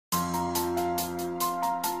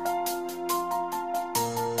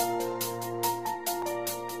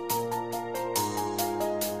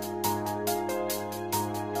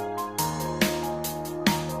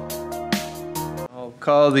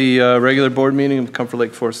Call the regular board meeting of Comfort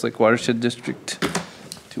Lake Forest Lake Watershed District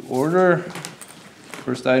to order.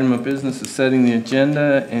 First item of business is setting the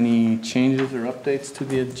agenda. Any changes or updates to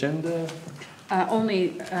the agenda?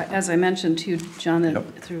 Only, as I mentioned to John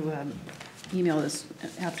through email this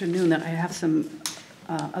afternoon, that I have some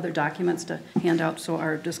other documents to hand out. So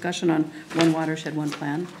our discussion on one watershed, one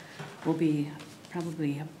plan will be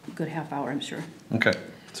probably a good half hour, I'm sure. Okay.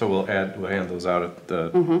 So we'll hand those out at the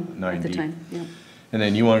 9D. At the time, yeah. And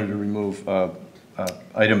then you wanted to remove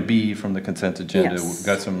item B from the consent agenda. Yes. We've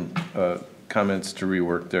got some comments to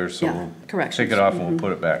rework there, so Yeah, we'll corrections. take it off and we'll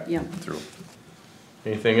put it back through.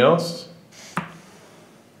 Anything else?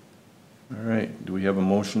 All right, do we have a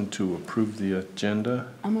motion to approve the agenda?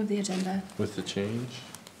 I'll move the agenda. With the change?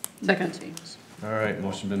 Second. All right,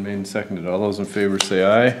 motion been made and seconded. All those in favor say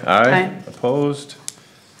aye. Aye. Opposed?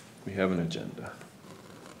 We have an agenda.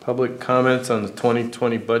 Public comments on the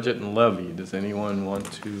 2020 budget and levy. Does anyone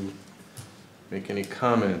want to make any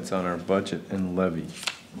comments on our budget and levy?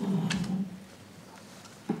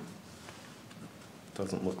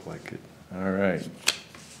 Doesn't look like it. All right.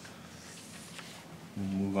 We'll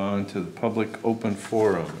move on to the public open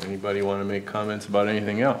forum. Anybody want to make comments about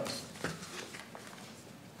anything else?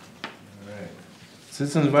 All right.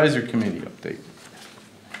 Citizen Advisory Committee update.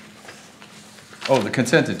 Oh, the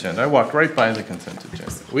consent agenda. I walked right by the consent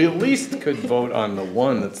agenda. We at least could vote on the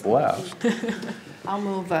one that's left. I'll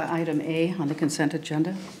move item A on the consent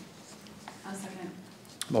agenda. I'll second.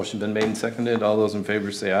 Motion been made and seconded. All those in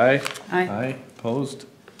favor say aye. Aye. Aye. Opposed?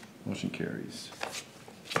 Motion carries.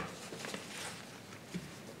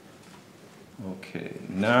 Okay,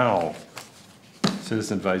 now,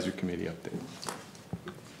 Citizen Advisory Committee update.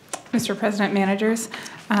 Mr. President, managers,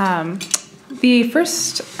 the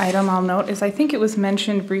first item I'll note is I think it was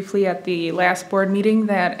mentioned briefly at the last board meeting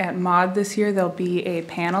that at MAUD this year there'll be a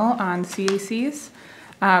panel on CACs.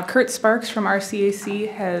 Kurt Sparks from our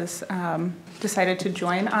CAC has decided to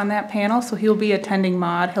join on that panel, so he'll be attending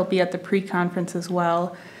MAUD. He'll be at the pre-conference as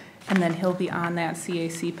well, and then he'll be on that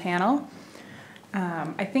CAC panel.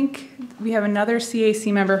 I think we have another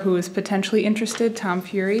CAC member who is potentially interested, Tom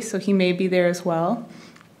Fury, so he may be there as well.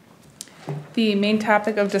 The main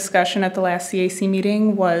topic of discussion at the last CAC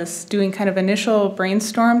meeting was doing kind of initial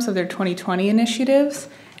brainstorms of their 2020 initiatives,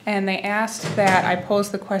 and they asked that I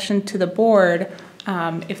pose the question to the board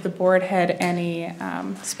if the board had any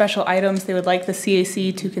special items they would like the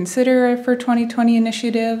CAC to consider for 2020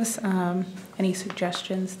 initiatives, any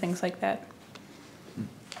suggestions, things like that.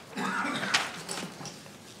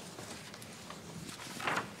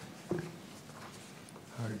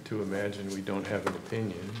 Hard to imagine we don't have an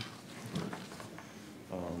opinion.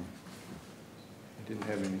 I didn't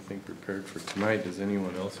have anything prepared for tonight. Does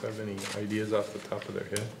anyone else have any ideas off the top of their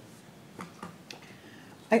head?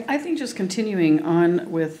 I think just continuing on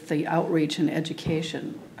with the outreach and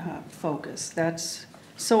education focus. That's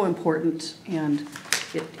so important, and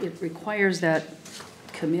it requires that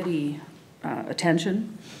committee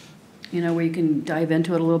attention, you know, where you can dive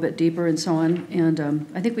into it a little bit deeper and so on. And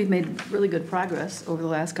I think we've made really good progress over the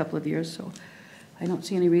last couple of years, so I don't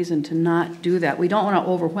see any reason to not do that. We don't want to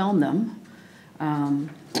overwhelm them, and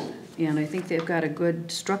I think they've got a good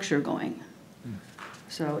structure going.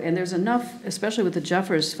 So, and there's enough, especially with the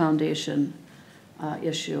Jeffers Foundation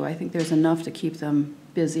issue, I think there's enough to keep them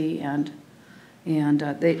busy, and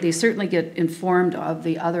they certainly get informed of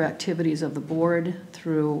the other activities of the board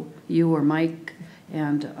through you or Mike,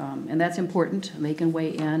 and that's important. And they can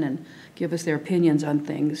weigh in and give us their opinions on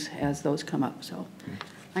things as those come up. So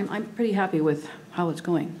I'm pretty happy with how it's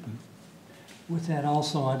going. With that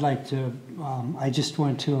also, I'd like to, I just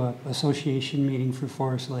went to an association meeting for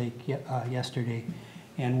Forest Lake yesterday,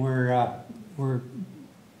 and we're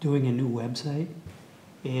doing a new website,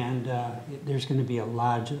 and there's going to be a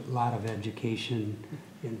lot of education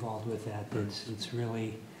involved with that. It's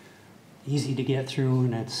really easy to get through,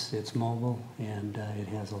 and it's mobile, and it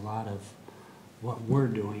has a lot of what we're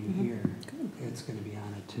doing here. It's going to be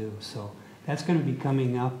on it too. So that's going to be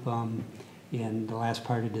coming up in the last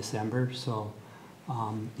part of December. So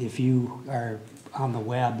if you are on the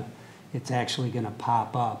web, it's actually going to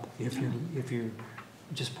pop up. If you're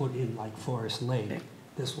just put in like Forest Lake,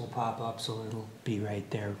 this will pop up, so it'll be right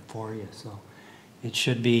there for you. So it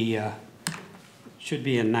should be a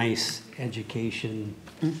nice education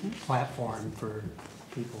platform for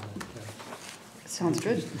people. Sounds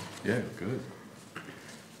good. Yeah, good.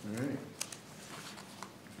 All right.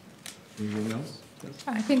 Anything else?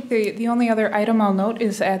 I think the only other item I'll note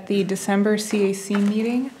is at the December CAC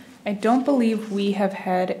meeting, I don't believe we have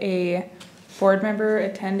had a board member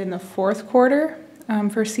attend in the fourth quarter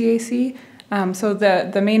for CAC. So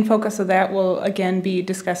the main focus of that will again be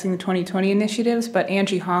discussing the 2020 initiatives, but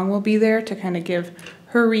Angie Hong will be there to kind of give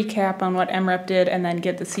her recap on what MREP did and then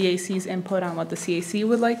get the CAC's input on what the CAC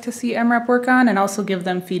would like to see MREP work on and also give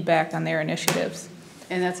them feedback on their initiatives.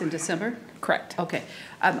 And that's in December? Correct. Okay.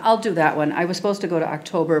 I'll do that one. I was supposed to go to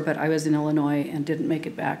October, but I was in Illinois and didn't make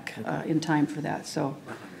it back in time for that. So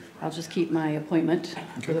I'll just keep my appointment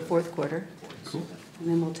for the fourth quarter. Cool. And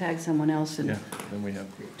then we'll tag someone else in Yeah, then we have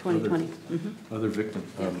 2020. other victim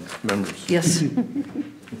members. Yes. We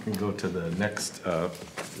can go to the next,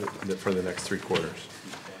 for the next 3 quarters.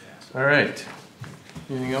 All right.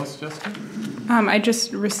 Anything else, Jessica? I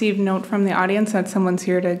just received note from the audience that someone's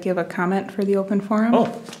here to give a comment for the open forum.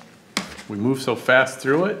 Oh, we moved so fast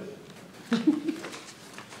through it.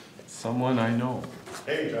 Someone I know.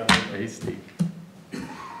 Hey, John. Hey, Steve.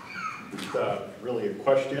 It's really a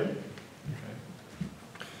question.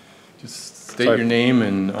 Just state your name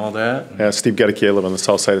and all that. Yeah, Steve Gedeke, I live on the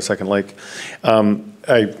south side of Second Lake.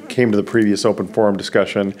 I came to the previous open forum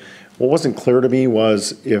discussion. What wasn't clear to me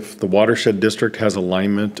was if the watershed district has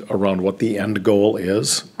alignment around what the end goal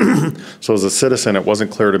is. So as a citizen, it wasn't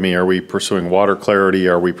clear to me, are we pursuing water clarity?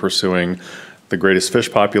 Are we pursuing the greatest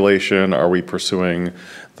fish population? Are we pursuing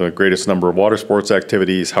the greatest number of water sports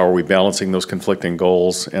activities? How are we balancing those conflicting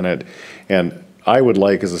goals? And I would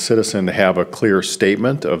like, as a citizen, to have a clear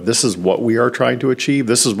statement of this is what we are trying to achieve,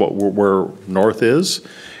 this is what where North is,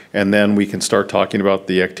 and then we can start talking about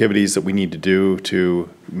the activities that we need to do to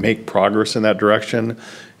make progress in that direction,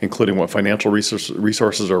 including what financial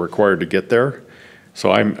resources are required to get there.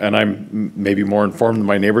 So I'm maybe more informed than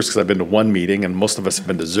my neighbors because I've been to 1 meeting and most of us have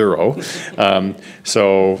been to 0.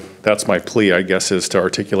 So that's my plea, I guess, is to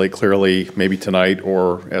articulate clearly, maybe tonight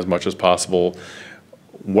or as much as possible,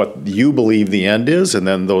 what you believe the end is, and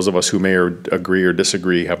then those of us who may agree or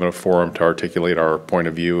disagree having a forum to articulate our point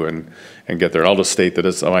of view and get there. And I'll just state that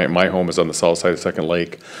it's, my home is on the south side of Second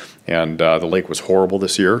Lake, and the lake was horrible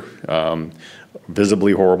this year,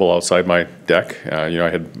 visibly horrible outside my deck. I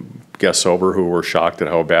had guests over who were shocked at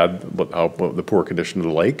how the poor condition of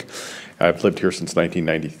the lake. I've lived here since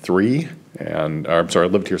 1993, I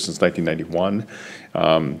lived here since 1991.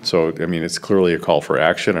 So, I mean, it's clearly a call for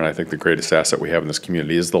action, and I think the greatest asset we have in this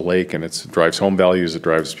community is the lake, and it drives home values, it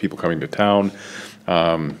drives people coming to town.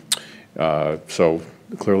 So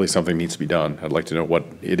clearly something needs to be done. I'd like to know what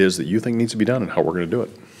it is that you think needs to be done and how we're going to do it.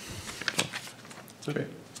 Okay.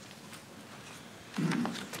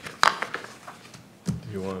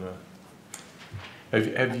 Do you want to?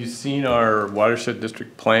 Have you seen our watershed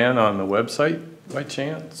district plan on the website by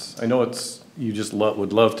chance? I know you just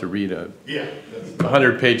would love to read a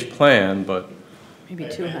 100-page plan, but Maybe I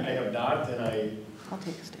 200. have not, and I'll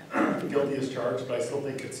take a step. I'm guilty as charged, but I still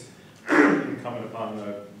think it's incumbent upon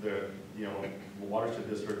the watershed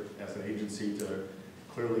district as an agency to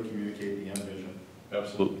clearly communicate the end vision.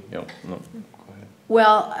 absolutely, no, go ahead.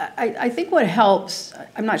 Well, I think what helps,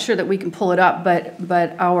 I'm not sure that we can pull it up,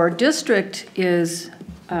 but our district is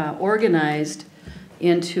organized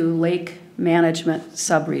into lake management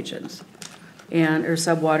subregions or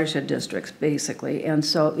sub-watershed districts, basically. And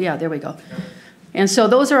so, yeah, there we go. And so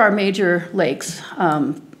those are our major lakes.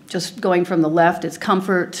 Just going from the left, it's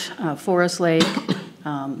Comfort, Forest Lake.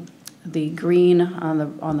 The green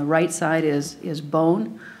on the right side is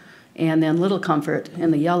Bone, and then Little Comfort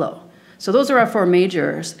in the yellow. So those are our 4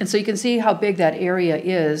 majors. And so you can see how big that area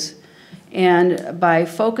is. And by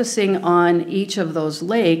focusing on each of those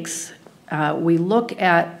lakes, we look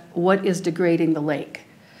at what is degrading the lake.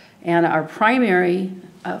 And our primary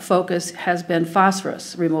focus has been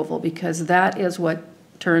phosphorus removal, because that is what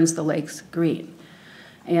turns the lakes green.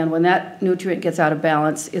 And when that nutrient gets out of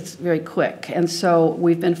balance, it's very quick. And so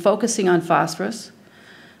we've been focusing on phosphorus.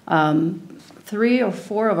 3 or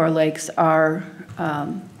 4 of our lakes are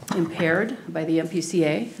impaired by the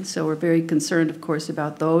MPCA, and so we're very concerned, of course,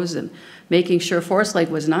 about those and making sure Forest Lake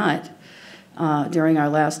was not during our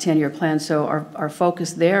last 10-year plan. So our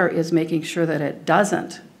focus there is making sure that it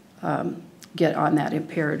doesn't get on that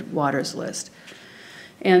impaired waters list.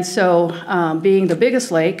 And so being the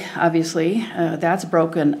biggest lake, obviously, that's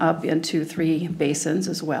broken up into 3 basins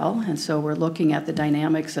as well. And so we're looking at the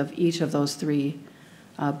dynamics of each of those 3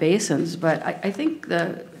 basins. But I think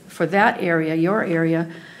for that area, your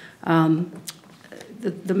area,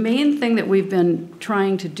 the main thing that we've been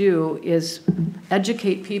trying to do is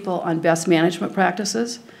educate people on best management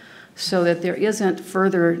practices so that there isn't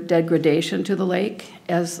further degradation to the lake,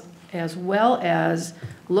 as well as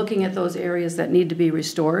looking at those areas that need to be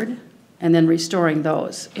restored and then restoring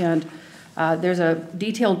those. And there's a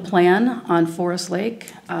detailed plan on Forest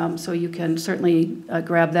Lake, so you can certainly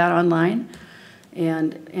grab that online.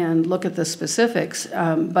 and look at the specifics.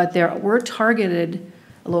 But there were targeted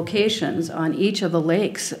locations on each of the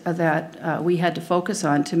lakes that we had to focus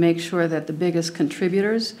on to make sure that the biggest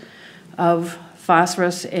contributors of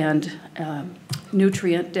phosphorus and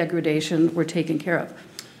nutrient degradation were taken care of.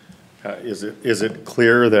 Is it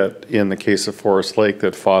clear that in the case of Forest Lake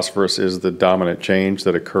that phosphorus is the dominant change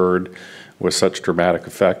that occurred with such dramatic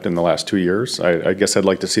effect in the last 2 years? I guess I'd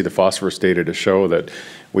like to see the phosphorus data to show that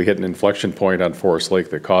we hit an inflection point on Forest Lake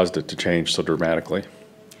that caused it to change so dramatically.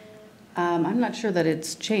 I'm not sure that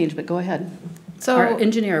it's changed, but go ahead. So- Our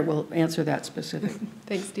engineer will answer that specific.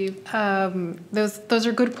 Thanks, Steve. Those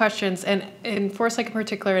are good questions, and in Forest Lake in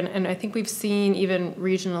particular, and I think we've seen even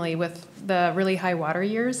regionally with the really high water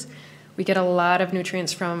years, we get a lot of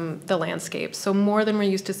nutrients from the landscape, so more than we're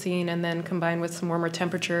used to seeing, and then combined with some warmer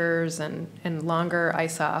temperatures and longer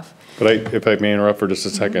ice off. But if I may interrupt for just a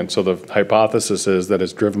second, so the hypothesis is that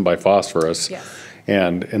it's driven by phosphorus. Yes.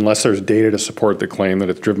 And unless there's data to support the claim that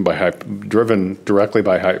it's driven directly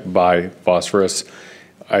by phosphorus,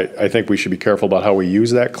 I think we should be careful about how we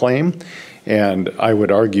use that claim. And I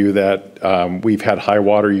would argue that we've had high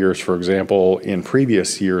water years, for example, in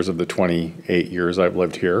previous years of the 28 years I've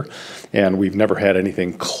lived here, and we've never had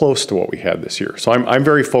anything close to what we had this year. So I'm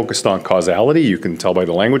very focused on causality. You can tell by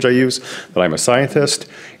the language I use that I'm a scientist,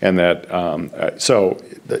 and that I'm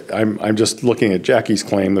just looking at Jackie's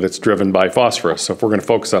claim that it's driven by phosphorus. So if we're going to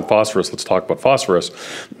focus on phosphorus, let's talk about phosphorus.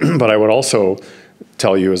 But I would also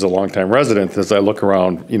tell you as a longtime resident, as I look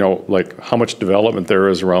around, like how much development there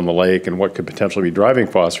is around the lake and what could potentially be driving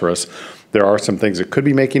phosphorus, there are some things that could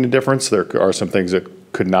be making a difference. There are some things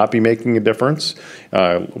that could not be making a difference,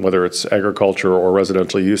 whether it's agriculture or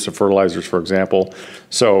residential use of fertilizers, for example.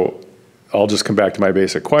 So I'll just come back to my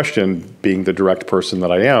basic question, being the direct person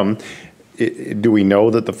that I am. Do we know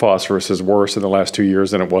that the phosphorus is worse in the last 2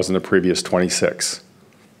 years than it was in the previous 26?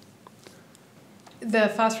 The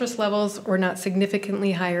phosphorus levels were not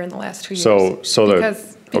significantly higher in the last 2 years. And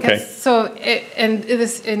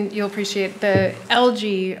you'll appreciate the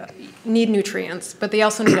algae need nutrients, but they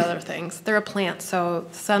also need other things. They're a plant, so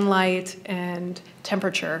sunlight and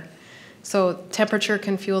temperature. So temperature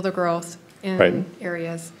can fuel the growth in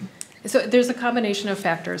areas. So there's a combination of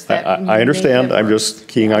factors that I understand. I'm just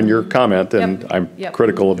keying on your comment, and I'm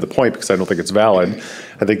critical of the point because I don't think it's valid.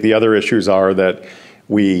 I think the other issues are that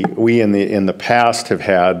we in the past have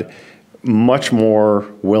had much more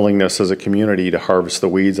willingness as a community to harvest the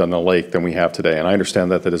weeds on the lake than we have today. And I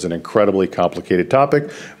understand that is an incredibly complicated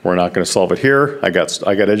topic. We're not going to solve it here. I got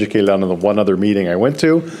educated on the one other meeting I went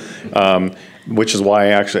to, which is why I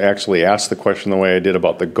actually asked the question the way I did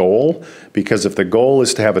about the goal. Because if the goal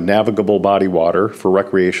is to have a navigable body water for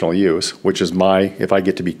recreational use, which is if I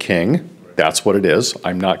get to be king, that's what it is.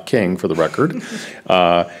 I'm not king, for the record.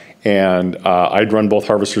 I'd run both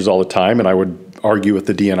harvesters all the time, and I would argue with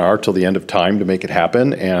the DNR till the end of time to make it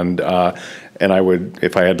happen. And I would,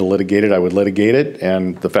 if I had to litigate it, I would litigate it.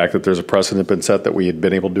 And the fact that there's a precedent been set that we had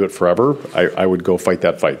been able to do it forever, I would go fight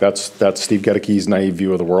that fight. That's Steve Geddeke's naive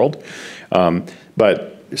view of the world.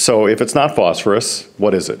 So if it's not phosphorus,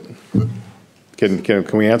 what is it? Can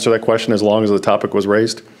we answer that question as long as the topic was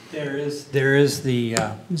raised? There is the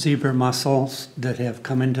zebra mussels that have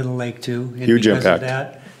come into the lake too. And huge because impact. Of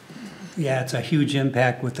that, yeah, it's a huge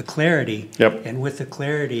impact with the clarity. Yep. And with the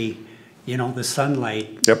clarity, the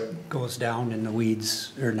sunlight goes down in the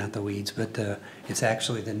weeds, or not the weeds, but it's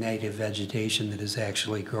actually the native vegetation that is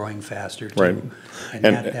actually growing faster too. Right. And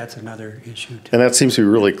that's another issue too. And that seems to be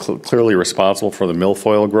really clearly responsible for the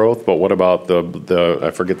milfoil growth. But what about the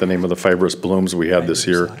I forget the name of the fibrous blooms we had this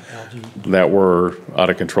year Algae. that were out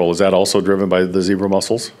of control? Is that also driven by the zebra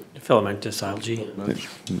mussels? Filamentous algae.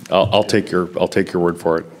 I'll take your word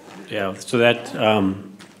for it. Yeah, so that,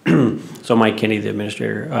 so Mike Kenny, the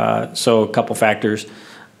administrator, so a couple factors.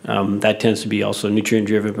 That tends to be also nutrient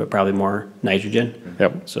driven, but probably more nitrogen.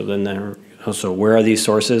 Yep. So then so where are these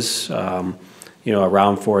sources?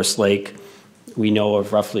 Around Forest Lake, we know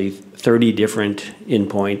of roughly 30 different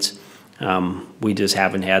endpoints. We just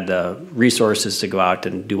haven't had the resources to go out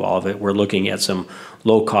and do all of it. We're looking at some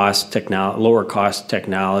lower cost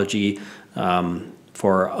technology,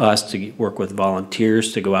 for us to work with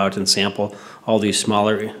volunteers to go out and sample all these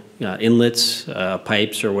smaller inlets,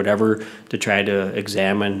 pipes, or whatever, to try to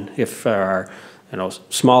examine if there are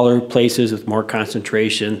smaller places with more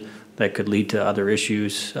concentration that could lead to other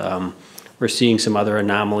issues. We're seeing some other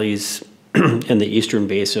anomalies in the eastern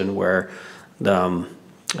basin where at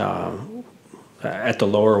the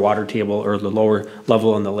lower water table or the lower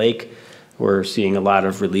level in the lake, we're seeing a lot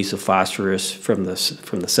of release of phosphorus from the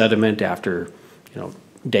sediment after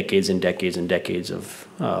decades and decades and decades of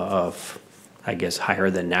I guess, higher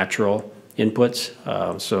than natural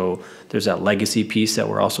inputs. So there's that legacy piece that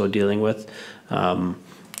we're also dealing with.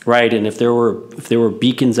 Right, and if there were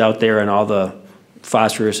beacons out there and all the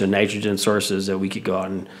phosphorus and nitrogen sources that we could go out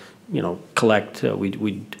and, collect,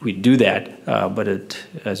 we'd do that. But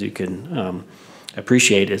as you can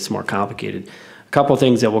appreciate, it's more complicated. A couple of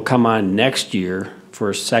things that will come on next year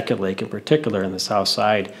for Second Lake in particular on the south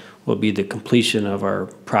side will be the completion of our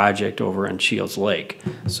project over on Shields Lake.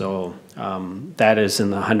 So that is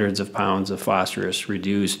in the hundreds of pounds of phosphorus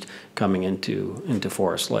reduced coming into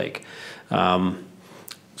Forest Lake.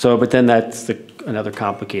 But then that's another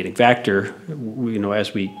complicating factor.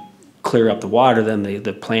 As we clear up the water, then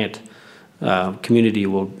the plant community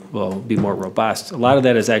will be more robust. A lot of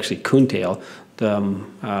that is actually coontail. The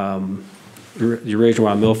Eurasian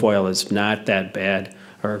wild milfoil is not that bad,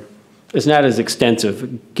 or it's not as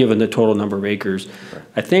extensive given the total number of acres. Right.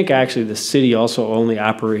 I think actually the city also only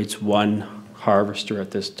operates one harvester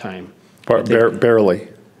at this time. Barely.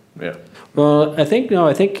 Yeah. Well, I think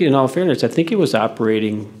in all fairness, I think it was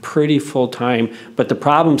operating pretty full time, but the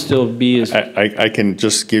problem still is. I can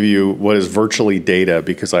just give you what is virtually data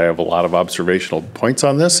because I have a lot of observational points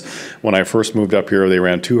on this. When I first moved up here, they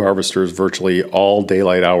ran 2 harvesters virtually all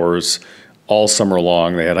daylight hours, all summer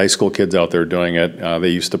long. They had high school kids out there doing it. They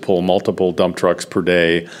used to pull multiple dump trucks per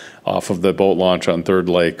day off of the boat launch on Third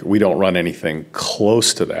Lake. We don't run anything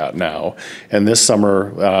close to that now. And this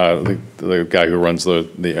summer, the guy who runs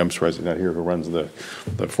I'm surprised he's not here, who runs the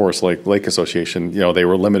Forest Lake Association, they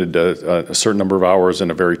were limited to a certain number of hours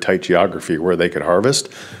in a very tight geography where they could harvest.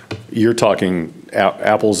 You're talking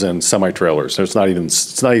apples and semi-trailers. It's not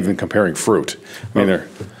even comparing fruit. I mean, they're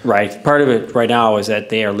right. Part of it right now is that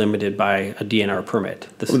they are limited by a DNR permit.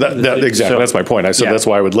 Exactly. So, that's my point. I said that's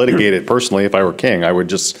why I would litigate it personally. If I were king, I would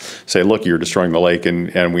just say, look, you're destroying the lake,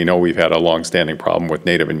 and we know we've had a long-standing problem with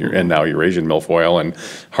native and now Eurasian milfoil, and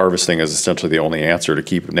harvesting is essentially the only answer to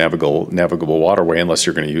keep navigable waterway, unless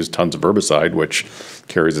you're going to use tons of herbicide, which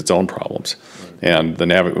carries its own problems. And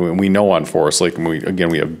we know on Forest Lake,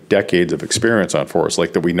 and we have decades of experience on Forest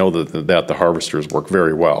Lake, that we know that the harvesters work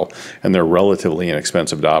very well, and they're relatively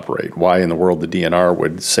inexpensive to operate. Why in the world the DNR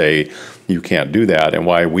would say you can't do that, and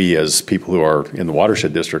why we as people who are in the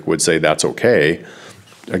Watershed District would say that's okay.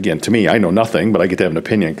 Again, to me, I know nothing, but I get to have an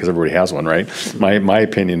opinion because everybody has one, right? My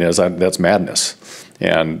opinion is that's madness.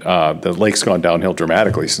 And the lake's gone downhill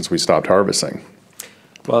dramatically since we stopped harvesting.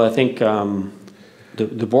 Well, I think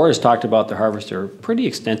the board has talked about the harvester pretty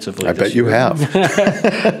extensively. I bet you have.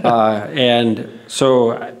 And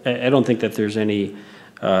so I don't think that there's any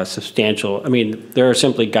substantial, there are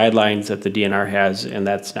simply guidelines that the DNR has, and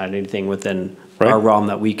that's not anything within our realm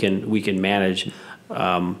that we can manage.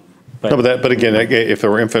 But again, if there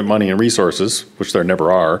were infinite money and resources, which there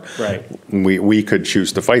never are, right, we could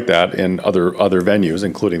choose to fight that in other venues,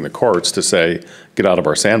 including the courts, to say, get out of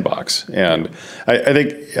our sandbox. And I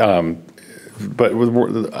think, but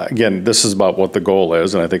again, this is about what the goal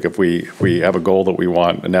is. And I think if we have a goal that we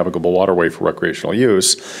want a navigable waterway for recreational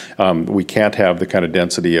use, we can't have the kind of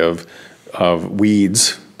density of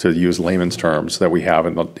weeds, to use layman's terms, that we have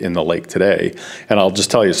in the lake today. And I'll just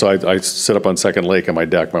tell you, so I sit up on Second Lake on my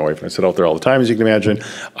deck, my wife and I sit out there all the time, as you can imagine.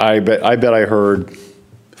 I bet I heard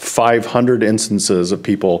 500 instances of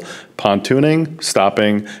people pontooning,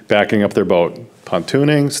 stopping, backing up their boat,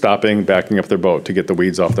 pontooning, stopping, backing up their boat to get the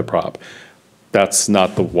weeds off the prop. That's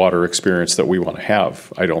not the water experience that we want to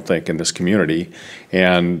have, I don't think, in this community.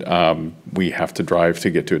 And we have to drive to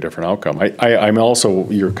get to a different outcome. I'm also,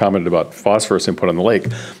 your comment about phosphorus input on the lake,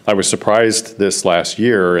 I was surprised this last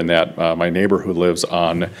year in that my neighbor who lives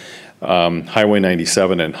on Highway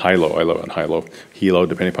 97 in Hilo, I live in Hilo,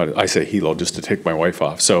 depending upon, I say Hilo just to take my wife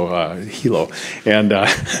off, so Hilo. And there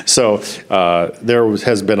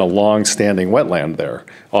has been a long-standing wetland there,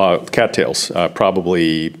 cattails,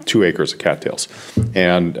 probably 2 acres of cattails,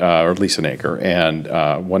 and or at least an acre. And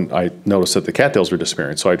when I noticed that the cattails were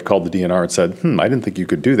disappearing, so I called the DNR and said, I didn't think you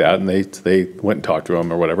could do that. And they went and talked to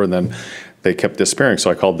them or whatever, and then they kept disappearing. So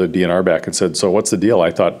I called the DNR back and said, so what's the deal? I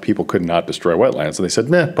thought people could not destroy wetlands. And they said,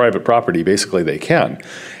 meh, private property, basically they can.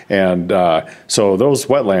 And so those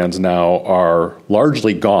wetlands now are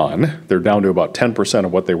largely gone. They're down to about 10%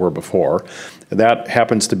 of what they were before. That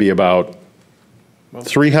happens to be about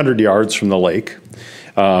 300 yards from the lake.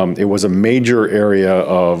 It was a major area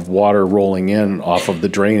of water rolling in off of the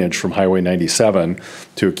drainage from Highway 97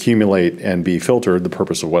 to accumulate and be filtered, the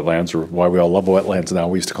purpose of wetlands, or why we all love wetlands now.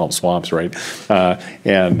 We used to call them swamps, right?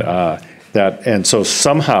 And so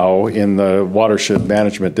somehow in the Watershed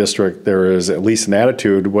Management District, there is at least an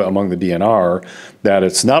attitude among the DNR that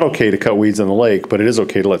it's not okay to cut weeds in the lake, but it is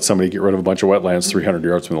okay to let somebody get rid of a bunch of wetlands 300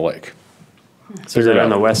 yards from the lake. Is that on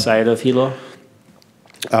the west side of Hilo?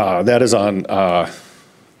 That is on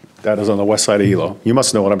the west side of Hilo. You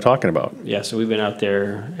must know what I'm talking about. Yeah, so we've been out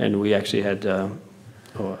there, and we actually had a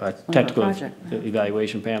technical project.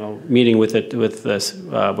 evaluation panel meeting with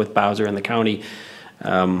Bowser and the county.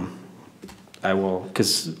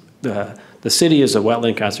 Because the city is a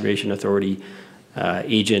wetland conservation authority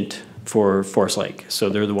agent for Forest Lake, so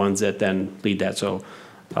they're the ones that then lead that. So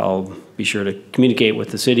I'll be sure to communicate with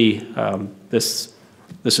the city. This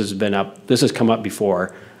has come up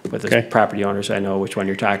before with the property owners. I know which one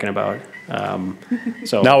you're talking about.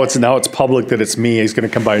 So Now it's public that it's me. He's going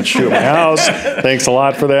to come by and shoot my house. Thanks a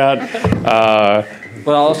lot for that.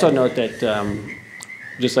 But I'll also note that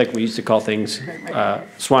just like we used to call things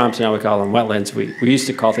swamps, now we call them wetlands. We used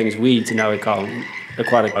to call things weeds, and now we call them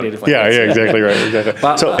aquatic native Yeah, wetlands. exactly right. Exactly.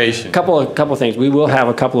 But So, a couple of things. We will have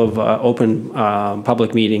a couple of open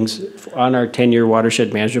public meetings on our 10-year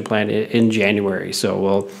watershed management plan in January. So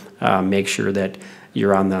we'll make sure that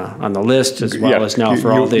you're on the list as well as now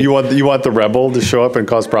for all the. You want the rebel to show up and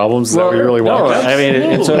cause problems? Is that what you really want? No, I mean,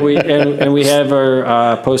 and so we have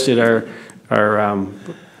our posted our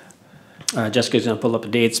Jessica's gonna pull up the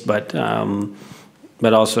dates, but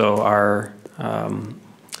also our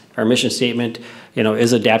mission statement,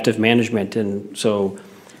 is adaptive management, and so,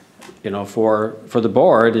 for the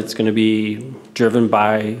board, it's gonna be driven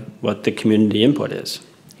by what the community input is,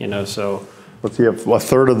 so. Let's see if a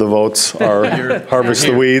third of the votes are harvest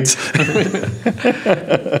the weeds.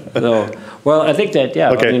 So, well, I think that,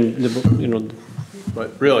 yeah, Okay. I mean,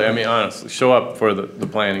 But really, I mean, honestly, show up for the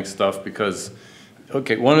planning stuff because,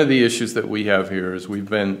 okay, one of the issues that we have here is we've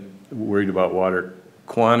been worried about water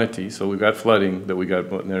quantity. So we've got flooding that we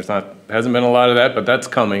got, and hasn't been a lot of that, but that's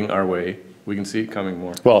coming our way. We can see it coming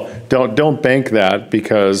more. Well, don't bank that,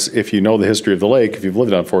 because if you know the history of the lake, if you've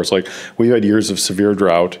lived on Forest Lake, we've had years of severe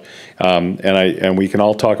drought, and we can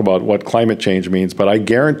all talk about what climate change means, but I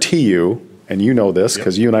guarantee you, and you know this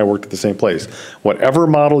because you and I worked at the same place, whatever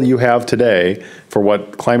model you have today for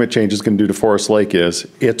what climate change is going to do to Forest Lake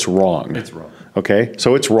it's wrong. It's wrong. Okay,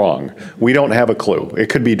 so it's wrong. We don't have a clue. It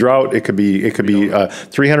could be drought. It could be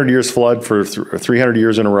 300 years flood for 300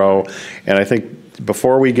 years in a row, and I think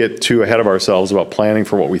before we get too ahead of ourselves about planning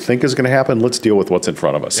for what we think is going to happen, let's deal with what's in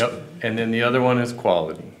front of us. Yep, and then the other one is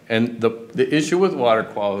quality. And the issue with water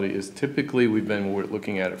quality is typically we're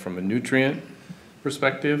looking at it from a nutrient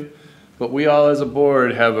perspective, but we all as a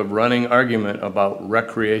board have a running argument about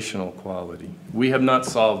recreational quality. We have not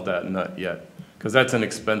solved that nut yet, because that's an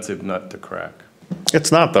expensive nut to crack.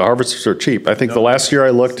 It's not. The harvesters are cheap. I think the last year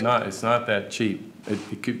I looked. It's not that cheap.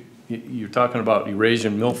 You're talking about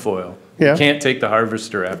Eurasian milfoil. Yeah. You can't take the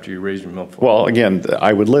harvester after Eurasian milfoil. Well, again,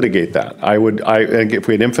 I would litigate that. If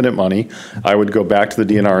we had infinite money, I would go back to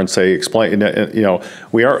the DNR and say, explain,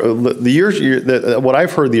 we are, what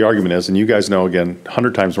I've heard the argument is, and you guys know again,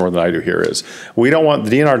 100 times more than I do here, is the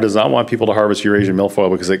DNR does not want people to harvest Eurasian milfoil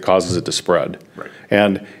because it causes it to spread. Right.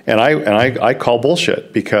 And I call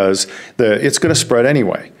bullshit, because it's going to spread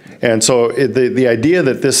anyway. And so the idea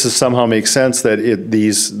that this somehow makes sense, that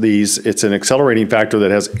it's an accelerating factor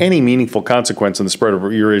that has any meaningful consequence in the spread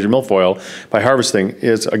of Eurasian milfoil by harvesting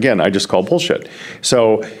is, again, I just call bullshit.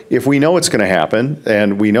 So if we know it's going to happen,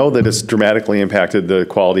 and we know that it's dramatically impacted the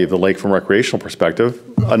quality of the lake from a recreational perspective,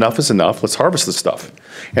 enough is enough. Let's harvest this stuff.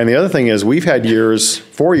 And the other thing is, we've had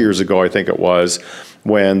 4 years ago, I think it was,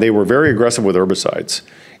 when they were very aggressive with herbicides.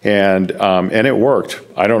 And it worked.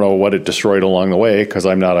 I don't know what it destroyed along the way, because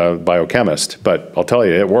I'm not a biochemist, but I'll tell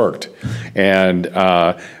you, it worked. And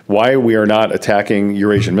why we are not attacking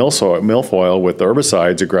Eurasian milfoil with the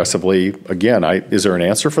herbicides aggressively, again, is there an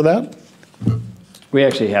answer for that? we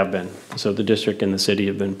actually have been. So the district and the city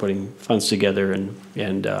have been putting funds together,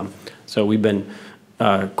 and so we've been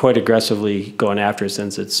quite aggressively going after it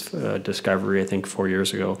since its discovery, I think 4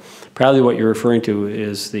 years ago. Probably what you're referring to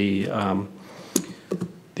is the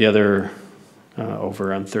other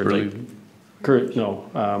over on Third Lake. No.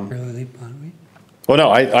 Well,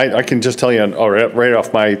 no, I can just tell you, right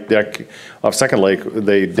off my deck, off Second Lake,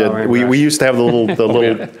 they did. We used to have the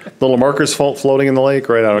little markers floating in the lake,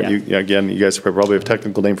 right? Again, you guys probably have a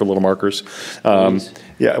technical name for little markers.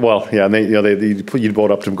 Yeah, well, yeah, and you'd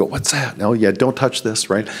boat up to them, and go, "What's that?" No, yeah, don't touch this,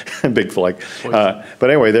 right? Big flag. But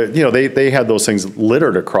anyway, they had those things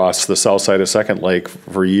littered across the south side of Second Lake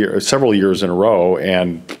for several years in a row,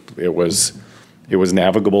 and it was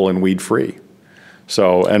navigable and weed free.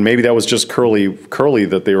 So, and maybe that was just curly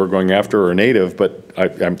that they were going after, or native, but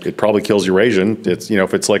it probably kills Eurasian. It's,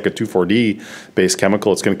 if it's like a 2,4-D based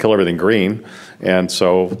chemical, it's going to kill everything green. And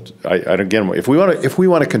so, again, if we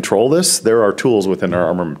want to control this, there are tools within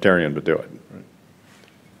our armamentarium to do it.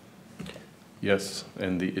 Yes,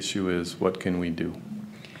 and the issue is, what can we do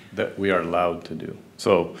that we are allowed to do?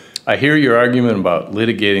 So I hear your argument about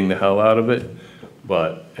litigating the hell out of it,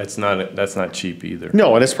 but that's not cheap either.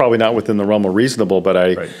 No, and it's probably not within the realm of reasonable, but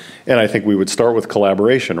Right. and I think we would start with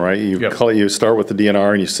collaboration, right? Yep. You start with the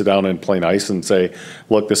DNR and you sit down in plain ice and say,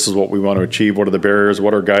 look, this is what we want to achieve. What are the barriers?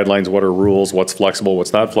 What are guidelines? What are rules? What's flexible?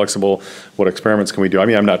 What's not flexible? What experiments can we do? I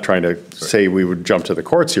mean, I'm not trying to say we would jump to the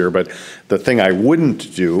courts here, but the thing I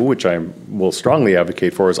wouldn't do, which I will strongly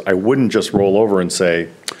advocate for, is I wouldn't just roll over and say,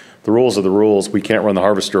 the rules are the rules. We can't run the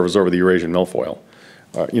harvest service over the Eurasian milfoil.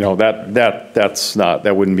 You know,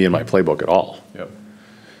 that wouldn't be in my playbook at all. Yep.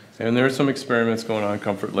 And there are some experiments going on.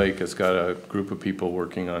 Comfort Lake has got a group of people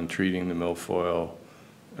working on treating the milfoil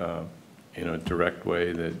in a direct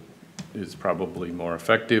way that is probably more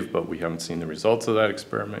effective, but we haven't seen the results of that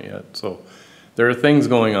experiment yet. So there are things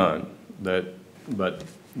going on but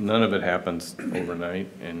none of it happens overnight.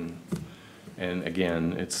 And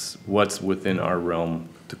again, it's what's within our realm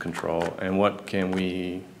to control and what can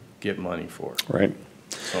we get money for. Right.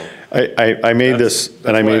 So I made this, and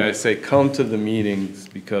I that's why made, I say come to the meetings,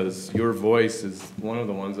 because your voice is one of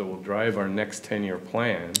the ones that will drive our next 10-year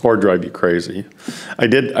plan. or drive you crazy. I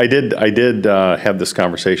did have this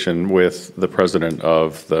conversation with the president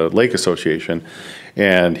of the Lake Association,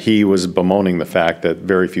 and he was bemoaning the fact that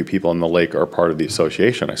very few people in the lake are part of the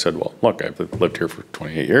association. I said, well, look, I've lived here for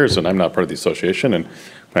 28 years, and I'm not part of the association, and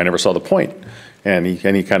I never saw the point. And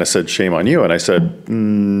he kind of said, shame on you. And I said,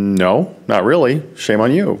 no, not really. Shame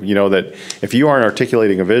on you. You know, that if you aren't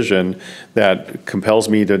articulating a vision that compels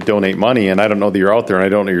me to donate money, and I don't know that you're out there and I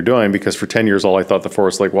don't know what you're doing, because for 10 years, all I thought the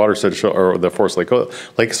Forest Lake WaterShed or the Forest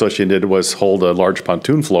Lake Association did was hold a large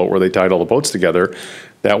pontoon float where they tied all the boats together.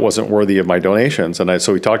 That wasn't worthy of my donations. And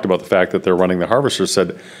so we talked about the fact that they're running the harvester.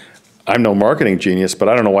 Said, I'm no marketing genius, but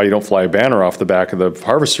I don't know why you don't fly a banner off the back of the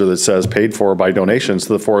harvester that says paid for by donations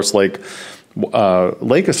to the Forest Lake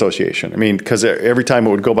Lake Association. I mean, because every time it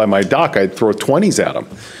would go by my dock, I'd throw 20s at them,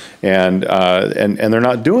 and they're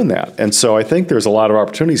not doing that. And so I think there's a lot of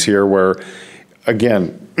opportunities here where,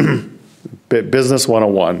 again, business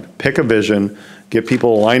 101, pick a vision, get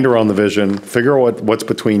people aligned around the vision, figure out what's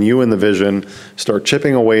between you and the vision, start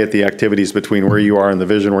chipping away at the activities between where you are and the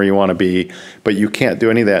vision where you want to be. But you can't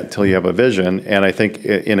do any of that until you have a vision. And I think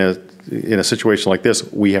in a situation like this,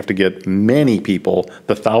 we have to get many people,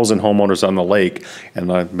 the 1,000 homeowners on the lake and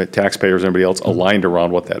the taxpayers and everybody else, aligned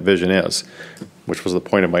around what that vision is, which was the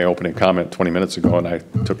point of my opening comment 20 minutes ago, and I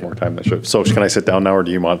took more time than I should. So can I sit down now, or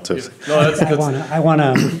do you want to? No, I want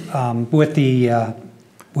to,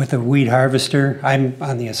 with the weed harvester, I'm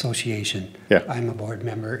on the association. Yeah. I'm a board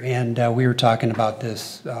member, and we were talking about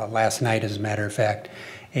this last night, as a matter of fact.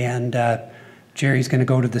 And Jerry's going to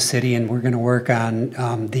go to the city, and we're going to work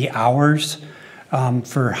on the hours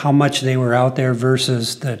for how much they were out there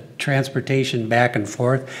versus the transportation back and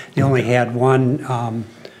forth. They only had one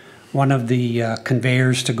of the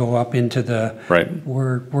conveyors to go up into the. Right.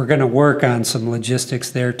 We're going to work on some logistics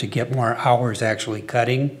there to get more hours actually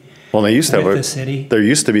cutting. Well, they used to have with the city. There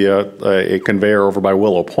used to be a conveyor over by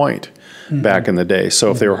Willow Point back in the day.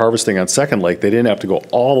 So if they were harvesting on Second Lake, they didn't have to go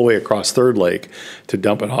all the way across Third Lake to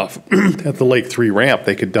dump it off at the Lake 3 ramp.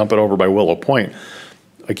 They could dump it over by Willow Point.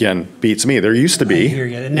 Again, beats me. There used to be. I hear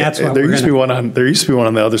you. And that's what there used to be one on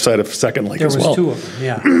the other side of Second Lake as well. There was 2 of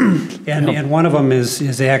them, yeah. And one of them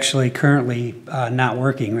is actually currently not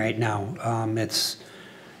working right now.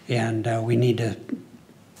 We need to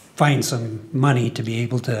find some money to be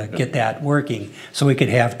able to get that working, so we could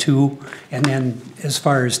have 2. And then as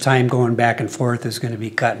far as time going back and forth is going to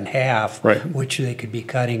be cut in half, Right. which they could be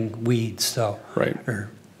cutting weeds, so. Right.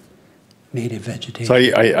 Or native vegetation. So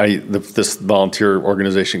this volunteer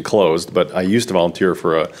organization closed, but I used to volunteer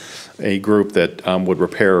for a group that would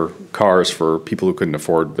repair cars for people who couldn't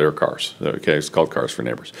afford their cars. Okay, it's called Cars for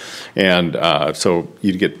Neighbors. And so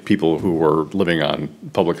you'd get people who were living on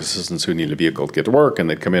public assistance who needed a vehicle to get to work, and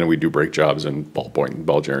they'd come in and we'd do brake jobs and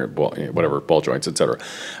ball joints, et cetera.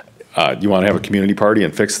 You want to have a community party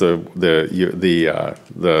and fix the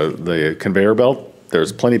conveyor belt?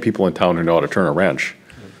 There's plenty of people in town who know how to turn a wrench.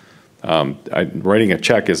 Writing a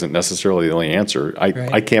check isn't necessarily the only answer. Right.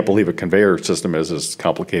 I can't believe a conveyor system is as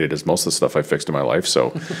complicated as most of the stuff I fixed in my life.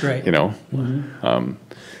 So, Right. you know,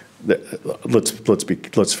 let's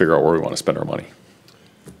figure out where we want to spend our money.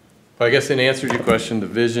 I guess in answer to your question, the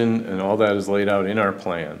vision and all that is laid out in our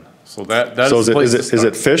plan. So that So is the place to is start.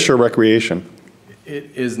 it fish or recreation? It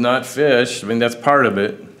is not fish. I mean, that's part of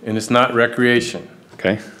it, and it's not recreation.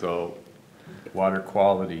 Okay. So water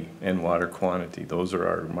quality and water quantity. Those are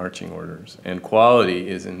our marching orders. And quality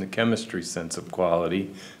is in the chemistry sense of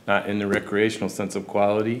quality, not in the recreational sense of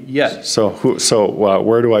quality yet. So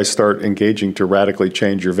where do I start engaging to radically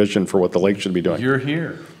change your vision for what the lake should be doing? You're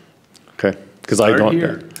here. Okay, because I Start don't,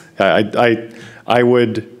 here. I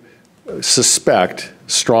would suspect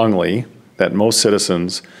strongly that most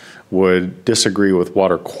citizens would disagree with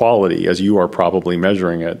water quality as you are probably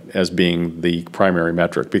measuring it as being the primary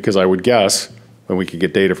metric. Because I would guess, and we could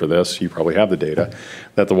get data for this, you probably have the data,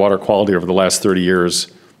 that the water quality over the last 30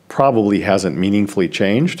 years probably hasn't meaningfully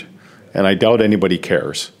changed, and I doubt anybody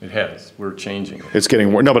cares. It has. We're changing it. It's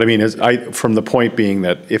getting worse. No, but I mean, from the point being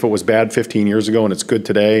that if it was bad 15 years ago and it's good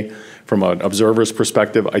today, from an observer's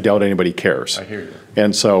perspective, I doubt anybody cares. I hear you.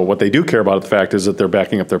 And so what they do care about, the fact is that they're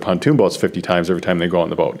backing up their pontoon boats 50 times every time they go on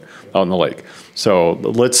the boat, out in the lake. So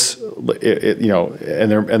you know,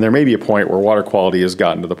 and there may be a point where water quality has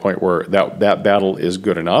gotten to the point where that battle is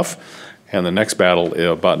good enough, and the next battle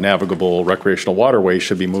about navigable recreational waterways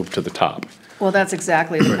should be moved to the top. Well, that's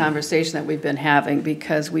exactly the conversation that we've been having,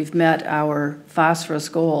 because we've met our phosphorus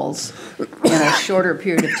goals in a shorter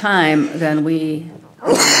period of time than we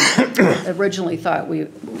originally thought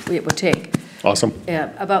it would take. Awesome.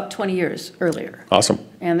 About 20 years earlier. Awesome.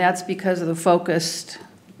 And that's because of the focused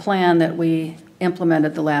plan that we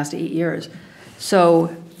implemented the last 8 years.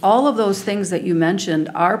 So all of those things that you mentioned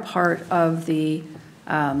are part of the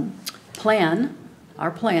plan,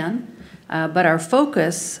 but our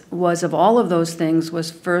focus was, of all of those things,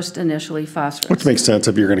 was first initially phosphorus. Which makes sense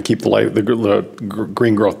if you're going to keep the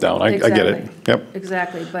green growth down. I get it. Yep.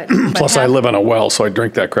 Exactly. But Plus, I live on a well, so I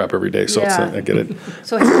drink that crap every day, so Yeah. I get it.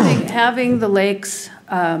 So having the lakes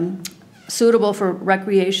suitable for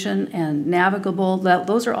recreation and navigable,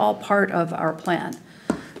 those are all part of our plan.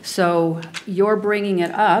 So you're bringing it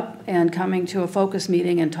up and coming to a focus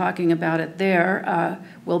meeting and talking about it there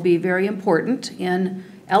will be very important in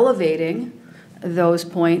elevating those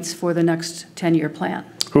points for the next 10-year plan.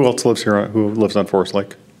 Who else lives here? Who lives on Forest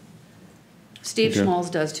Lake? Steve Okay. Schmalz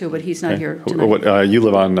does too, but he's not here Who- tonight. what, you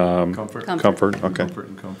live on Comfort. Comfort, okay. Comfort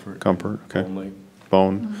and comfort. Comfort, okay. Only.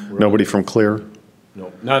 Bone. Nobody from Clear?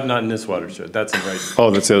 No, not in this watershed. That's in right. Oh,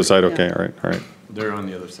 that's the other side, okay, Yeah. all right. They're on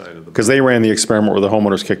the other side of the. Because they ran the experiment where the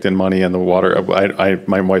homeowners kicked in money and the water,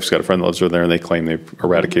 my wife's got a friend that lives over there, and they claim they've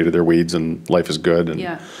eradicated their weeds and life is good. And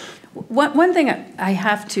Yeah. One thing I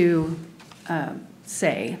have to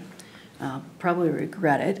say, probably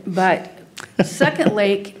regret it, but Second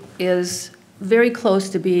Lake is very close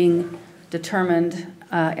to being determined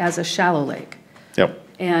as a shallow lake. Yep,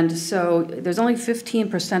 And so there's only 15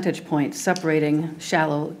 percentage points separating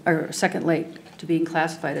shallow, or Second Lake to being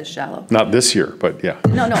classified as shallow. not this year, but yeah.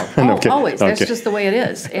 No, Okay, always. That's okay. just the way it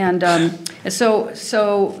is. And so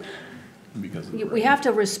Because of the. we have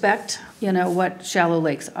to respect, what shallow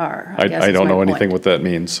lakes are. guess I is don't my know point. anything what that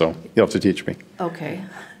means, so you'll have to teach me. Okay.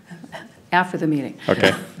 After the meeting.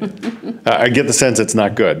 Okay. I get the sense it's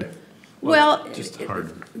not good. Well, Just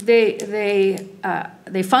hard. they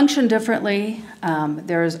function differently.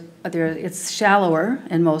 It's shallower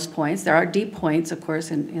in most points. There are deep points, of course,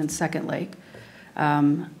 in Second Lake.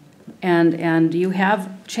 And you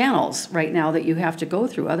have channels right now that you have to go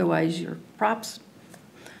through, otherwise your props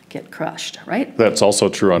get crushed, right? That's also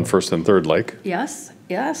true on First and Third Lake. Yes,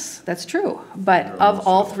 that's true. But of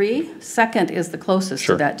all three, Second is the closest to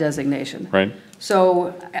Sure. that designation. Right.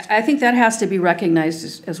 So I think that has to be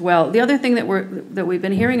recognized as well. The other thing that we've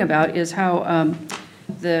been hearing about is how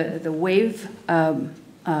the wave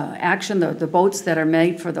action, the boats that are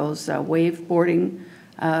made for those wave boarding,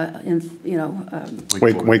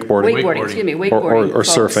 Wakeboarding. wakeboarding, excuse me, wakeboarding Or folks.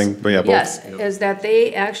 surfing, but yeah, both. Yes, is that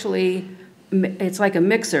they actually, it's like a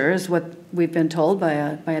mixer, is what we've been told by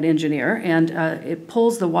an engineer, and it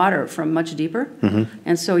pulls the water from much deeper. Mm-hmm.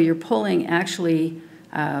 And so you're pulling actually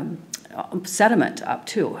sediment up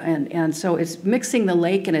too. And so it's mixing the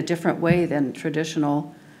lake in a different way than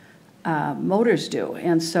traditional motors do.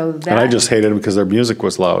 And so that. And I just hated it because their music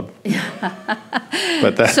was loud.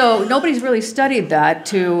 But that, So nobody's really studied that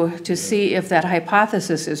to see if that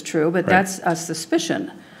hypothesis is true, but Right. that's a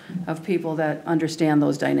suspicion of people that understand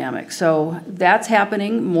those dynamics. So that's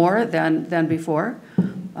happening more than before.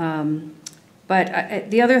 But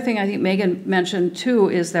the other thing I think Megan mentioned too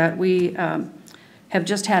is that we have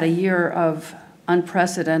just had a year of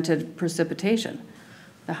unprecedented precipitation,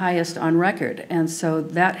 the highest on record. And so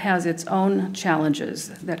that has its own challenges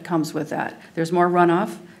that comes with that. There's more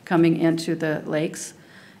runoff coming into the lakes,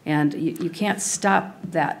 and you can't stop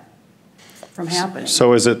that from happening.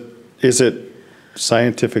 so is it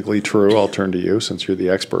scientifically true, I'll turn to you since you're the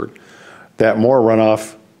expert, that more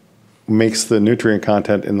runoff makes the nutrient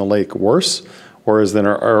content in the lake worse? Or is there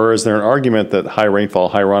an argument that high rainfall,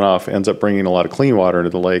 high runoff ends up bringing a lot of clean water into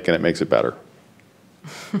the lake and it makes it better?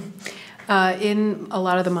 In a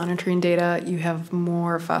lot of the monitoring data, you have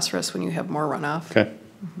more phosphorus when you have more runoff. Okay.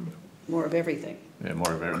 More of everything. Yeah,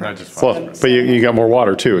 more of it, not just Well, phosphorus. but you got more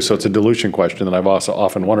water too, so it's a dilution question that I've also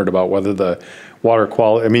often wondered about whether the water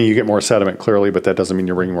quality, I mean, you get more sediment clearly, but that doesn't mean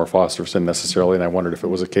you're bringing more phosphorus in necessarily. And I wondered if it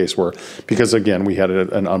was a case where, because again, we had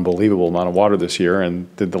an unbelievable amount of water this year,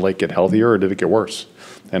 and did the lake get healthier or did it get worse?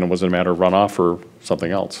 And was it a matter of runoff or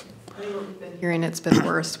something else? Hearing it's been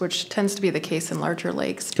worse, which tends to be the case in larger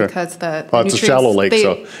lakes Okay. because the Well, it's a shallow lake,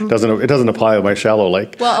 so it doesn't apply to my shallow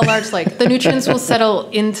lake. Well, a large lake. The nutrients will settle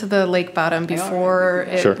into the lake bottom before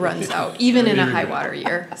it Sure. runs out, even in a high water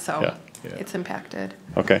year. So Yeah. it's impacted.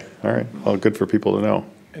 Okay, all right. Well, good for people to know.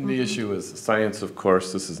 And the issue is science, of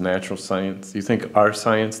course, this is natural science. You think our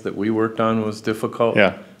science that we worked on was difficult?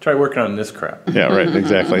 Yeah. Try working on this crap. Yeah, right,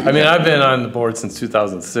 exactly. I mean, I've been on the board since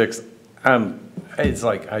 2006. It's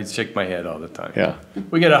like, I shake my head all the time. Yeah.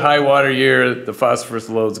 We get a high water year, the phosphorus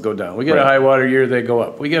loads go down. We get a Right. high water year, they go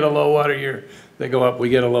up. We get a low water year, they go up. We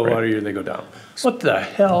get a low water year, they go down. What the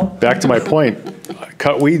hell? Back to my point,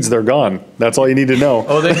 cut weeds, they're gone. That's all you need to know.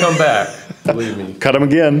 Oh, they come back, believe me. Cut them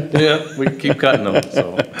again. Yeah, we keep cutting them,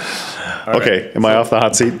 so. All right. Okay, am I off the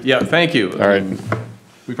hot seat? Yeah, thank you. All right.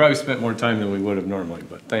 We probably spent more time than we would have normally,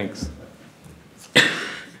 but thanks.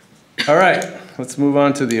 All right, let's move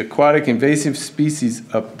on to the aquatic invasive species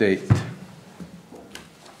update.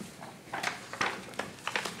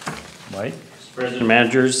 Mike? President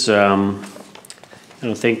Managers, I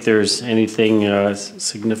don't think there's anything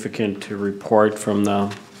significant to report from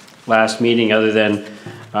the last meeting, other than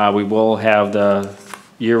we will have the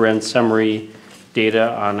year-end summary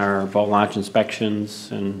data on our boat launch inspections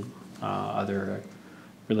and other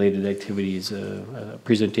related activities, a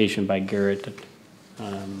presentation by Garrett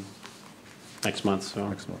next month, so.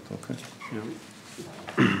 Next month, okay.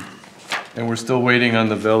 Yeah. And we're still waiting on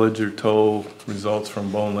the village or tow results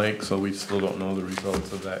from Bone Lake, so we still don't know the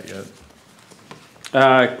results of that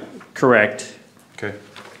yet. Correct. Okay.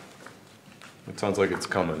 It sounds like it's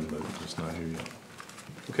coming, but it's not here yet.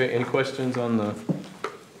 Okay, any questions on the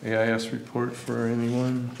AIS report for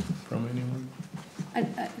anyone, from anyone?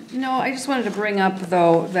 No, I just wanted to bring up,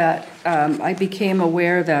 though, that I became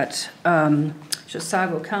aware that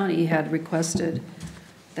Chisago County had requested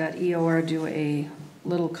that EOR do a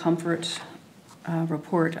little comfort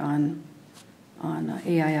report on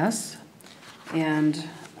AIS, and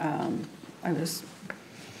I'm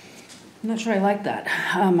not sure I like that.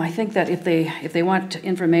 I think that if they want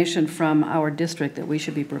information from our district, that we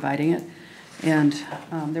should be providing it. And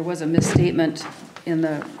there was a misstatement in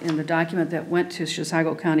the document that went to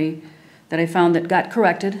Chisago County that I found that got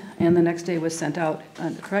corrected, and the next day was sent out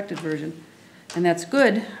on the corrected version. And that's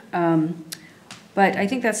good, but I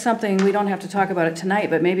think that's something, we don't have to talk about it tonight,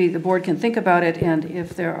 but maybe the board can think about it, and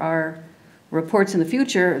if there are reports in the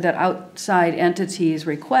future that outside entities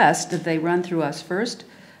request, that they run through us first,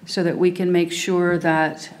 so that we can make sure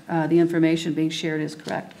that the information being shared is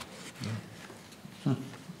correct.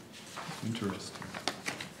 Interesting.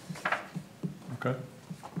 Okay.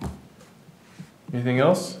 Anything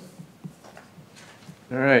else?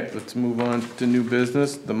 All right, let's move on to new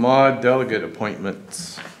business, the MAUD delegate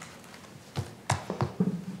appointments.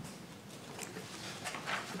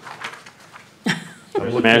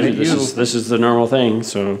 Imagine, this is the normal thing,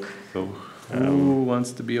 so. So who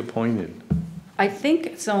wants to be appointed? I think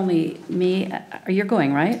it's only me, you're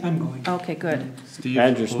going, right? I'm going. Okay, good. Steve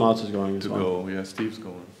Manager Smaltz is going as to well. go, yeah, Steve's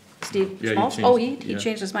going. Steve Yeah, he Schmaltz? changed- Oh, he yeah.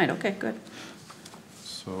 changed his mind, okay, good.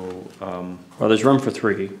 So, Well, there's room for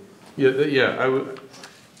 3. yeah,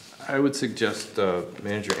 I would suggest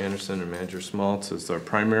Manager Anderson and Manager Smaltz as our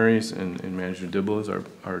primaries, and Manager Dibble as our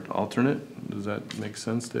alternate. Does that make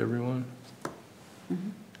sense to everyone? All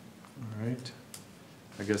right.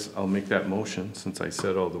 I guess I'll make that motion since I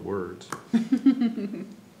said all the words.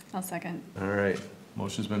 I'll second. All right,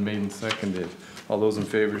 motion's been made and seconded. All those in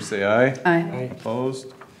favor say aye. Aye.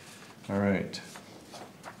 Opposed? All right.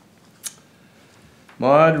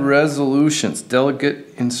 MAUD resolutions,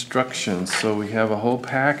 delegate instructions. So we have a whole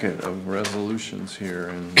packet of resolutions here,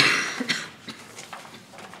 and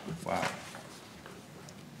wow.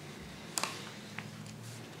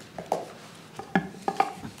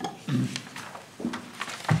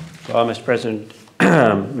 Well, Mr. President,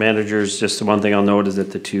 managers, just the one thing I'll note is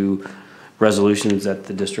that the 2 resolutions that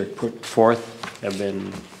the district put forth have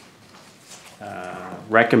been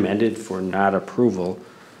recommended for not approval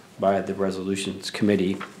by the resolutions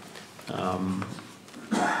committee. It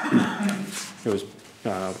was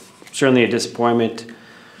certainly a disappointment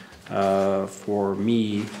for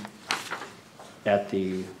me at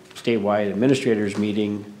the statewide administrators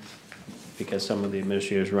meeting, because some of the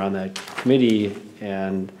administrators were on that committee,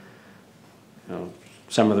 and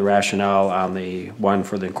some of the rationale on the one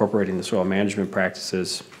for the incorporating the soil management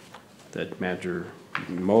practices that Manager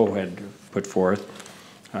Moe had put forth.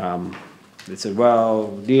 They said,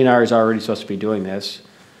 well, DNR is already supposed to be doing this,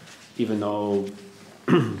 even though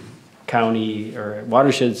county or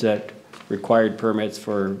watersheds that required permits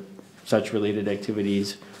for such related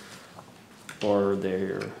activities, or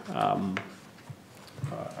their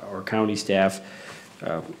or county staff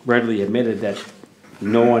readily admitted that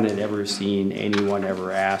no one had ever seen anyone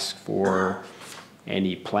ever ask for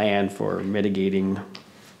any plan for mitigating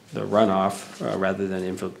the runoff rather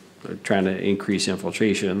than trying to increase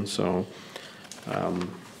infiltration. So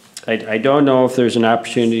I don't know if there's an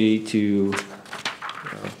opportunity to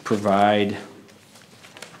provide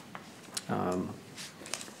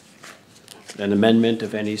an amendment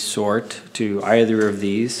of any sort to either of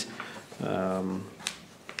these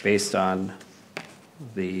based on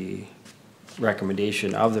the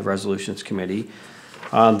recommendation of the resolutions committee.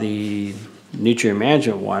 On the nutrient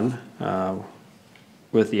management one,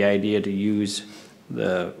 with the idea to use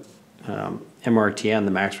the MRTN,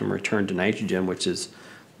 the maximum return to nitrogen, which is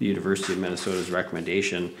the University of Minnesota's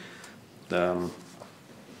recommendation. At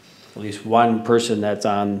least one person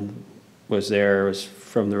was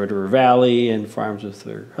from the Red River Valley and farms with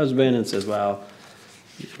her husband, and says, well,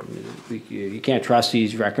 you can't trust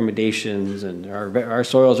these recommendations, and our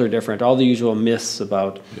soils are different, all the usual myths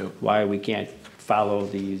about why we can't follow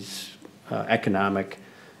these economic,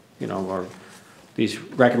 or these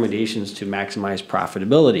recommendations to maximize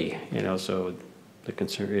profitability, so the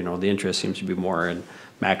concern, the interest seems to be more in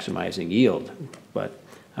maximizing yield. But,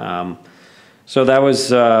 so that was,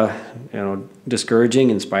 discouraging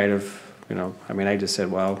in spite of, I just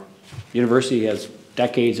said, well, university has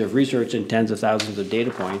decades of research and tens of thousands of data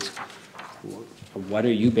points. What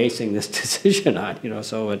are you basing this decision on?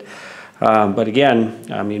 But again,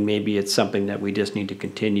 maybe it's something that we just need to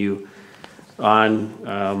continue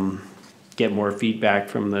on, get more feedback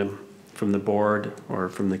from the board or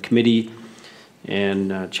from the committee,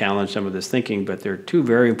 and challenge some of this thinking. But there are two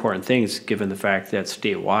very important things, given the fact that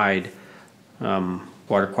statewide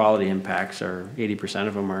water quality impacts are 80%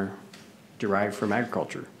 of them are derived from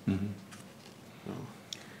agriculture. Mm-hmm.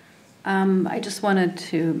 I just wanted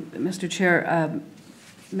to, Mr. Chair,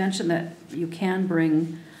 mention that you can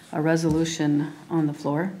bring a resolution on the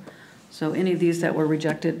floor. So any of these that were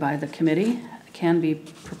rejected by the committee can be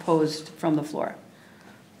proposed from the floor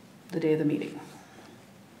the day of the meeting.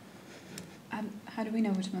 How do we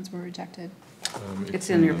know which ones were rejected? It's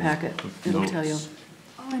in your packet. It'll tell you.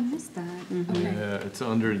 Oh, I missed that. Mm-hmm. Okay. Yeah, it's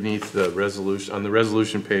underneath the resolution. On the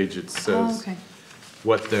resolution page, it says okay.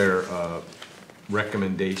 what their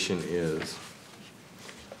recommendation is.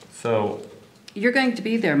 So You're going to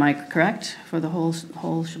be there, Mike, correct, for the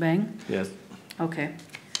whole shebang? yes, Okay.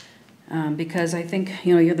 Because I think,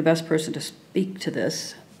 you're the best person to speak to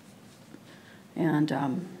this. And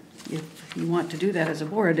if you want to do that as a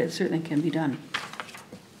board, it certainly can be done.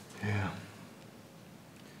 yeah.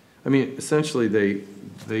 Essentially,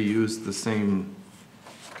 they use the same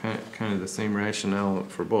kind of the same rationale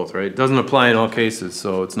for both, right? It doesn't apply in all cases,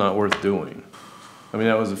 so it's not worth doing.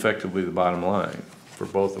 That was effectively the bottom line for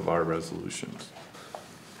both of our resolutions.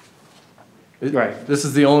 Right. This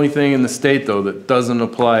is the only thing in the state, though, that doesn't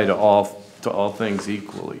apply to all things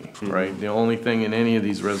equally, right? The only thing in any of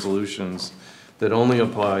these resolutions that only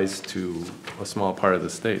applies to a small part of the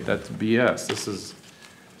state. That's BS. This is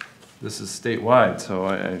statewide, so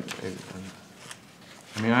I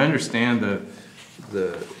understand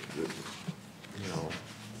the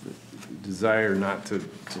desire not to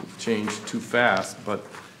change too fast, but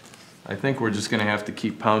I think we're just gonna have to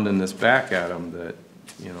keep pounding this back at them that,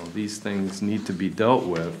 these things need to be dealt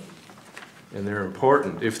with, and they're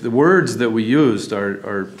important. If the words that we used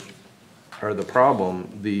are the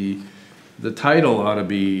problem, the title ought to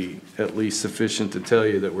be at least sufficient to tell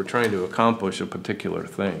you that we're trying to accomplish a particular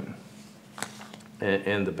thing,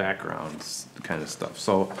 and the backgrounds kind of stuff.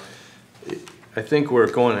 So I think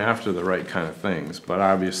we're going after the right kind of things, but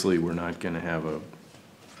obviously we're not going to have a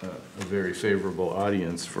very favorable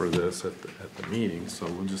audience for this at the meeting, so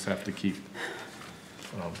we'll just have to keep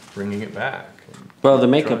bringing it back. Well, the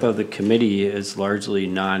makeup of the committee is largely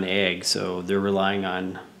non-ag, so they're relying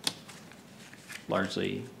on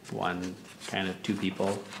largely two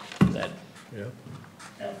people that Yeah,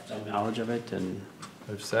 have some knowledge of it, and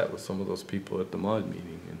I've sat with some of those people at the MUD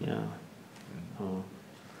meeting. And yeah.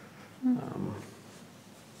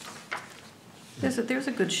 There's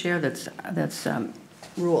a good share that's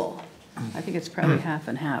rule. I think it's probably half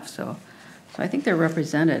and half, so I think they're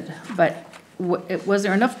represented. But was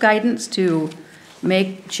there enough guidance to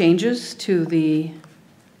make changes to the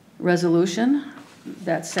resolution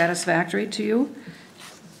that's satisfactory to you?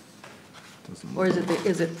 Or is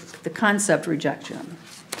it the concept rejection?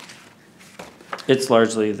 It's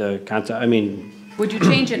largely the concept, I mean, Would you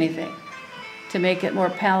change anything to make it more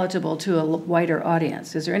palatable to a wider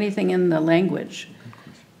audience? Is there anything in the language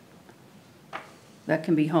that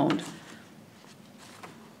can be honed?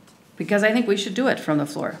 Because I think we should do it from the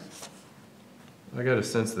floor. I got a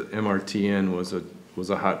sense that MRTN was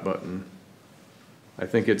a hot button. I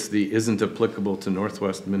think it's the isn't applicable to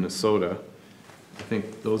Northwest Minnesota. I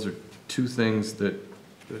think those are two things that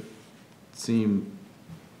seem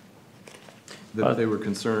that they were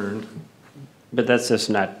concerned. but that's just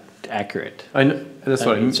not accurate. I know, that's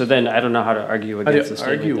what I mean. So then I don't know how to argue How do against you a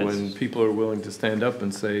statement argue that's- when people are willing to stand up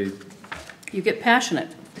and say, You get passionate,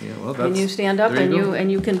 yeah, well, that's. and you stand up there you and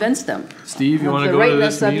go. you convince them Steve, you of want to the go to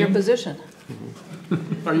rightness this of your meeting? position.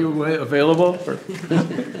 Are you available? or-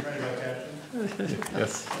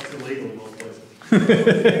 Yes.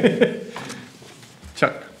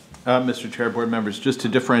 Chuck? Mr. Chair, board members, just to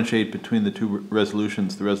differentiate between the two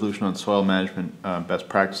resolutions, the resolution on soil management best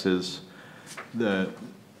practices, the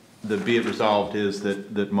be it resolved is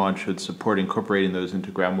that MOD should support incorporating those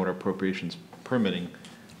into groundwater appropriations permitting.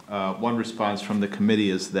 One response from the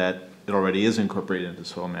committee is that it already is incorporated into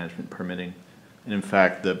soil management permitting. And in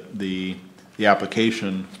fact, the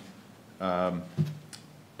application to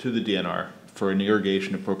the DNR for an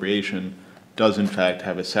irrigation appropriation does in fact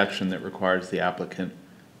have a section that requires the applicant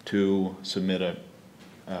to submit a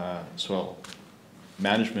soil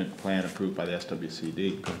management plan approved by the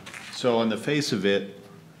SWCD. So on the face of it,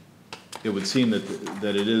 it would seem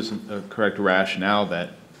that it is a correct rationale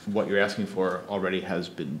that what you're asking for already has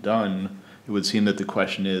been done. It would seem that the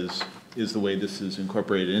question is the way this is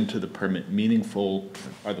incorporated into the permit meaningful?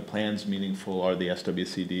 Are the plans meaningful? Are the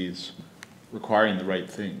SWCDs requiring the right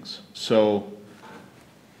things? So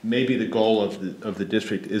maybe the goal of the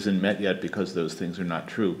district isn't met yet because those things are not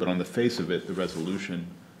true, but on the face of it, the resolution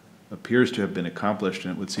appears to have been accomplished,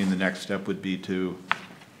 and it would seem the next step would be to,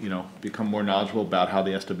 become more knowledgeable about how the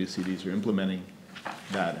SWCDs are implementing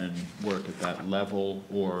that and work at that level,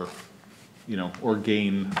 or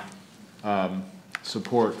gain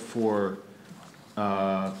support for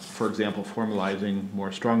example, formalizing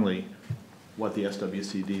more strongly what the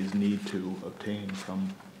SWCDs need to obtain from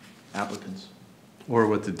applicants. Or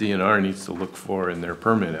what the DNR needs to look for in their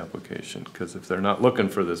permit application, because if they're not looking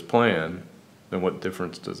for this plan, then what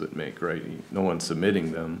difference does it make, right? No one's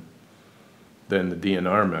submitting them, then the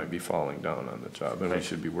DNR might be falling down on the job, and we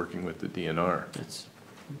should be working with the DNR.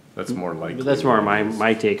 That's more likely. But that's more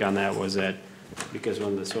my take on that was that, because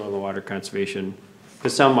when the soil and water conservation,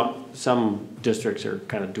 because some districts are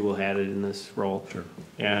kind of dual-hatted in this role. Sure.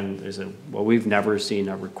 And they said, well, we've never seen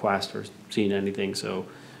a request or seen anything, so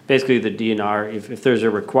basically the DNR, if there's a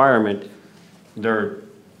requirement,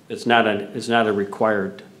 it's not a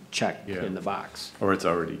required check in the box. Or it's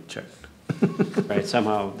already checked. Right,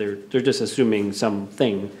 somehow they're just assuming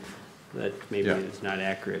something that maybe Yeah. is not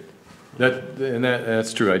accurate.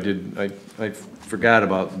 That's true. I forgot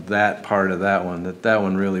about that part of that one, that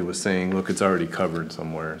one really was saying, look, it's already covered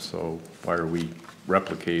somewhere, so why are we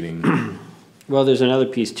replicating? Well, there's another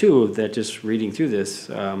piece too, that just reading through this,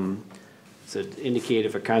 said indicate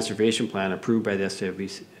if a conservation plan approved by the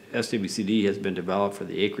SWCD has been developed for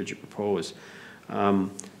the acreage you propose.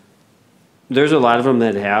 There's a lot of them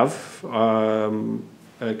that have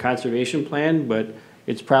a conservation plan, but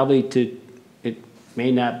it's probably it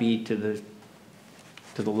may not be to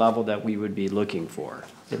the level that we would be looking for.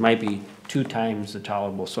 It might be 2 times the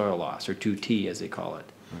tolerable soil loss, or 2T as they call it.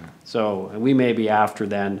 Right. So and we may be after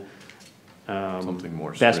then Something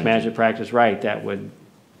more best stringent. management practice, right? That would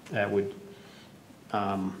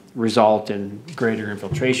result in greater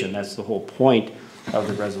infiltration. That's the whole point of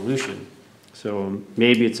the resolution. So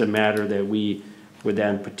maybe it's a matter that we would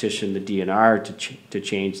then petition the DNR to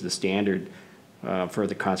change the standard for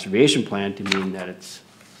the conservation plan to mean that it's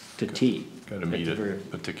to T. Got to meet a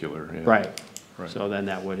particular. Yeah. Right. Right. So then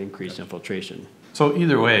that would increase infiltration. So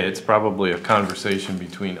either way, it's probably a conversation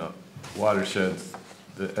between watersheds,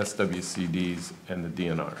 the SWCDs, and the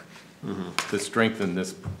DNR to strengthen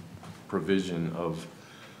this provision of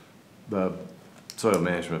the soil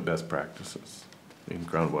management best practices in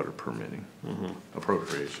groundwater permitting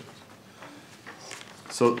appropriations.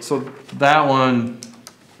 So that one,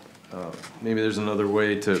 maybe there's another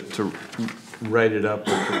way to write it up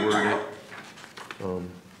or to word it.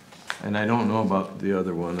 And I don't know about the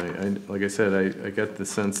other one. Like I said, I got the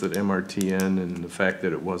sense that MRTN and the fact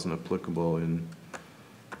that it wasn't applicable in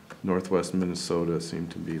northwest Minnesota seemed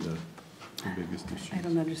to be the biggest issue. I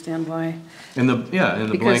don't understand why. And the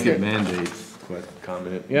Because blanket the- mandate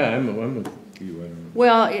comment. Yeah, I'm with you. I don't know.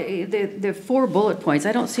 Well, the 4 bullet points,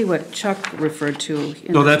 I don't see what Chuck referred to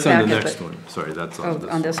in No, the that's on the packet, next but- one. Sorry, that's Oh, on this one.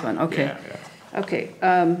 on this one, okay. Yeah, yeah. Okay,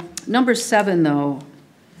 number 7, though,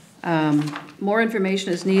 more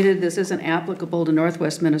information is needed. This isn't applicable to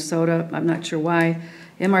northwest Minnesota. I'm not sure why.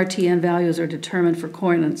 MRTN values are determined for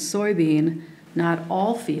corn and soybean, not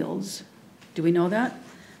all fields. Do we know that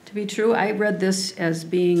to be true? I read this as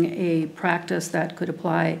being a practice that could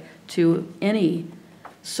apply to any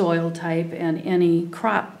soil type and any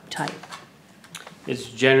crop type. It's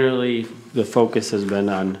generally, the focus has been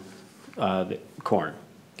on the corn.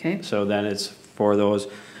 Okay? So then it's for those,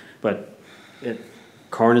 but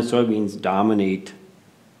corn and soybeans dominate,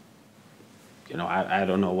 you know, I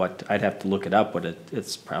don't know what, I'd have to look it up, but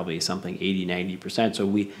it's probably something 80–90%.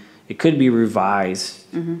 So it could be revised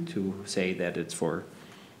to say that it's for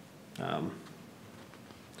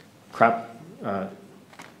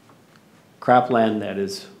cropland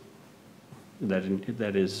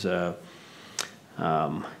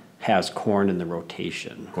has corn in the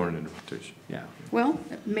rotation. Corn in rotation. Yeah. Well,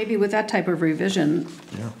 maybe with that type of revision,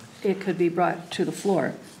 Yeah. it could be brought to the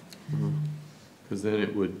floor. Because then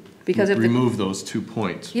it would Because if the- remove those 2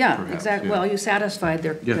 points. Yeah, perhaps, exactly. yeah. Well, you satisfied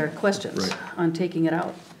their Yeah, questions right. on taking it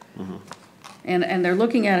out. And they're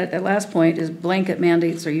looking at it, that last point is blanket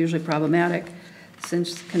mandates are usually problematic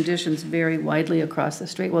since conditions vary widely across the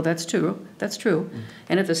state. Well, that's true, that's true.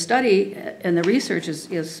 And if the study and the research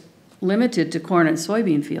is limited to corn and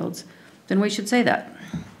soybean fields, then we should say that.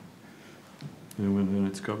 And then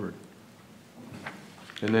it's covered.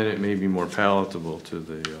 And then it may be more palatable to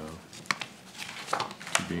the, to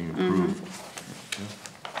being approved. Yeah.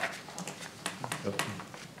 Yep.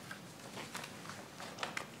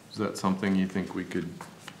 Is that something you think we could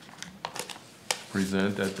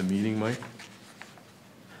present at the meeting, Mike?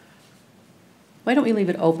 Why don't we leave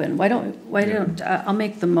it open? I'll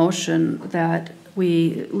make the motion that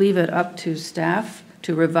we leave it up to staff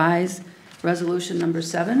to revise resolution number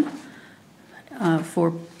 7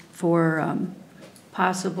 for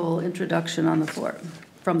possible introduction on the floor,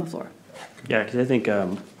 from the floor. Yeah, because I think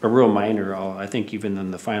a real minor, I think even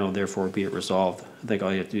in the final, therefore be it resolved, I think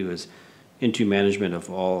all you have to do is into management of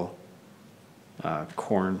all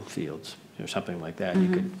corn fields or something like that. You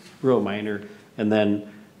could, real minor, and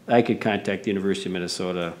then I could contact the University of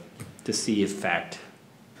Minnesota to see if fact,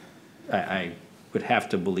 I would have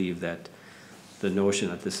to believe that the notion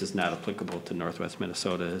that this is not applicable to northwest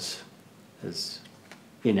Minnesota is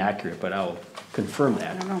inaccurate, but I'll confirm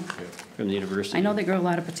that I don't know. from the university. I know they grow a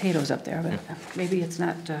lot of potatoes up there, but maybe it's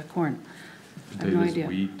not corn. I have no Potatoes, idea.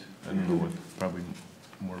 wheat, I don't know what, probably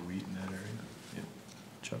more wheat in that area. Yeah.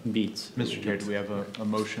 Chuck? Beets. Mr. Chair, do we have a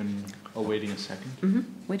motion awaiting a second?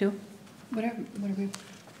 We do. What are we?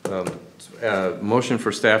 Motion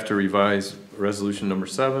for staff to revise resolution number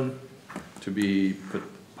 7 to be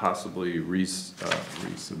possibly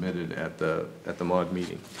resubmitted at the MAUD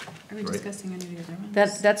meeting. Are we Right. discussing any of the other ones?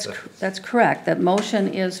 That's correct. That motion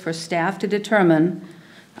is for staff to determine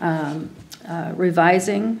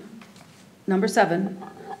revising number 7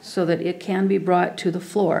 so that it can be brought to the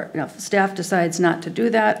floor. Now, if staff decides not to do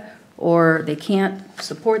that, or they can't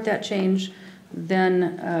support that change,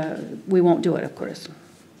 then we won't do it, of course.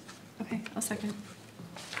 Okay, I'll second.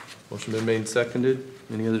 Motion been made and seconded.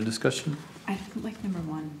 Any other discussion? I didn't like number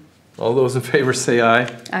 1. All those in favor say aye.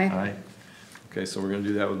 Aye. Okay, so we're gonna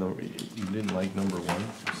do that with number, you didn't like number 1? you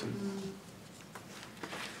said?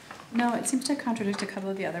 No, it seems to contradict a couple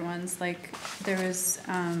of the other ones, like there was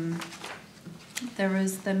the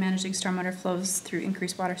managing stormwater flows through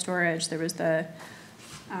increased water storage, there was the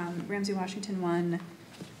Ramsey Washington one.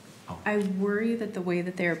 I worry that the way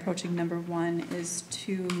that they're approaching number 1 is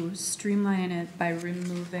to streamline it by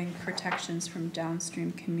removing protections from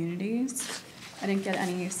downstream communities. I didn't get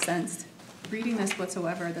any sense reading this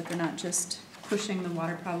whatsoever that they're not just pushing the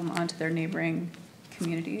water problem onto their neighboring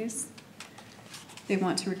communities. They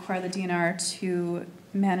want to require the DNR to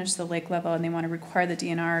manage the lake level, and they want to require the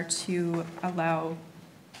DNR to allow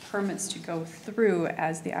permits to go through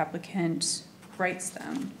as the applicant writes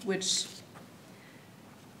them, which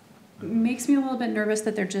makes me a little bit nervous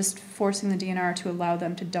that they're just forcing the DNR to allow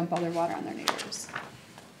them to dump all their water on their neighbors.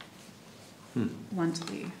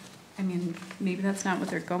 Bluntly. I mean, maybe that's not what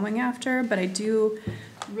they're going after, but I do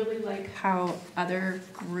really like how other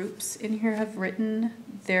groups in here have written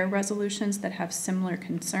their resolutions that have similar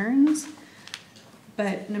concerns.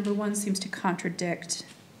 But number 1 seems to contradict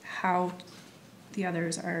how the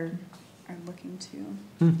others are looking to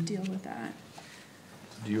deal with that.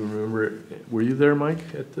 Do you remember, were you there,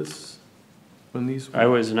 Mike, at this, when these? I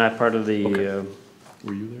was not part of the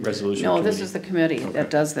Were you there? resolution No, this committee. is the committee Okay.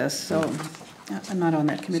 that does this, so I'm not on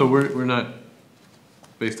that committee. So we're not,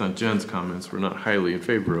 based on Jen's comments, we're not highly in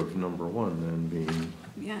favor of number one then being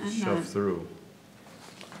Yeah, I'm shoved not. through.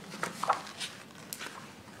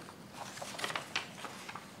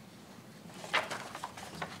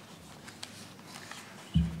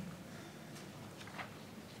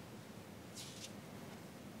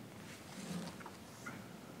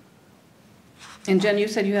 And Jen, you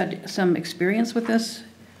said you had some experience with this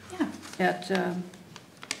Yeah. at,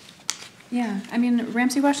 Yeah, I mean,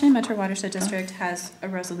 Ramsey Washington Metro Watershed District has a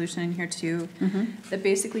resolution in here too that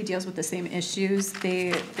basically deals with the same issues.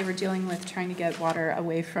 They were dealing with trying to get water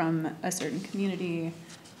away from a certain community,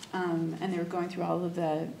 and they were going through all of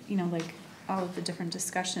the, like, all of the different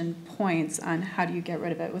discussion points on how do you get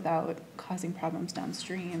rid of it without causing problems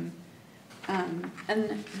downstream. And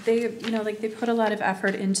they, they put a lot of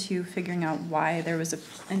effort into figuring out why there was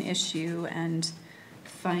an issue and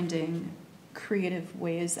finding creative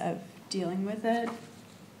ways of dealing with it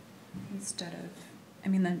instead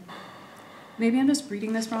of, maybe I'm just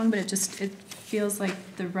reading this wrong, but it feels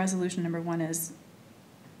like the resolution number one is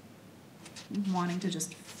wanting to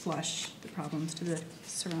just flush the problems to the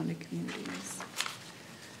surrounding communities.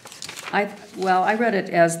 I read it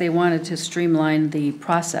as they wanted to streamline the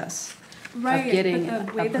process of getting But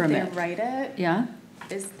the way a that permit. they write it Yeah?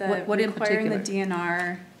 is What in requiring the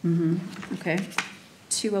particular? DNR Okay.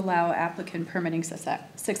 to allow applicant permitting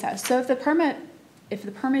success. So if the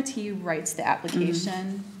permittee writes the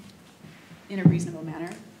application in a reasonable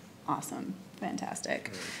manner, awesome,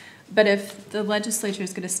 fantastic. But if the legislature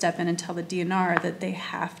is gonna step in and tell the DNR that they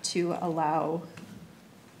have to allow,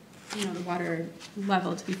 the water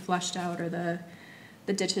level to be flushed out or the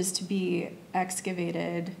ditches to be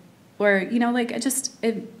excavated, or,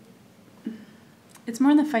 it's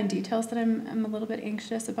more in the fine details that I'm a little bit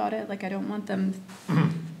anxious about it. Like, I don't want them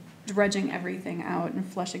dredging everything out and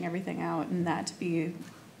flushing everything out and that to be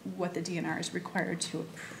what the DNR is required to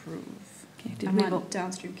approve. Okay, I want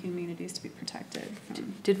downstream communities to be protected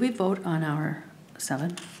from. Did we vote on our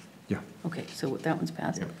 7? Yeah. Okay, so that one's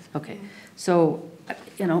passed? Yeah. Okay, so,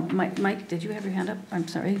 Mike, did you have your hand up? I'm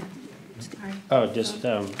sorry. Oh, just,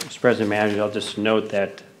 Mr. President Manager, I'll just note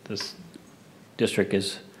that this district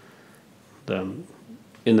is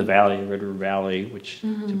in the valley, River Valley, which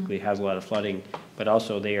typically has a lot of flooding, but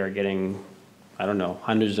also they are getting, I don't know,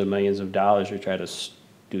 hundreds of millions of dollars to try to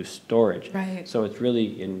do storage. Right. So it's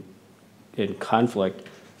really in conflict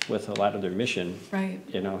with a lot of their mission. Right.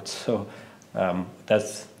 So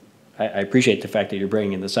that's, I appreciate the fact that you're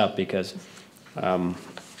bringing this up because,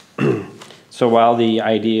 so while the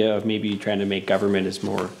idea of maybe trying to make government is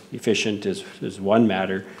more efficient is one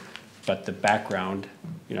matter, but the background,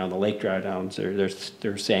 the lake drawdowns,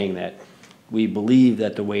 they're saying that we believe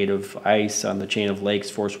that the weight of ice on the chain of lakes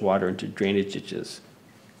force water into drainage ditches.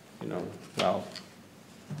 Well,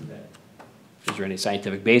 is there any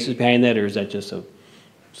scientific basis behind that, or is that just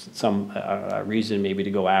some reason maybe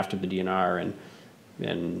to go after the DNR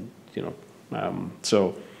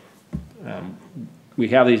we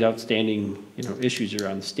have these outstanding, issues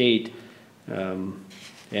around the state, and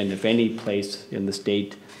if any place in the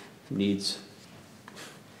state needs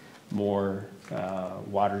more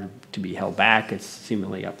water to be held back, it's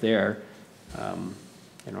seemingly up there.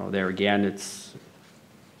 There again,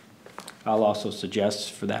 I'll also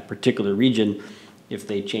suggest for that particular region, if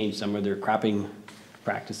they change some of their cropping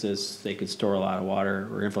practices, they could store a lot of water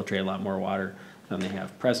or infiltrate a lot more water than they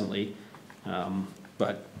have presently.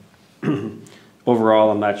 But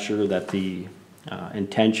overall, I'm not sure that the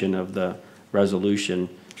intention of the resolution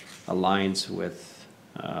aligns with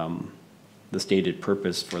the stated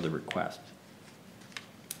purpose for the request.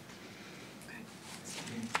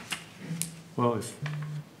 Well,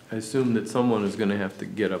 I assume that someone is gonna have to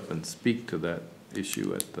get up and speak to that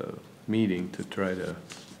issue at the meeting to try to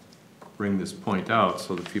bring this point out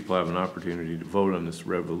so that people have an opportunity to vote on this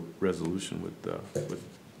resolution with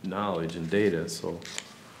knowledge and data, so.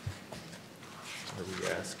 Are we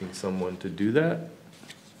asking someone to do that?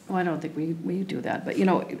 Well, I don't think we do that, but,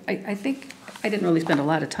 I think, I didn't really spend a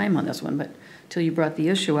lot of time on this one, but, till you brought the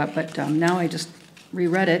issue up, but now I just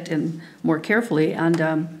reread it and more carefully,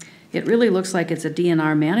 and it really looks like it's a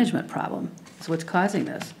DNR management problem. That's what's causing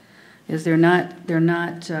this, is they're not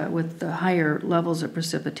with the higher levels of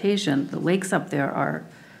precipitation, the lakes up there are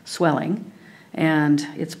swelling, and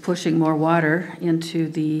it's pushing more water into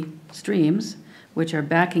the streams, which are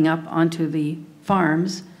backing up onto the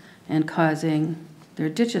farms and causing their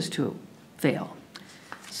ditches to fail.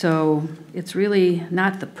 So it's really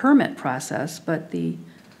not the permit process, but the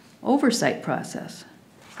oversight process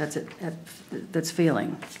that's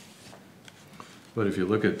failing. But if you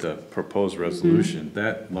look at the proposed resolution,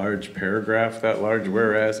 that large paragraph, that large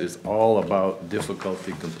whereas is all about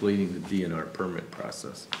difficulty completing the DNR permit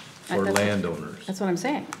process for landowners. That's what I'm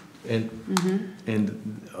saying.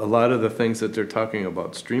 And a lot of the things that they're talking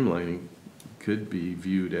about streamlining could be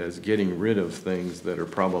viewed as getting rid of things that are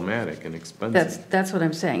problematic and expensive. That's what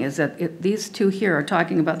I'm saying, is that these two here are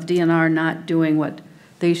talking about the DNR not doing what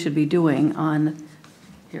they should be doing on,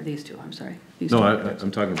 here, these two, I'm sorry. These No, two.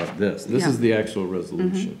 I'm talking about this. This Yeah. is the actual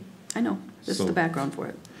resolution. I know, this is So- the background for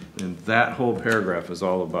it. And that whole paragraph is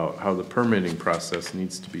all about how the permitting process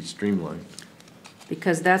needs to be streamlined.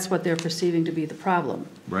 Because that's what they're perceiving to be the problem,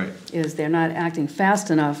 Right. is they're not acting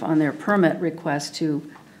fast enough on their permit request to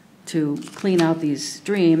clean out these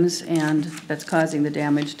streams, and that's causing the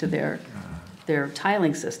damage to their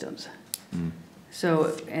tiling systems.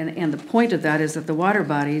 So, and the point of that is that the water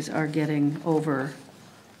bodies are getting overgrown,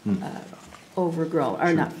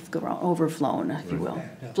 or not grown, overflown, if you will.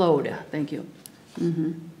 Flowed, thank you.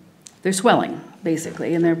 They're swelling,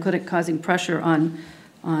 basically, and they're causing pressure on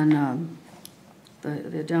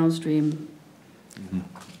the downstream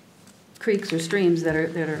creeks or streams that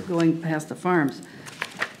are going past the farms.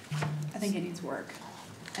 I think it needs work.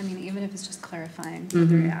 I mean, even if it's just clarifying what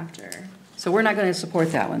they're after. So we're not going to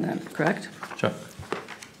support that one then, correct? Chuck?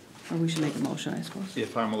 Or we should make a motion, I suppose.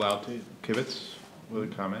 If I'm allowed to, Kibitz, with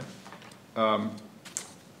a comment.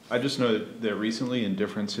 I just know that recently in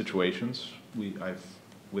different situations,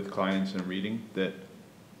 with clients and reading, that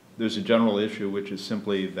there's a general issue, which is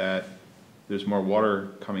simply that there's more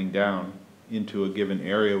water coming down into a given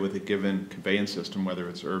area with a given conveyance system, whether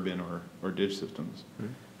it's urban or ditch systems.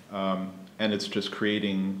 And it's just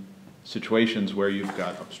creating situations where you've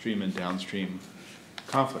got upstream and downstream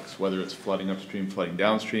conflicts, whether it's flooding upstream, flooding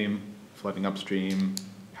downstream, flooding upstream,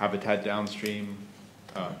 habitat downstream,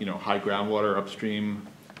 high groundwater upstream,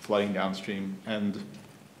 flooding downstream. And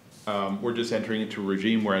we're just entering into a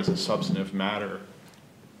regime where, as a substantive matter,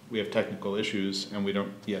 we have technical issues and we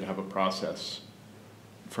don't yet have a process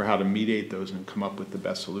for how to mediate those and come up with the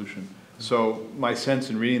best solution. So my sense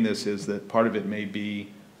in reading this is that part of it may be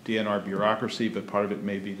DNR bureaucracy, but part of it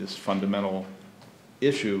may be this fundamental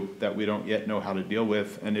issue that we don't yet know how to deal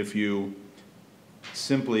with. And if you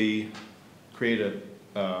simply create a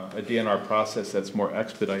DNR process that's more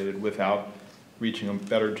expedited without reaching a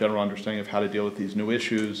better general understanding of how to deal with these new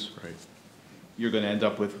issues, Right. you're going to end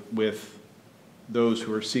up with those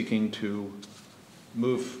who are seeking to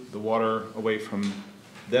move the water away from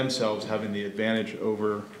themselves having the advantage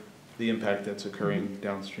over the impact that's occurring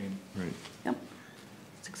downstream. Right. Yep,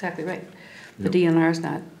 that's exactly right. The DNR is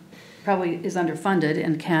probably is underfunded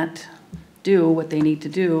and can't do what they need to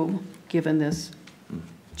do, given this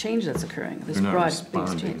change that's occurring, this They're not broad-based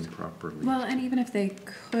responding change. properly. Well, and even if they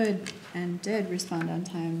could and did respond on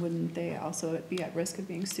time, wouldn't they also be at risk of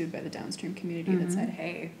being sued by the downstream community that said,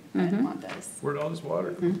 hey, I didn't want this? Where'd all this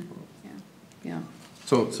water come from? Yeah. Yeah,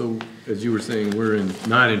 So as you were saying, we're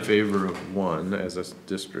not in favor of one as a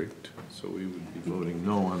district, so we would be voting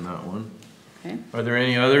no on that one. okay. Are there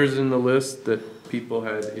any others in the list that people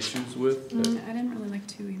had issues with? I didn't really like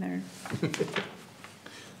two either.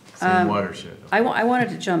 Same watershed. I wanted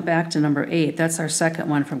to jump back to number 8. That's our second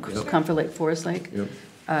one from Comfort Lake, Forest Lake.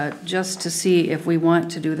 Yep. Just to see if we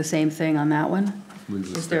want to do the same thing on that one.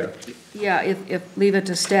 Leave the Is there, staff. yeah, if, leave it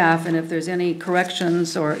to staff, and if there's any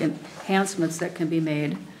corrections or enhancements that can be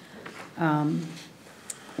made,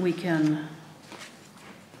 we can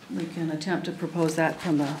attempt to propose that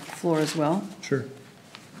from the floor as well. Sure.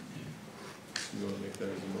 You want to make that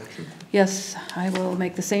as a motion? Yes, I will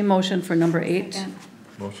make the same motion for number 8. Second.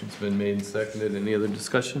 Motion's been made and seconded. Any other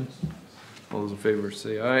discussion? All those in favor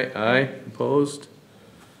say aye. Aye. Opposed?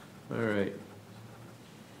 All right.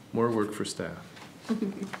 More work for staff.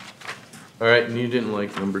 All right, and you didn't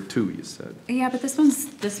like number 2, you said. Yeah, but this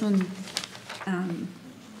one,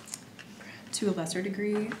 to a lesser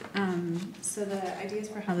degree. So the ideas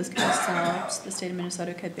for how this could be solved, the state of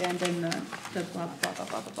Minnesota could abandon the blah, blah, blah,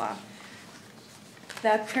 blah, blah, blah.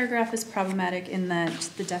 That paragraph is problematic in that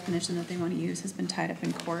the definition that they want to use has been tied up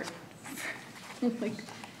in court. Like,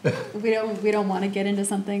 we don't want to get into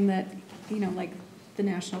something that, like the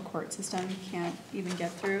national court system can't even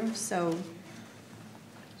get through. So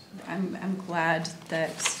I'm glad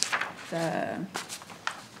that the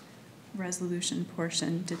resolution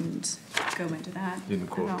portion didn't go into that. Didn't at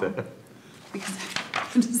quote all. that. Because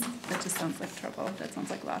that just sounds like trouble. That sounds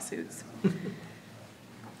like lawsuits.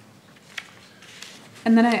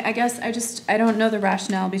 And then I guess I don't know the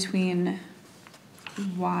rationale between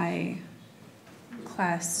why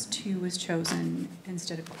class 2 was chosen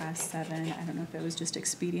instead of class 7. I don't know if it was just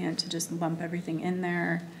expedient to just lump everything in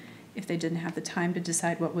there, if they didn't have the time to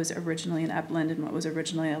decide what was originally an upland and what was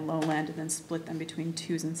originally a lowland, and then split them between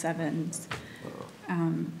 2s and 7s.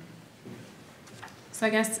 So I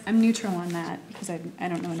guess I'm neutral on that, because I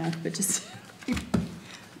don't know enough, but just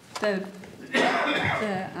the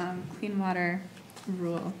clean water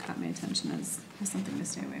rule caught my attention as something to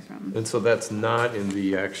stay away from. And so that's not in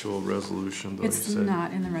the actual resolution, though, you It's said?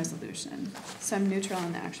 not in the resolution, so I'm neutral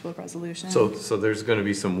on the actual resolution. So there's gonna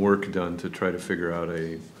be some work done to try to figure out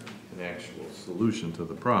an actual solution to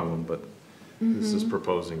the problem, but this is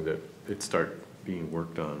proposing that it start being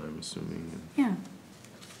worked on, I'm assuming. Yeah,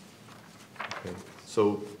 Okay.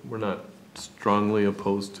 So we're not strongly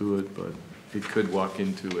opposed to it, but it could walk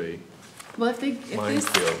into a, well,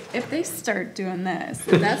 Minefield. if they start doing this,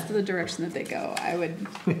 and that's the direction that they go,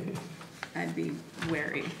 I'd be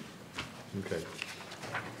wary. okay.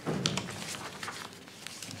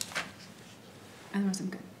 Otherwise, I'm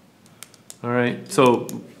good. All right, so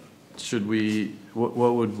should we,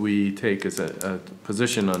 what would we take as a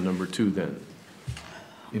position on number 2 then?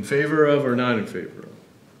 In favor of or not in favor of?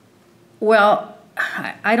 Well,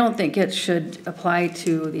 I don't think it should apply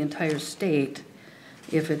to the entire state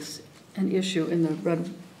if it's an issue in the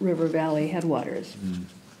Red River Valley headwaters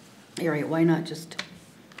area. Why not just,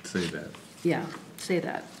 Say that. yeah, say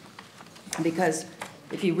that? Because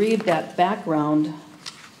if you read that background,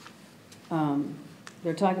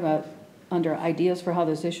 they're talking about under ideas for how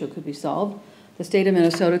this issue could be solved, the state of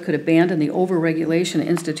Minnesota could abandon the overregulation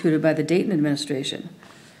instituted by the Dayton administration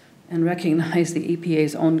and recognize the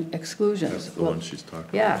EPA's own exclusions. That's the one she's talking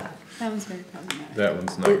about. Yeah, That one's very problematic. That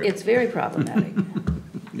one's not good. it's very problematic.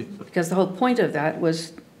 Because the whole point of that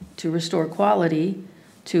was to restore quality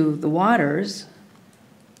to the waters,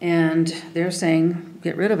 and they're saying,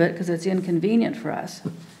 get rid of it because it's inconvenient for us.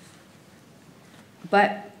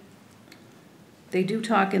 But they do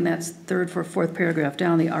talk in that 3rd or 4th paragraph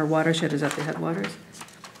down, our watershed is at the headwaters,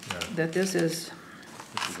 Yeah, that this is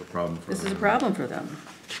a problem for a them. problem for them.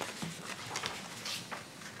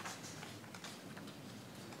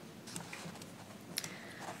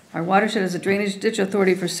 Our watershed is a drainage ditch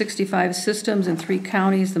authority for 65 systems in 3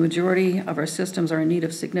 counties. The majority of our systems are in need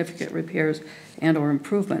of significant repairs and/or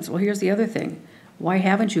improvements. Well, here's the other thing. Why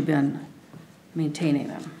haven't you been maintaining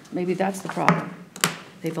them? Maybe that's the problem.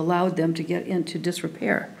 They've allowed them to get into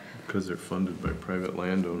disrepair. Because they're funded by private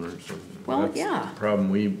landowners. And Well, that's yeah. the problem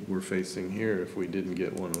we were facing here if we didn't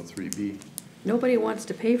get 103B. Nobody wants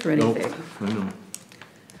to pay for Nope, anything. I know.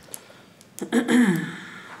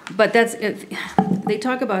 But that's, they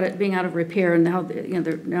talk about it being out of repair, and now,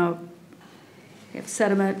 they're now have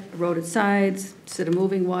sediment, eroded sides, instead of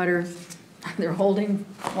moving water, they're holding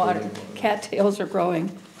water, cattails are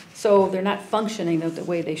growing. So they're not functioning the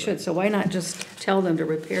way they should, so why not just tell them to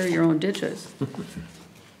repair your own ditches?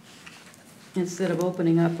 Instead of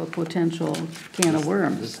opening up a potential can of This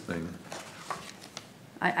worms. thing.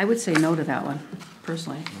 I would say no to that one,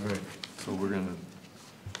 personally. All right, so we're gonna,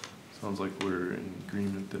 sounds like we're in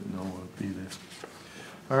agreement that no would be there.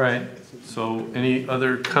 All right, so any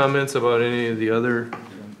other comments about any of the other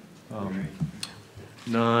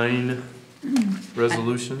 9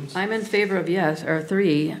 resolutions? I'm in favor of yes, or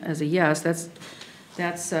 3 as a yes.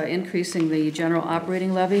 That's increasing the general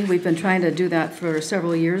operating levy. We've been trying to do that for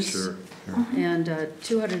several years. Sure. And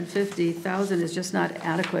 250,000 is just not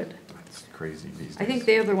adequate. It's crazy these days. I think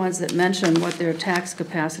they're the ones that mentioned what their tax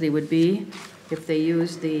capacity would be if they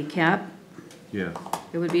used the cap. Yeah,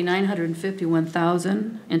 It would be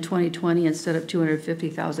 951,000 in 2020 instead of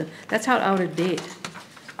 250,000. That's how out of date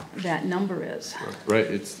that number is. right,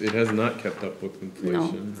 it has not kept up with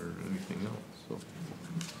inflation or anything else, so.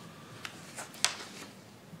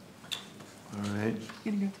 All right,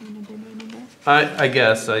 Gonna go through number by number? I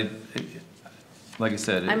guess, like I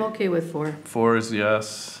said. I'm okay with 4. 4 is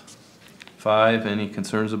yes. 5, any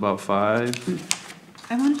concerns about 5?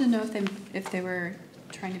 I wanted to know if they were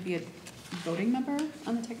trying to be a voting member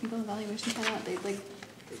on the technical evaluation panel. They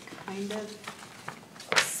kind of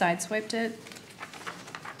sideswiped it.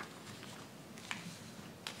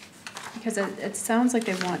 Because it sounds like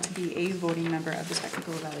they want to be a voting member of the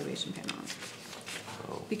technical evaluation panel.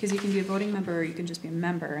 Because you can be a voting member or you can just be a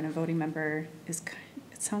member, and a voting member is,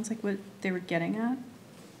 it sounds like what they were getting at.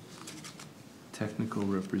 Technical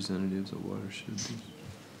representatives of watershed,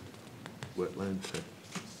 wetland tech.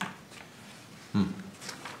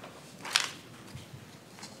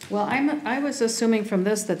 Well, I was assuming from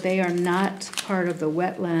this that they are not part of the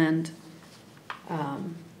wetland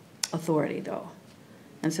authority, though.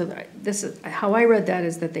 And so this is, how I read that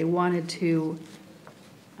is that they wanted to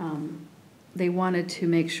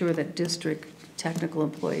make sure that district technical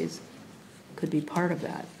employees could be part of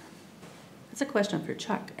that. That's a question for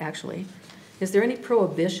Chuck, actually. Is there any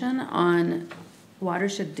prohibition on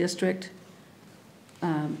watershed district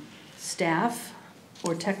staff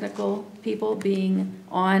or technical people being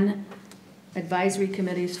on advisory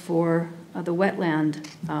committees for the wetland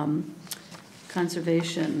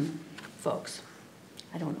conservation folks?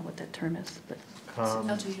 I don't know what that term is, but.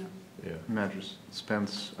 LGU. Yeah. Managers,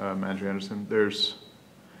 Spence, Manager Anderson, there's,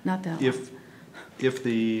 Not that one. if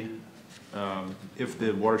the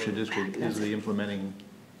watershed district is the implementing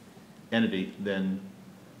entity, then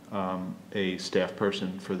a staff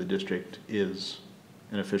person for the district is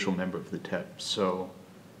an official member of the TEP. So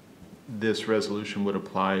this resolution would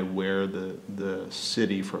apply where the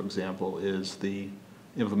city, for example, is the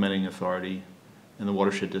implementing authority and the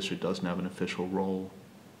watershed district doesn't have an official role.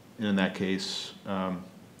 And in that case,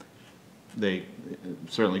 they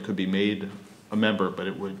certainly could be made a member, but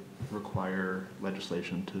it would require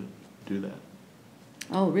legislation to do that.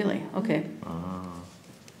 Oh, really? Okay.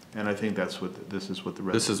 And I think that's what, this is what the.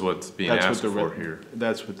 This is what's being that's what asked the for here,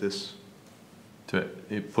 That's what this, to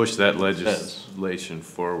push that legislation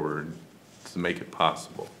forward to make it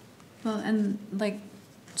possible. Well, and like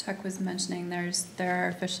Chuck was mentioning, there are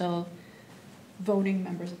official voting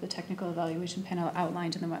members of the technical evaluation panel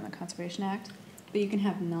outlined in the Wetland Conservation Act, but you can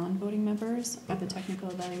have non-voting members of the technical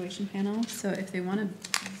evaluation panel. So if they want to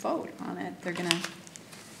vote on it, they're gonna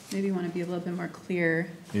maybe want to be a little bit more clear.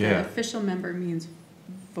 Yeah. The official member means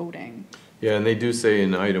voting. Yeah, and they do say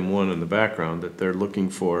in item 1 in the background that they're looking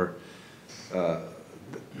for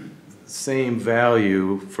same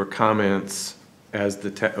value for comments as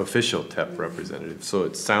the official TEP representative. So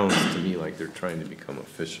it sounds to me like they're trying to become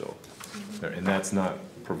official. And that's not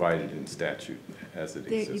provided in statute as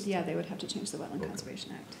it exists. Yeah, they would have to change the Wetland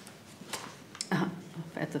Conservation Act.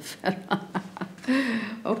 At the federal.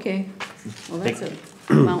 Okay. Well, that's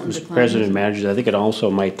a mountain to Mr. climb. President, managers, I think it also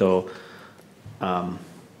might though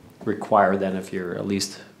require then if you're at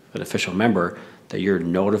least an official member, that you're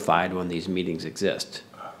notified when these meetings exist.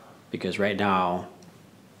 Because right now,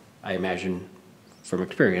 I imagine from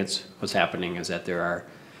experience, what's happening is that there are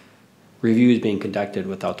reviews being conducted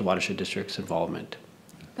without the watershed district's involvement.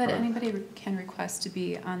 But anybody can request to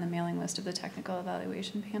be on the mailing list of the technical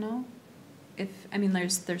evaluation panel. I mean,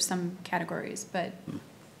 there's some categories, but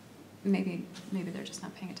maybe they're just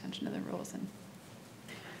not paying attention to the rules. And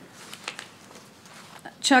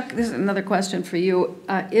Chuck, this is another question for you.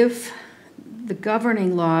 If the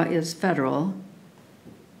governing law is federal,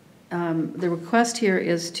 the request here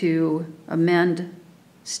is to amend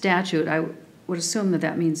statute. I would assume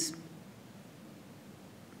that means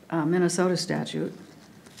Minnesota statute.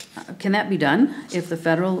 Can that be done if the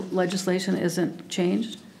federal legislation isn't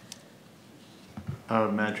changed?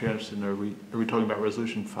 Manager Anderson, are we talking about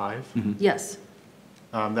Resolution 5? Yes.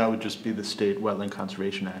 That would just be the State Wetland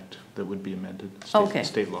Conservation Act that would be amended, Okay.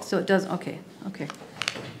 state law. So it does, okay.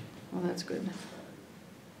 Well, that's good.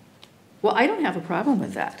 Well, I don't have a problem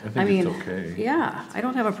with that. I think mean, it's okay. Yeah, I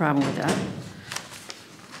don't have a problem with that.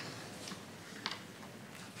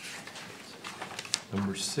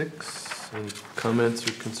 Number 6, any comments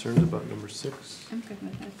or concerns about number 6? I'm good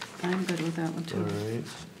with it. I'm good with that one All too. right.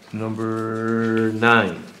 Number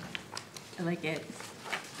 9. I like it.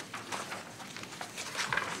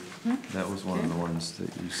 That was one of the ones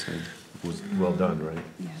that you said was well done, right?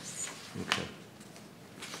 Yes. Okay.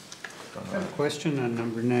 I have a question on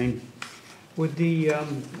number 9. Would the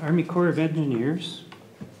Army Corps of Engineers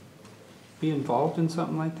be involved in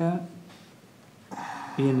something like that?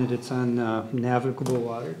 Being that it's on navigable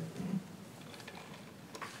water?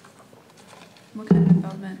 What kind of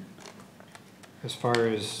involvement? As far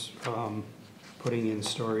as putting in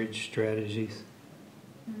storage strategies?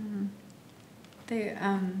 They,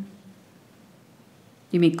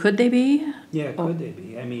 You mean, could they be? Yeah, Oh. could they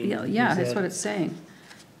be? I mean, Yeah, is that's that- what it's saying.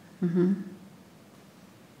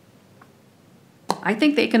 I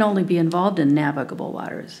think they can only be involved in navigable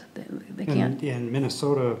waters. They can't. And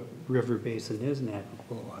Minnesota River Basin is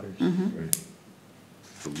navigable waters. Right.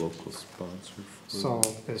 The local sponsor. So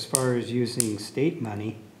as far as using state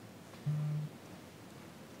money,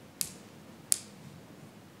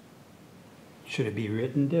 should it be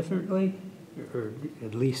written differently? Or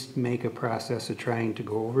at least make a process of trying to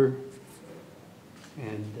go over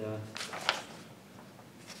and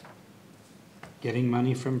getting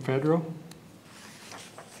money from federal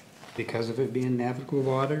because of it being navigable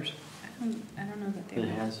waters? I don't know that they It would.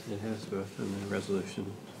 has both in the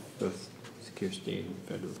resolution, both secure state and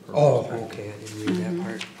federal. Oh, okay, I didn't read that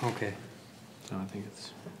part, okay. So I think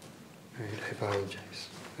it's, All right, I apologize.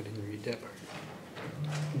 I didn't read that part.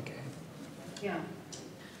 Okay.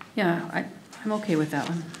 Yeah, I'm okay with that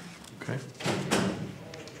one. Okay.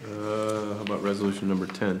 How about resolution number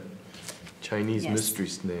 10? Chinese Yes. mystery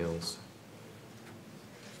snails.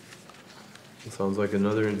 It sounds like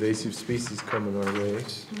another invasive species coming our way.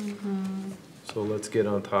 So let's get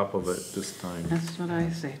on top of it this time. That's what I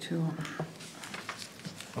say too.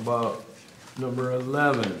 How about number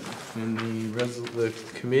 11? And the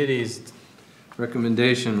committee's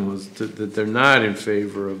recommendation was that they're not in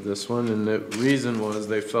favor of this one, and the reason was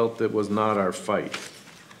they felt it was not our fight.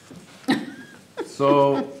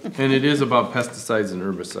 So, and it is about pesticides and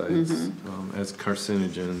herbicides as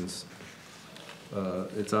carcinogens.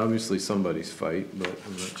 It's obviously somebody's fight, but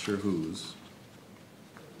I'm not sure whose.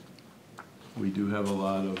 We do have a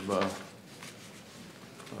lot of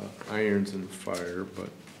irons in the fire, but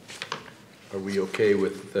are we okay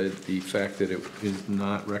with the fact that it is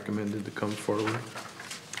not recommended to come forward?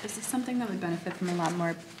 Is this something that would benefit from a lot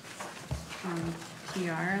more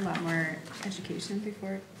PR, a lot more education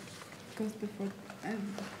before it goes before?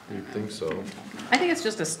 You'd think so. I think it's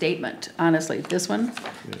just a statement, honestly. This one,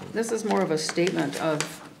 this is more of a statement of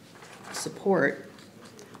support.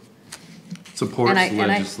 Supports And I-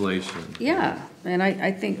 legislation. Yeah, and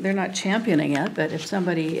I think they're not championing it, but if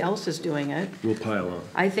somebody else is doing it, We'll pile on.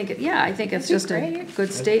 I think, I think it's That'd be just a great.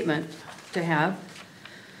 good statement to have.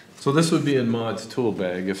 So this would be in Maud's tool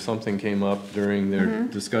bag. If something came up during their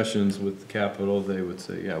discussions with the Capitol, they would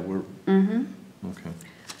say, yeah, we're, okay.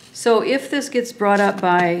 So if this gets brought up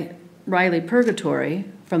by Riley Purgatory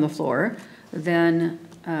from the floor, then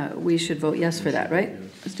we should vote yes for that, right?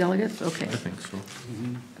 As delegates? Okay, I think so.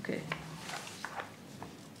 okay.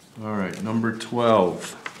 All right, number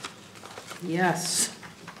 12. Yes,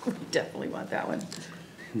 we definitely want that one.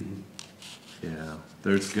 Yeah,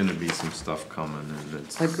 there's gonna be some stuff coming and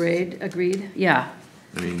it's. Agreed, yeah.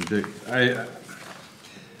 I mean,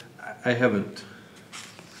 I haven't,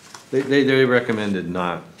 they recommended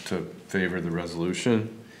not to favor the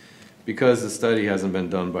resolution because the study hasn't been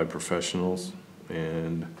done by professionals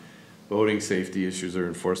and boating safety issues are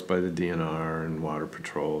enforced by the DNR and water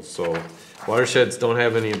patrols. So watersheds don't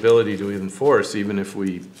have any ability to enforce even if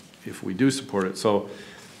we do support it. So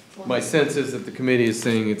my sense is that the committee is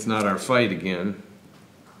saying it's not our fight again,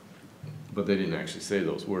 but they didn't actually say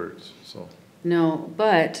those words, so. No,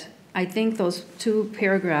 but I think those two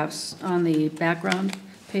paragraphs on the background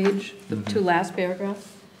page, the two last paragraphs,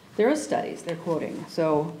 there are studies they're quoting,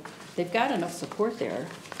 so they've got enough support there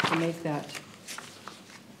to make that,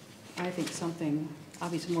 I think something,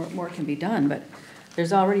 obviously more can be done, but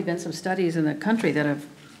there's already been some studies in the country that have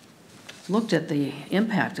looked at the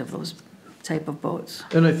impact of those type of boats.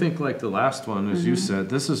 And I think like the last one, as you said,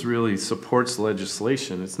 this is really supports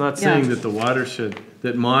legislation. It's not saying that the watershed,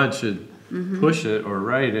 that Maud should push it or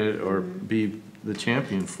write it or be the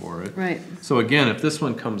champion for it. Right. So again, if this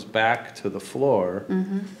one comes back to the floor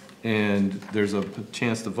and there's a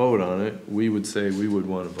chance to vote on it, we would say we would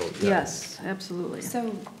want to vote yes. Yes, absolutely.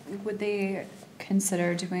 So would they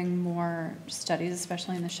consider doing more studies,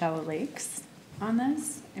 especially in the shallow lakes, on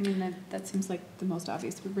this? I mean, that seems like the most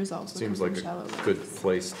obvious results would come Seems from like shallow a lakes. good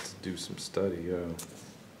place to do some study,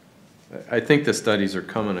 yeah. I think the studies are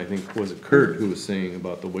coming. I think, was it Kurt who was saying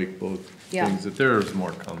about the wake boat Yeah. things, that there's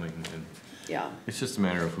more coming and Yeah. it's just a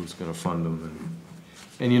matter of who's gonna fund them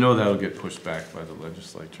and you know that'll get pushed back by the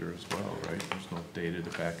legislature as well, right? There's no data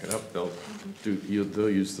to back it up. They'll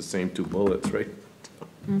use the same two bullets, right?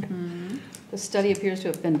 The study appears to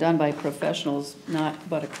have been done by professionals, not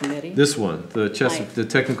but a committee. This one, the Right. the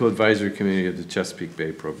Technical Advisory Committee of the Chesapeake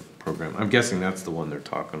Bay Program. I'm guessing that's the one they're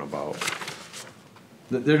talking about.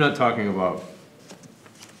 They're not talking about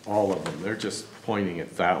all of them. They're just pointing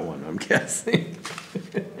at that one, I'm guessing.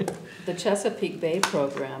 The Chesapeake Bay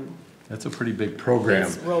program That's a pretty big program.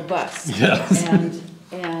 is robust. Yes.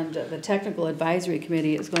 And the Technical Advisory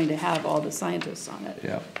Committee is going to have all the scientists on it.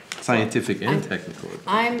 Yeah, scientific and technical.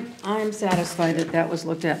 I'm satisfied that that was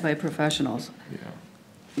looked at by professionals. Yeah.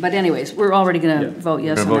 But anyways, we're already gonna vote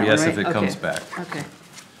yes on that We're one, gonna vote right? yes if it comes Okay. back. Okay.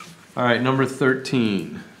 All right, number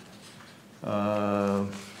 13.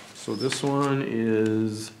 So this one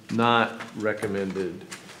is not recommended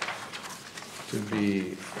to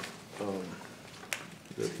be,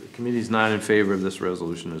 the committee's not in favor of this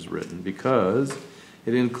resolution as written because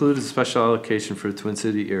it includes a special allocation for the Twin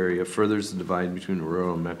City area, furthers the divide between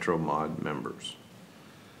rural and metro mod members.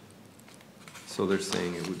 So they're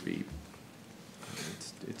saying it would be,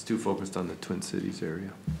 it's too focused on the Twin Cities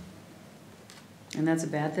area. And that's a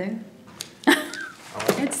bad thing?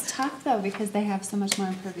 It's tough though, because they have so much more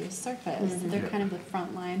impervious surface. They're kind of the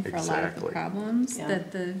front line for a lot of the Exactly. problems Yeah.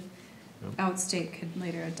 that the outstate could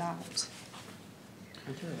later adopt.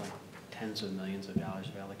 Aren't there like tens of millions of dollars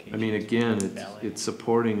of allocation? I mean, again, to it's, Valley? it's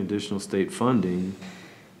supporting additional state funding.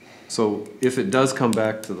 So if it does come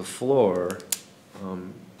back to the floor,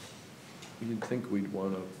 you'd think we'd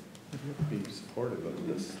want to be supportive of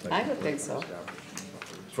this. I would think so.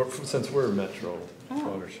 Since we're a metro Oh.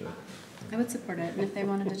 watershed. I would support it, and if they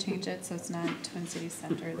wanted to change it so it's not Twin Cities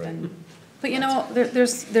centered, then But you know,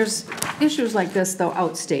 there's issues like this though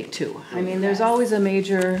outstate too. I mean, there's always a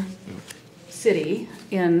major city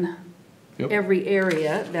in Yep. every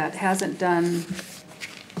area that hasn't done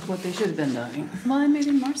what they should have been doing. well, and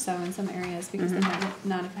maybe more so in some areas because they might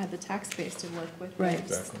not have had the tax base to work with Right.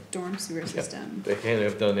 their Exactly. storm sewer system. They can't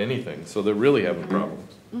have done anything, so they're really having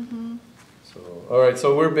problems. So, all right,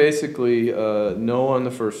 so we're basically, no on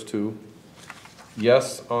the first two,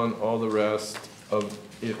 yes on all the rest of,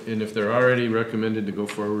 and if they're already recommended to go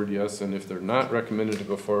forward, yes, and if they're not recommended to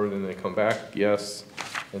go forward and they come back, yes,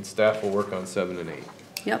 and staff will work on 7 and 8.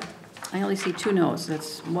 Yep, I only see 2 no's,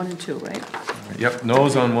 that's 1 and 2, right? Yep,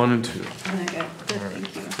 no's on 1 and 2. Okay, good,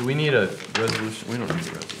 thank you. Do we need a resolution? We don't need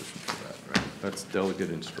a resolution for that, right? That's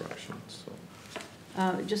delegate instructions,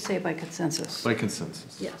 so, Just say by consensus. by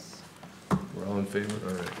consensus. Yes. We're all in favor?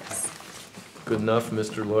 All right. Good enough,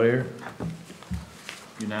 Mr. Lawyer?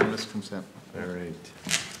 Unanimous consent. All right.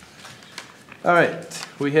 All right,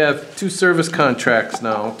 we have 2 service contracts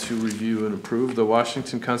now to review and approve, the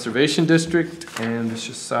Washington Conservation District and the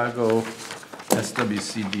Chisago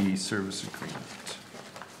SWCD Service Agreement.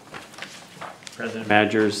 President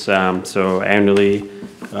Managers, so annually,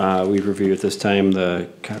 we review at this time the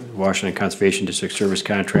Washington Conservation District Service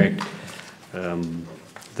Contract.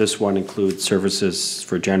 This one includes services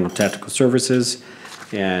for general technical services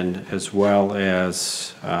and as well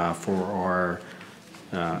as for our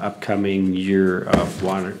upcoming year of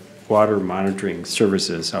water monitoring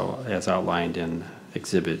services as outlined in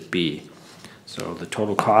Exhibit B. So the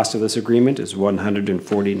total cost of this agreement is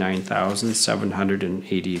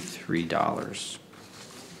 $149,783.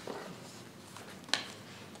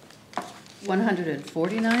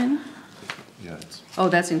 149? Yeah, it's, Oh,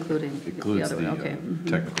 that's including the includes other the one, okay.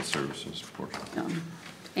 technical services portion. Yeah.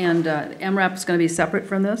 And MRAP is going to be separate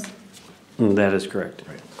from this? That is correct.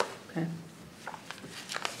 Okay.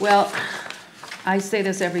 Well, I say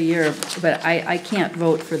this every year, but I can't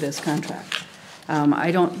vote for this contract.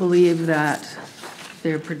 I don't believe that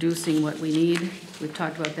they're producing what we need. We've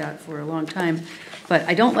talked about that for a long time. But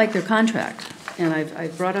I don't like their contract, and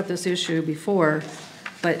I've brought up this issue before,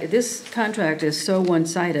 but this contract is so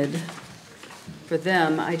one-sided for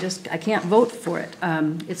them, I can't vote for it.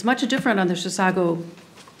 It's much different on the Chisago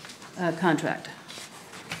contract.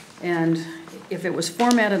 And if it was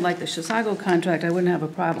formatted like the Chisago contract, I wouldn't have a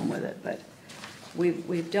problem with it, but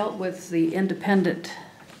we've dealt with the independence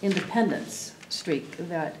streak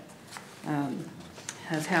that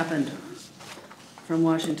has happened from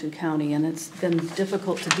Washington County, and it's been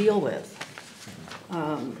difficult to deal with.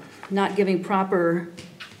 Not giving proper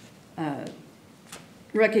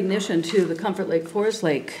recognition to the Comfort Lake Forest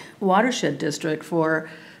Lake Watershed District for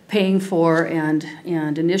paying for and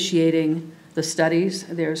initiating the studies.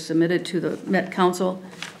 They're submitted to the Met Council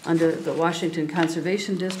under the Washington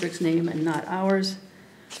Conservation District's name and not ours.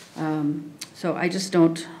 So I just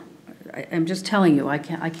don't, I'm just telling you, I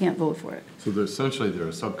can't vote for it. So they're essentially, they're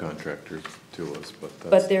a subcontractor to us, but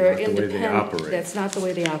But that's they're not the way they independent, operate. that's not the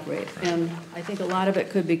way they operate. And I think a lot of it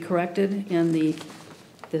could be corrected in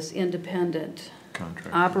this independent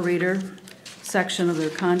Contract. operator section of their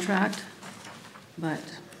contract. But,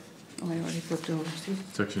 I already flipped over, see?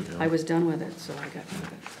 Section I L. was done with it, so I got rid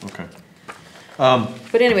of it. Okay.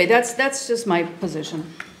 But anyway, that's just my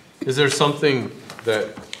position. Is there something that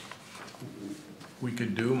we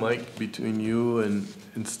could do, Mike, between you and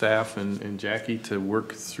staff and Jackie to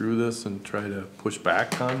work through this and try to push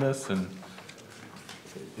back on this? And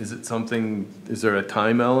is it something, is there a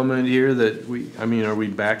time element here that I mean, are we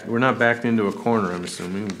back, we're not backed into a corner, I'm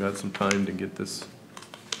assuming. We've got some time to get this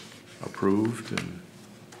approved and,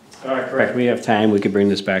 Correct, we have time, we could bring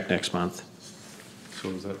this back next month. so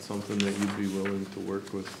is that something that you'd be willing to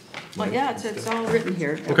work with? Well, Mike yeah, and it's staff? all written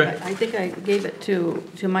here. Okay. I think I gave it to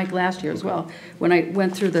Mike last year as well, when I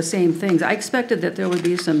went through the same things. I expected that there would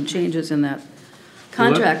be some changes in that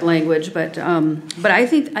contract language, but I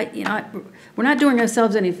think, we're not doing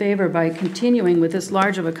ourselves any favor by continuing with this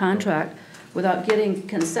large of a contract without getting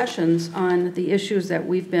concessions on the issues that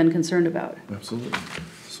we've been concerned about. Absolutely.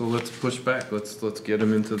 So let's push back. Let's get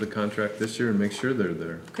them into the contract this year and make sure they're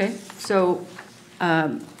there. Okay, so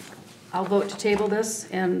I'll vote to table this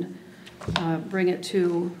and bring it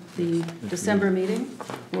to the December meeting,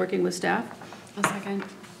 working with staff. A second.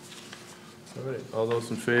 All right, all those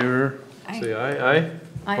in favor, Aye. say aye. Aye?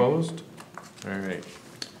 Aye. Opposed? All right.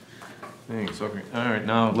 Thanks, okay. All right,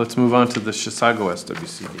 now let's move on to the Chisago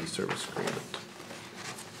SWCD service agreement.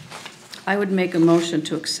 I would make a motion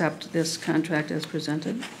to accept this contract as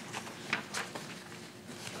presented.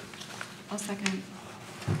 I'll second.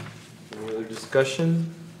 Any other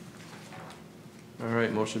discussion? All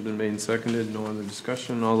right, motion been made and seconded, no other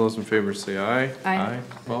discussion. All those in favor say aye. Aye.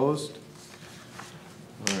 Opposed?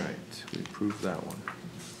 All right, we approved that one.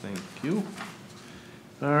 Thank you.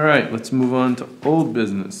 All right, let's move on to old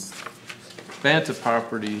business. Banta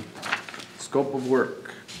property, scope of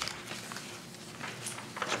work.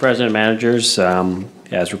 President Managers,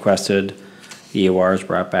 as requested, EOR has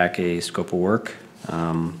brought back a scope of work.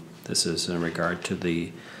 This is in regard to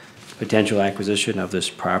the potential acquisition of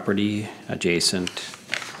this property adjacent,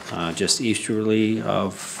 just easterly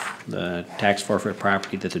of the tax forfeit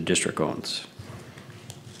property that the district owns.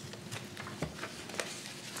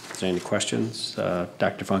 Is there any questions?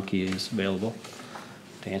 Dr. Funky is available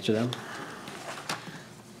to answer them.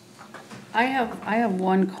 I have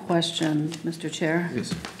one question, Mr. Chair.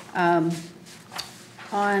 Yes.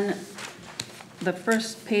 On the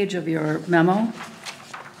first page of your memo,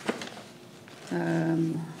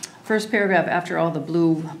 first paragraph after all the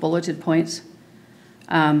blue bulleted points,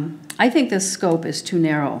 I think this scope is too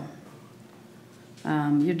narrow.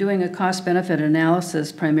 You're doing a cost-benefit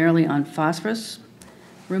analysis primarily on phosphorus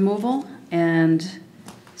removal, and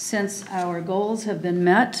since our goals have been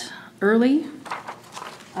met early,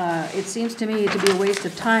 it seems to me to be a waste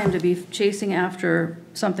of time to be chasing after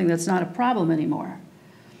something that's not a problem anymore.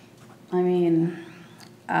 I mean,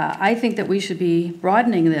 I think that we should be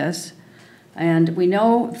broadening this, and we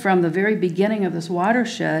know from the very beginning of this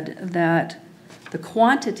watershed that the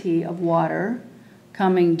quantity of water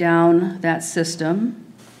coming down that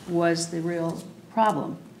system was the real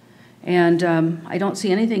problem. And I don't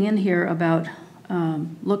see anything in here about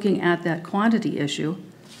looking at that quantity issue.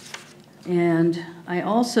 And I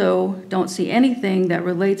also don't see anything that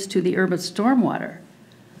relates to the urban stormwater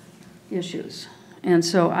issues. And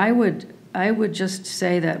so I would just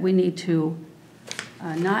say that we need to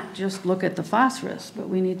not just look at the phosphorus, but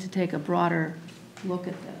we need to take a broader look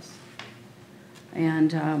at this.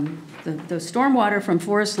 And the stormwater from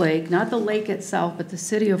Forest Lake, not the lake itself, but the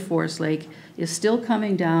city of Forest Lake, is still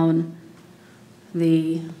coming down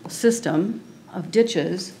the system of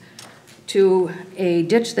ditches to a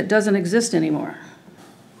ditch that doesn't exist anymore.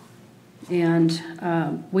 And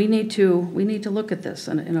we need to look at this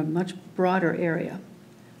in a much broader area.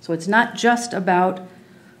 So it's not just about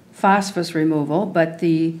phosphorus removal, but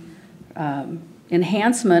the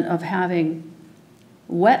enhancement of having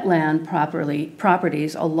wetland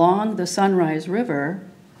properties along the Sunrise River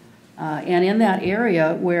and in that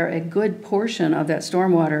area where a good portion of that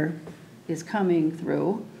stormwater is coming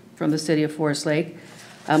through from the city of Forest Lake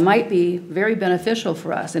might be very beneficial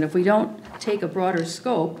for us. And if we don't take a broader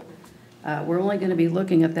scope, we're only going to be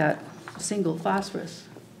looking at that single phosphorus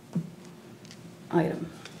item.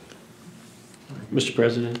 Mr.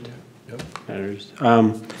 President? Yep. Matters.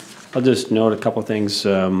 I'll just note a couple things.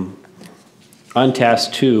 On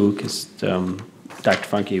task 2, because Dr.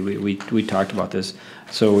 Funky, we talked about this,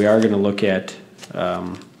 so we are going to look at,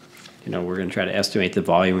 we're going to try to estimate the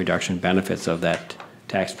volume reduction benefits of that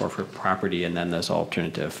tax forfeit property and then this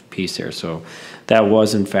alternative piece there. So that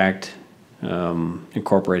was in fact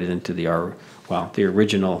incorporated into the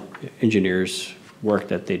original engineers' work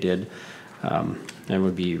that they did and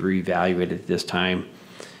would be reevaluated at this time.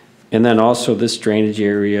 And then also this drainage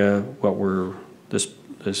area,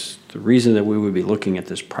 the reason that we would be looking at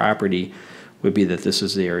this property would be that this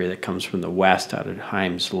is the area that comes from the west out of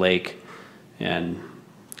Himes Lake. And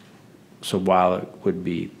so while it would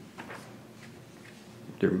be,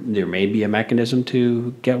 there may be a mechanism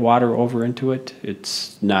to get water over into it,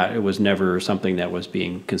 it was never something that was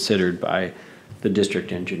being considered by the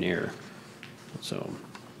district engineer. So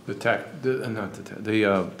The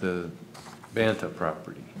Banta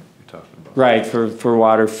property you're talking about. right, for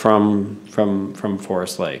water from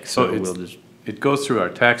Forest Lake. So we'll just it goes through our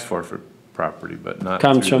tax forfeit property, but not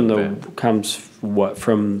comes through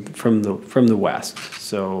from Banta. from the west.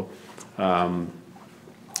 So I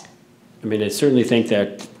certainly think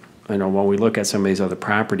that when we look at some of these other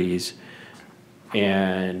properties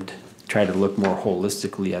and try to look more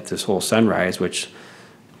holistically at this whole Sunrise, which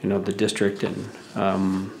the district and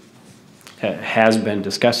has been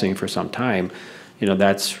discussing for some time,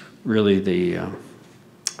 that's really the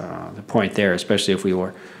the point there, especially if we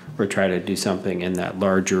were trying to do something in that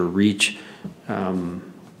larger reach.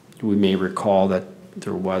 We may recall that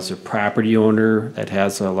there was a property owner that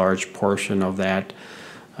has a large portion of that,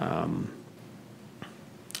 I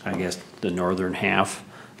guess the northern half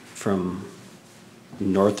from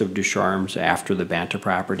north of Ducharme's after the Banta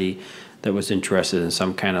property, that was interested in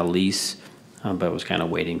some kind of lease, but was kind of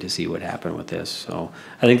waiting to see what happened with this. So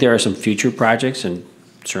I think there are some future projects, and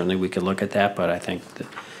certainly we could look at that, but I think that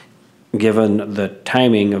given the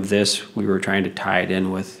timing of this, we were trying to tie it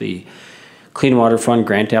in with the Clean Water Fund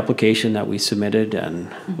grant application that we submitted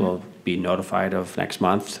and will be notified of next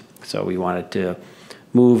month. So we wanted to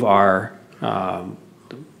move our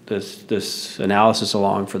this analysis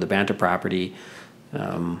along for the Banta property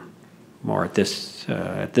more at this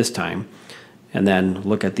time, and then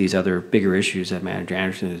look at these other bigger issues that Manager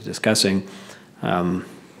Anderson is discussing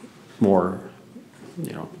more,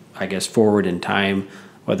 I guess forward in time,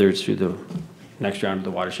 whether it's through the next round of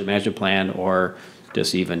the watershed management plan or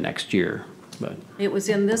just even next year. But it was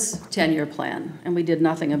in this 10-year plan, and we did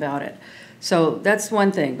nothing about it. So that's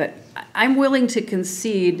one thing, but I'm willing to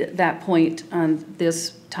concede that point on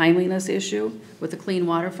this timeliness issue with the Clean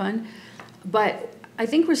Water Fund. But I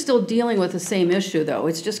think we're still dealing with the same issue, though.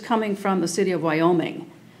 It's just coming from the city of Wyoming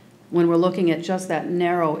when we're looking at just that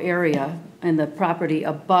narrow area and the property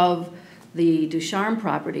above the Ducharme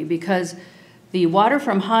property, because the water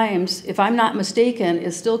from Himes, if I'm not mistaken,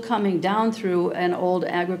 is still coming down through an old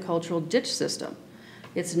agricultural ditch system.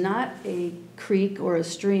 It's not a creek or a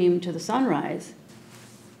stream to the Sunrise.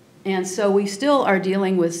 And so we still are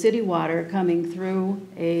dealing with city water coming through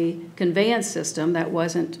a conveyance system that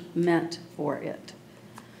wasn't meant for it.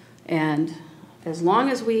 And as long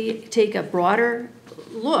as we take a broader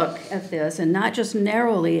look at this and not just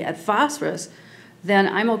narrowly at phosphorus, then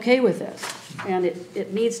I'm okay with this. And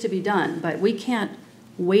it needs to be done, but we can't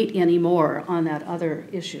wait anymore on that other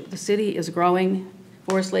issue. The city is growing,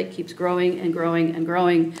 Forest Lake keeps growing and growing and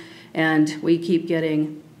growing, and we keep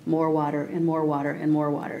getting more water and more water and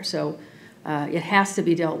more water. So it has to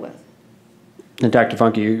be dealt with. And Dr.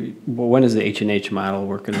 Funke, when is the H&H model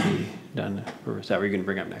work going to be done, or is that what you're going to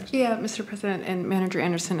bring up next? Yeah, Mr. President and Manager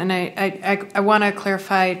Anderson, and I want to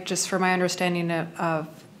clarify just for my understanding of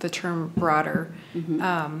the term broader.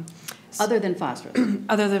 Other than phosphorus.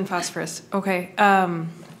 Other than phosphorus, okay.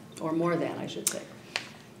 Or more than, I should say.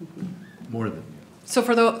 More than. So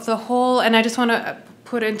for the whole, and I just want to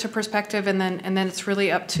put into perspective, and then it's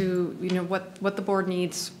really up to what the board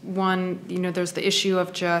needs. One, there's the issue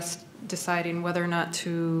of just deciding whether or not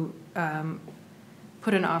to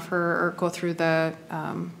put an offer or go through the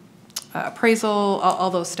appraisal, all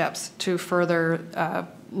those steps to further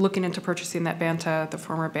looking into purchasing that Banta, the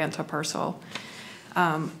former Banta parcel.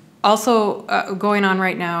 Also going on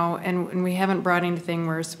right now, and we haven't brought anything,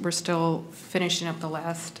 we're still finishing up the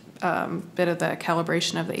last bit of the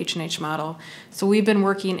calibration of the H&H model. So we've been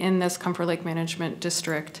working in this Comfort Lake Management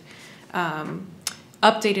District,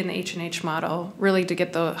 updating the H&H model, really to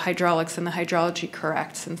get the hydraulics and the hydrology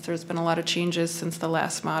correct, since there's been a lot of changes since the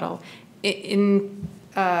last model.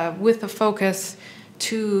 With the focus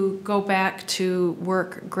to go back to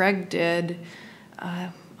work Greg did,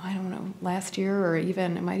 I don't know, last year, or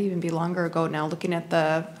even, it might even be longer ago now, looking at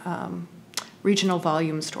the regional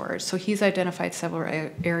volume storage. So he's identified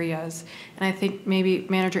several areas. And I think maybe,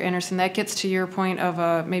 Manager Anderson, that gets to your point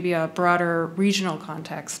of maybe a broader regional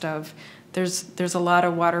context of there's a lot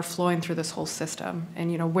of water flowing through this whole system.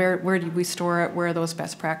 And where do we store it? Where are those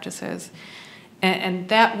best practices? And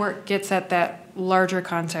that work gets at that larger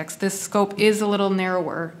context. This scope is a little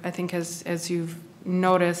narrower, I think, as you've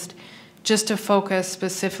noticed, just to focus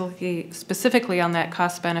specifically on that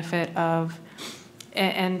cost benefit of,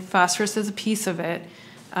 and phosphorus is a piece of it,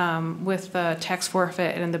 with the tax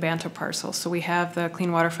forfeit and the Banta parcel. So we have the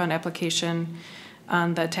Clean Water Fund application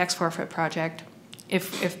on the tax forfeit project.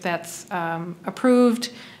 If that's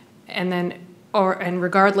approved, and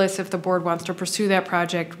regardless if the board wants to pursue that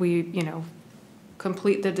project, we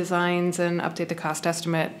complete the designs and update the cost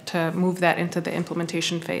estimate to move that into the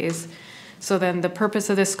implementation phase. So then the purpose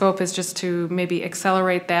of this scope is just to maybe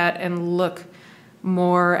accelerate that and look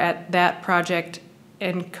more at that project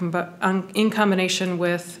in combination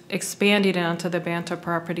with expanding it onto the Banta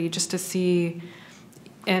property, just to see,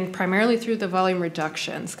 and primarily through the volume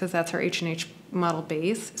reductions, because that's our H&H model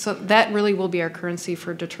base. So that really will be our currency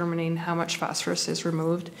for determining how much phosphorus is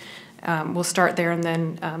removed. We'll start there and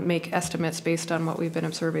then make estimates based on what we've been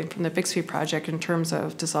observing from the Bixby project in terms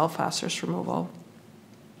of dissolved phosphorus removal.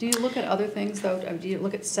 Do you look at other things, though? Do you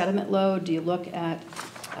look at sediment load? Do you look at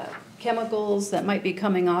chemicals that might be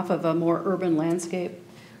coming off of a more urban landscape?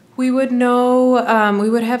 We would know, we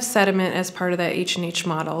would have sediment as part of that H&H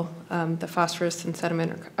model. The phosphorus and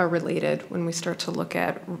sediment are related when we start to look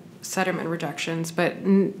at sediment reductions, but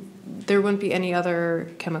there wouldn't be any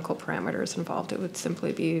other chemical parameters involved. It would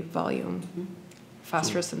simply be volume,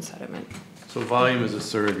 phosphorus and sediment. So volume is a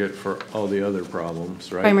surrogate for all the other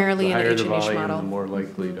problems, right? Primarily in the The H&H higher the model. volume, the more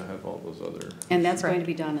likely to have all those other. And that's going Correct. to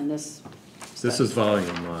be done in this This study. is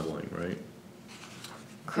volume modeling, right?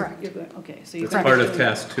 Correct. Okay, so you're. It's part of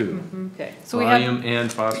task 2. Okay. So we have, Volume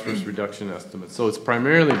and phosphorus reduction estimates. So it's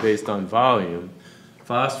primarily based on volume.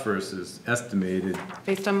 Phosphorus is estimated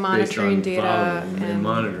based on based monitoring on data volume and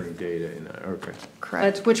monitoring data. Okay.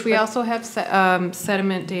 correct, which we also have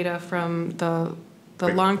sediment data from the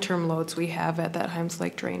long-term loads we have at that Himes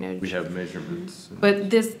Lake drainage. We have measurements. But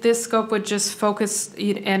this scope would just focus,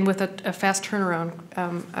 and with a fast turnaround,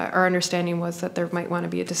 our understanding was that there might want to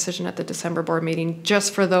be a decision at the December board meeting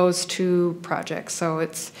just for those 2 projects. So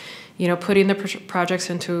it's, putting the projects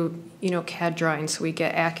into, CAD drawings so we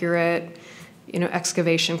get accurate,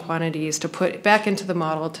 excavation quantities to put back into the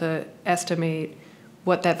model to estimate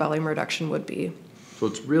what that volume reduction would be. So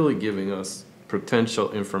it's really giving us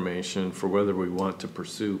potential information for whether we want to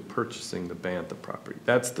pursue purchasing the Bantha property.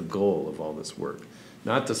 That's the goal of all this work,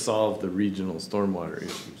 not to solve the regional stormwater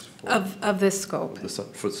issues. Of this scope.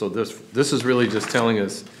 So this is really just telling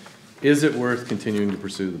us, is it worth continuing to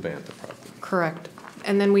pursue the Bantha property? Correct.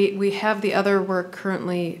 And then we have the other work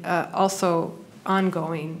currently also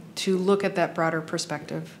ongoing to look at that broader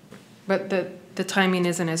perspective. But the timing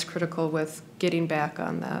isn't as critical with getting back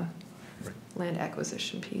on the land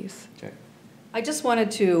acquisition piece. Okay. I just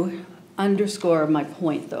wanted to underscore my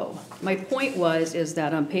point, though. My point is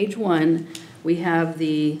that on page 1, we have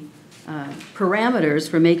the parameters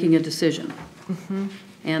for making a decision.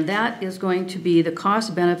 And that is going to be the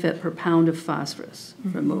cost benefit per pound of phosphorus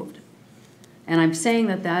removed. And I'm saying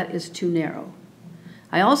that that is too narrow.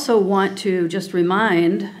 I also want to just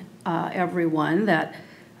remind everyone that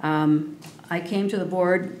I came to the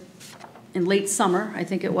board in late summer, I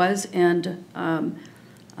think it was, and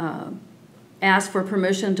asked for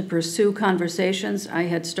permission to pursue conversations I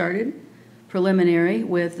had started preliminary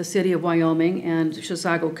with the city of Wyoming and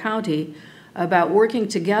Chisago County about working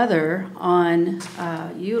together on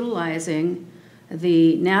utilizing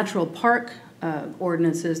the natural park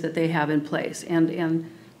ordinances that they have in place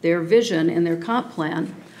and their vision and their comp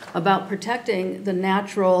plan about protecting the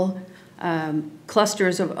natural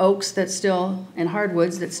clusters of oaks that still, and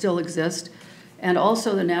hardwoods that still exist, and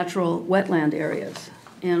also the natural wetland areas.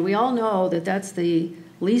 And we all know that that's the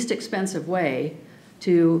least expensive way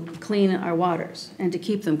to clean our waters and to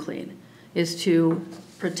keep them clean, is to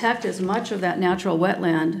protect as much of that natural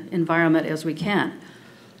wetland environment as we can.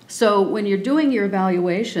 So when you're doing your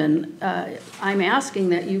evaluation, I'm asking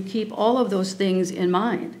that you keep all of those things in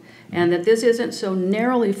mind, and that this isn't so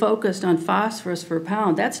narrowly focused on phosphorus per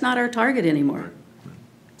pound. That's not our target anymore.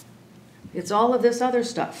 It's all of this other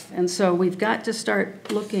stuff. And so we've got to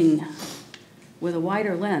start looking with a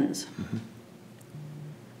wider lens.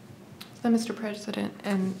 So, Mr. President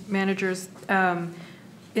and managers,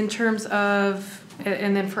 in terms of,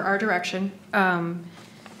 and then for our direction,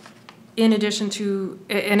 in addition to,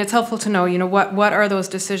 and it's helpful to know, what are those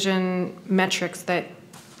decision metrics that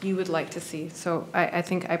you would like to see? So I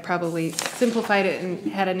think I probably simplified it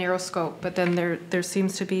and had a narrow scope, but then there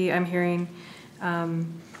seems to be, I'm hearing,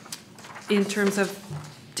 in terms of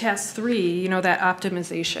task 3, that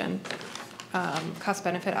optimization,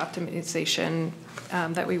 cost-benefit optimization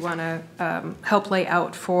that we want to help lay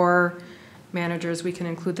out for managers. We can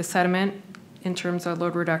include the sediment in terms of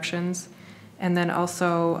load reductions, and then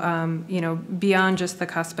also, beyond just the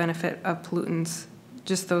cost-benefit of pollutants,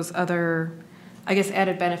 just those other, I guess,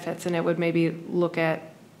 added benefits, and it would maybe look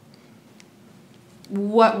at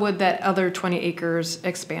what would that other 20 acres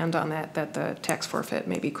expand on that the tax forfeit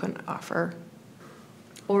maybe couldn't offer.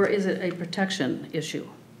 Or is it a protection issue?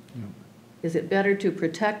 Is it better to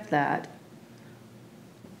protect that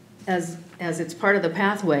as it's part of the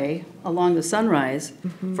pathway along the Sunrise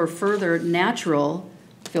for further natural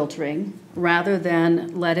filtering rather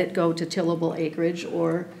than let it go to tillable acreage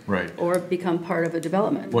or become part of a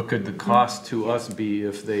development? What could the cost to us be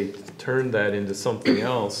if they turned that into something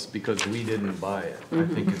else because we didn't buy it? I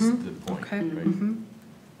think is the point, Okay. right?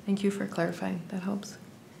 Thank you for clarifying. That helps.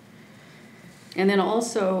 And then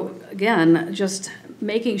also, again, just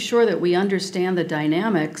making sure that we understand the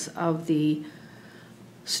dynamics of the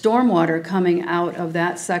stormwater coming out of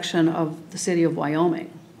that section of the city of Wyoming.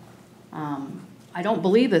 I don't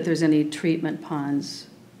believe that there's any treatment ponds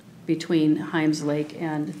between Himes Lake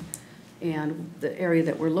and the area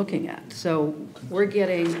that we're looking at. So we're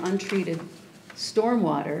getting untreated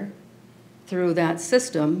stormwater through that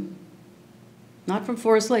system, not from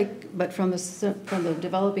Forest Lake, but from the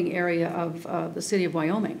developing area of the city of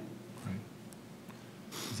Wyoming.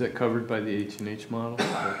 Is that covered by the H&H model?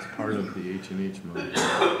 That's part of the H&H model.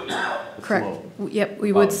 The Correct. flow. Yep,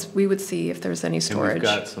 we would see if there's any And storage. we've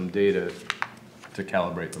got some data to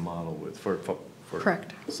calibrate the model with for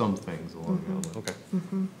Correct. some things along the line. Okay.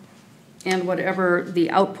 And whatever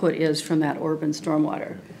the output is from that urban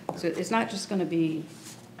stormwater. So it's not just gonna be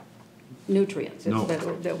nutrients No.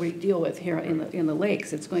 that we deal with here in the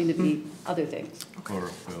lakes. It's going to be other things,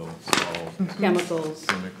 Chlorophyll, salt, chemicals.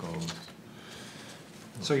 chemicals.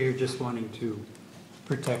 So you're just wanting to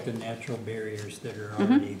protect the natural barriers that are Mm-hmm.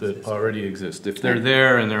 already That existing? already exist. If they're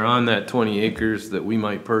there and they're on that 20 acres that we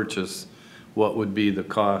might purchase, what would be the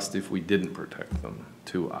cost if we didn't protect them?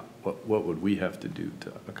 What would we have to do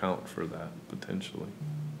to account for that potentially?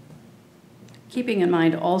 Keeping in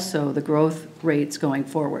mind also the growth rates going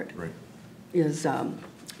forward Right. is,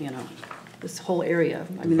 this whole area.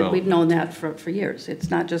 I mean, we've known that for years. It's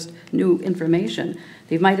not just new information.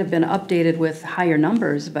 They might have been updated with higher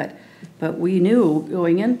numbers, but we knew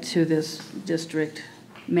going into this district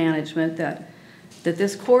management that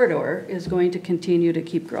this corridor is going to continue to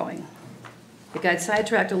keep growing. It got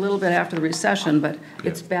sidetracked a little bit after the recession, but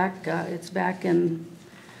it's back in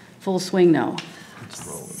full swing now. It's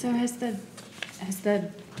rolling. So has the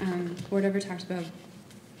board ever talked about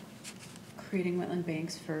creating wetland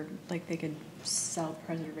banks for, like, they could sell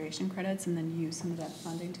preservation credits and then use some of that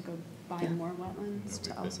funding to go buy more wetlands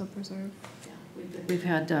to also preserve? We've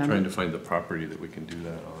had, Trying to find the property that we can do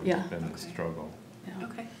that on. Yeah. And the struggle.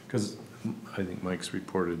 Okay. Because I think Mike's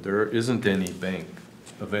reported, there isn't any bank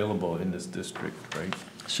available in this district, right?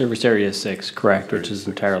 Service area 6, correct, which is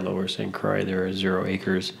entire lower St. Croix. There are 0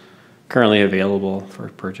 acres currently available for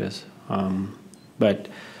purchase.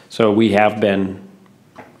 So we have been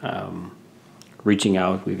reaching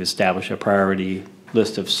out. We've established a priority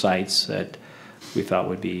list of sites that we thought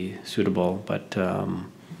would be suitable, but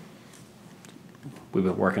we've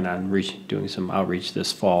been working on doing some outreach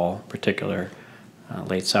this fall, particular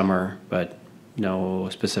late summer, but no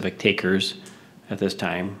specific takers at this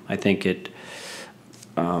time. I think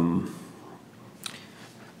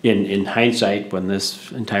in hindsight, when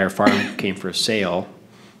this entire farm came for sale,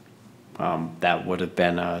 that would have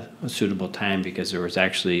been a suitable time because there was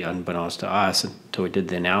actually, unbeknownst to us, until we did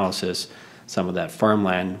the analysis, some of that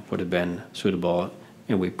farmland would have been suitable,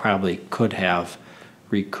 and we probably could have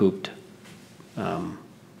recouped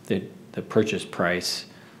the purchase price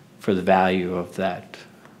for the value of that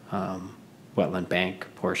wetland bank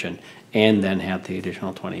portion, and then have the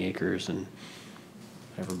additional 20 acres and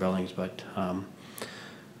whatever buildings. But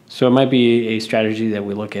so it might be a strategy that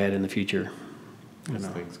we look at in the future. As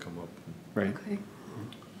things come up. Right. Okay.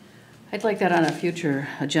 I'd like that on a future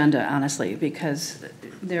agenda, honestly, because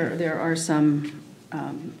there are some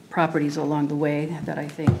properties along the way that I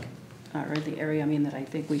think, or in the area, that I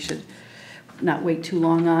think we should not wait too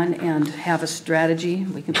long on and have a strategy.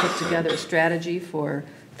 We can put together a strategy for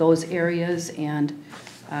those areas, and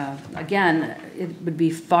again, it would be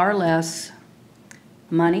far less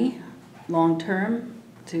money, long-term,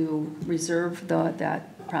 to reserve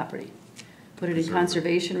that property. Put it in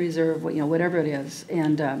conservation reserve, whatever it is.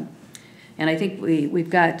 And I think we've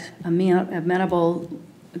got amenable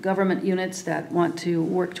government units that want to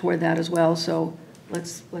work toward that as well, so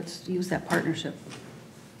let's use that partnership.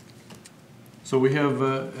 So we have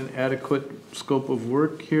an adequate scope of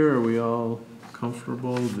work here. Are we all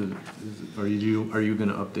comfortable? Are you going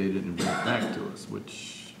to update it and bring it back to us?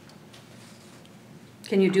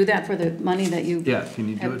 Can you do that for the money that you Yeah, can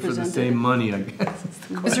you do have it for the presented? same money, I guess?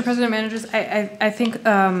 Mr. President, managers, I think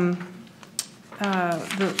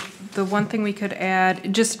the one thing we could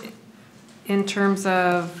add, just in terms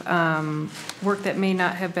of work that may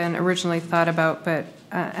not have been originally thought about, but,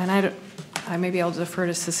 and maybe I'll defer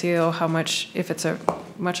to Cecile how much, if it's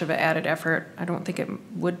much of an added effort, I don't think it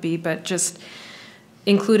would be, but just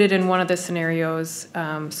included in one of the scenarios,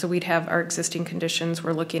 so we'd have our existing conditions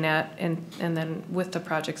we're looking at, and then with the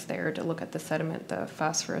projects there to look at the sediment, the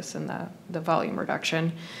phosphorus, and the volume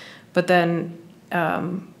reduction. But then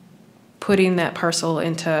putting that parcel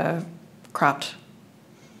into cropped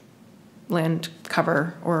land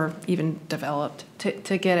cover or even developed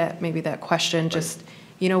to get at maybe that question, just,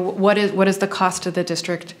 what is the cost to the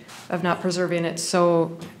district of not preserving it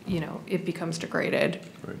so, it becomes degraded?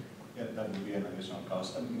 Right. Yeah, that would be an additional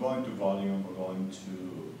cost. I'm going to volume, we're going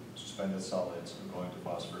to suspended solids, we're going to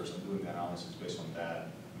phosphorus, and doing the analysis based on that.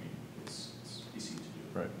 It's easy to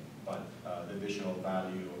do. Right. But the additional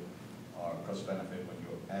value or cost benefit when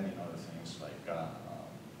you're adding other things like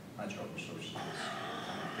natural resources,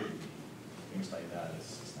 connectivity, things like that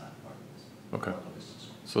is not part of this. Okay. Part of this is-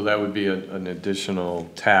 So that would be an additional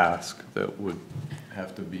task that would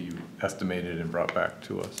have to be estimated and brought back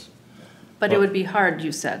to us. But it would be hard,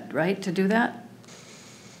 you said, right, to do that?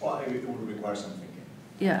 Well, it would require some thinking.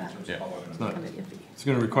 Yeah. In terms Yeah, of how we're it's gonna not- do it. It's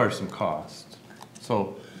gonna require some cost.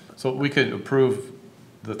 So we could approve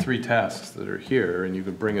the 3 tasks that are here, and you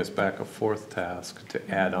could bring us back a 4th task to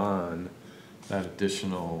add on that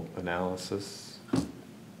additional analysis.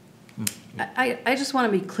 I just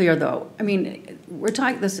want to be clear, though. I mean, we're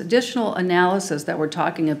talking, this additional analysis that we're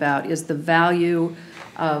talking about is the value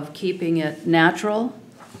of keeping it natural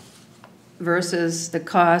versus the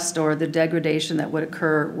cost or the degradation that would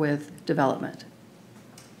occur with development.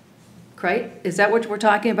 Right? Is that what we're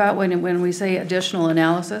talking about when we say additional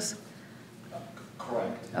analysis?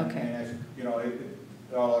 Correct. Okay. And, you know,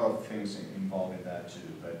 there are a lot of things involved in that too,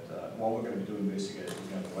 but what we're gonna be doing basically is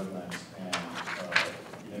looking at the wetlands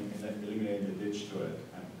and eliminate the ditch to it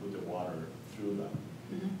and put the water through them.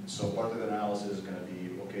 So part of the analysis is gonna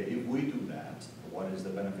be, okay, if we do that, what is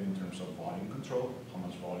the benefit in terms of volume control? How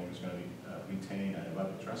much volume is gonna be retained and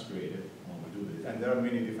evapotranspirated when we do this? And there are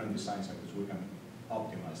many different designs in which we can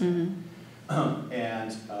optimize that.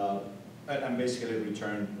 And basically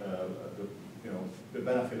return, the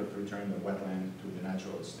benefit of returning the wetland to the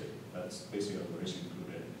natural state. That's basically what is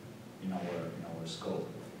included in our scope.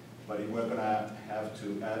 But if we're gonna have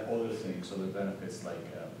to add other things, other benefits like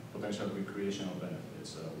potential recreational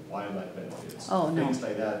benefits, wildlife benefits, things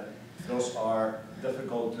like that, those are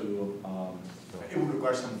difficult to, it would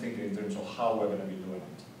require some thinking in terms of how we're gonna be doing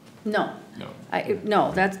it. No. No.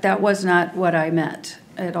 No, that was not what I meant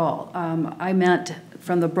at all. I meant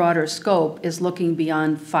from the broader scope is looking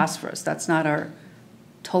beyond phosphorus. That's not our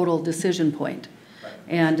total decision point. Right.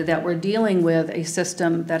 And that we're dealing with a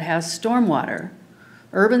system that has stormwater,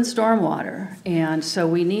 urban stormwater, and so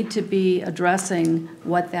we need to be addressing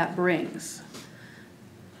what that brings.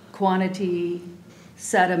 Quantity,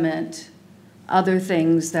 sediment, other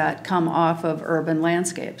things that come off of urban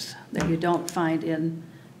landscapes that you don't find in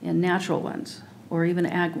natural ones, or even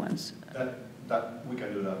ag ones. That we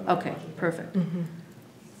can do that. Okay, perfect.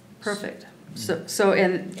 Perfect. So,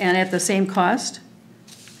 and at the same cost?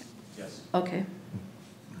 Yes. Okay.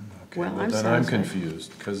 Okay, Well, I'm then I'm satisfied.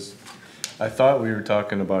 confused, because I thought we were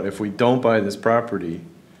talking about if we don't buy this property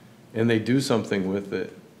and they do something with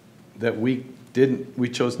it that we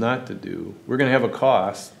chose not to do, we're gonna have a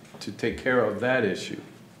cost to take care of that issue.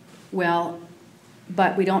 Well,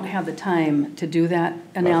 but we don't have the time to do that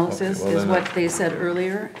analysis, well, is then what they said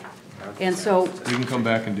earlier. And so, We can come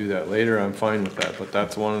back and do that later, I'm fine with that, but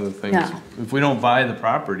that's one of the things. Yeah. If we don't buy the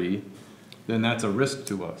property, then that's a risk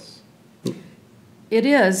to us. it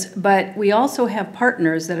is, but we also have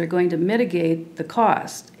partners that are going to mitigate the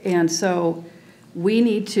cost. And so we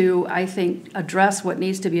need to, I think, address what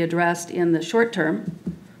needs to be addressed in the short term.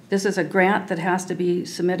 This is a grant that has to be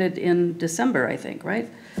submitted in December, I think, right?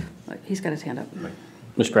 He's got his hand up.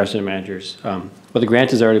 Mr. President, managers, well, the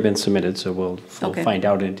grant has already been submitted, so we'll Okay. find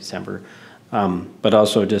out in December. But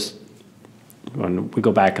also just, when we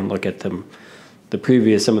go back and look at some of the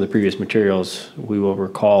previous materials, we will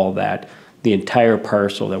recall that the entire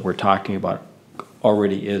parcel that we're talking about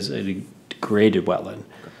already is a degraded wetland.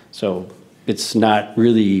 So it's not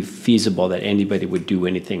really feasible that anybody would do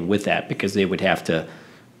anything with that, because they would have to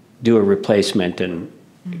do a replacement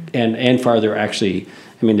and farther, actually,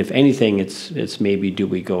 I mean, if anything, it's maybe do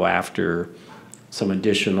we go after some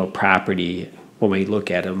additional property when we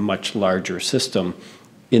look at a much larger system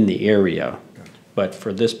in the area. But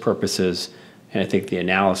for this purposes, and I think the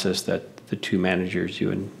analysis that the two managers,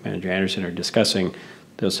 you and Manager Anderson, are discussing,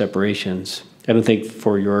 those separations, I don't think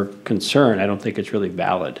for your concern, I don't think it's really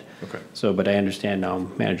valid. Okay. So, but I understand now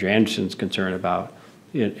Manager Anderson's concern about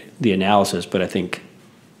the analysis, but I think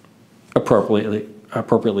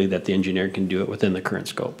appropriately that the engineer can do it within the current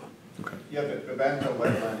scope. Okay. Yeah, the Banta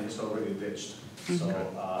wetland is already ditched, so,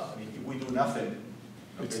 I mean, if we do nothing,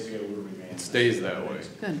 basically it will remain. It stays that way.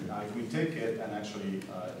 Good. If we take it and actually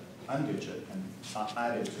unditch it and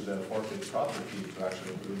add it to the forfeit property to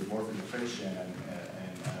actually do more filtration and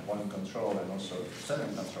volume control and also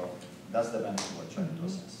sediment control, that's the benefit we're trying to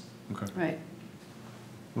assess. Okay, Right.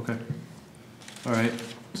 okay. All right,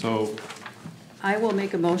 so, I will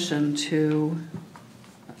make a motion to,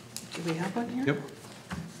 do we have one here? yep,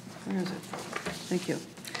 Where is it? Thank you.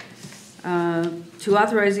 To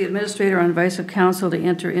authorize the administrator on advice of council to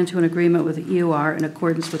enter into an agreement with the EOR in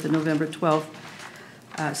accordance with the November 12th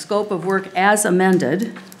scope of work as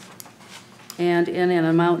amended and in an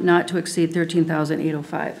amount not to exceed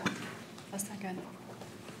 $13,805. A second.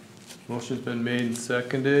 Motion's been made and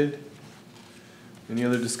seconded. Any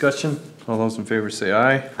other discussion? All those in favor say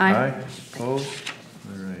aye. Aye. Opposed?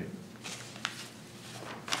 All right.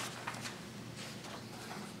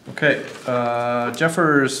 Okay,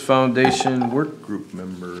 Jeffers Foundation Work Group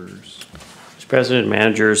members. Mr. President,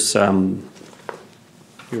 managers, you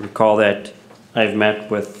recall that I've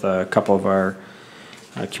met with a couple of our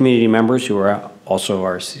community members who are also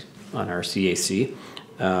on our CAC,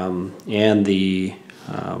 and the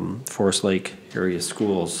Forest Lake area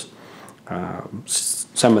schools,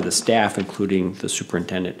 some of the staff, including the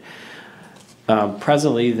superintendent.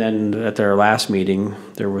 Presently, then, at their last meeting,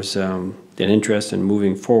 there was an interest in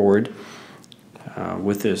moving forward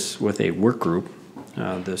with a work group.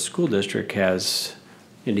 The school district has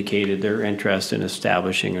indicated their interest in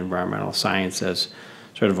establishing environmental science as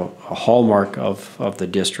sort of a hallmark of the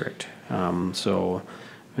district. So,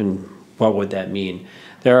 and what would that mean?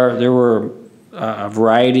 There were a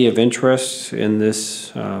variety of interests in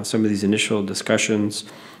this, some of these initial discussions,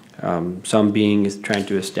 some being trying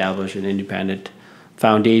to establish an independent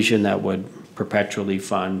foundation that would perpetually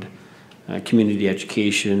fund community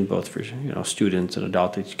education, both for students and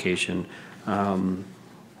adult education.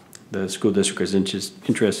 The school district is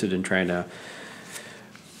interested in trying to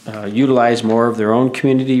utilize more of their own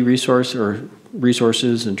community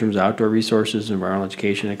resources in terms of outdoor resources, environmental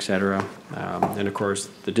education, et cetera. And of course,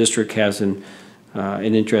 the district has an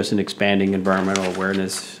interest in expanding environmental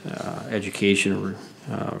awareness, education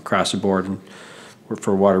across the board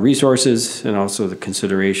for water resources, and also the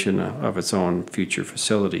consideration of its own future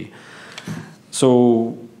facility.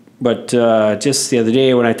 So, but just the other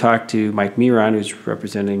day when I talked to Mike Miron, who's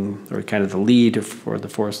representing, or kind of the lead for the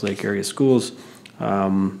Forest Lake area schools,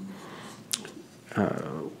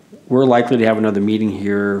 we're likely to have another meeting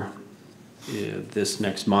here this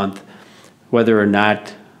next month. Whether or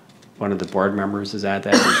not one of the board members is at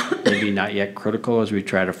that is maybe not yet critical as we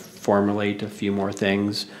try to formulate a few more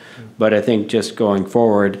things. But I think just going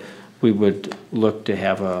forward, we would look to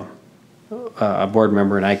have a board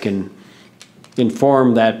member, and I can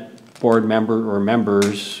inform that board member or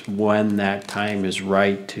members when that time is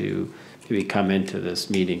right to come into this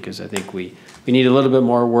meeting, because I think we need a little bit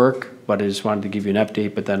more work, but I just wanted to give you an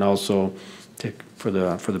update, but then also for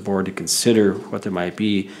the board to consider what there might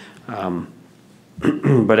be.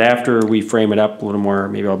 But after we frame it up a little more,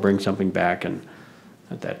 maybe I'll bring something back and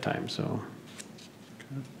at that time, so.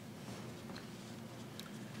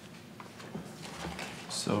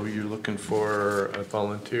 So you're looking for a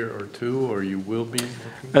volunteer or two, or you will be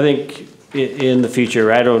looking? I think in the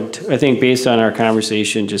future, I think based on our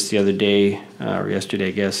conversation just the other day, or yesterday,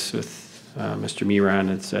 I guess, with Mr. Miron,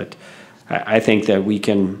 it's that I think that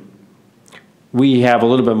we have a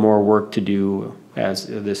little bit more work to do as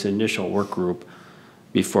this initial work group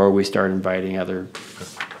before we start inviting other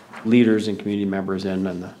leaders and community members in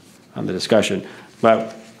on the discussion.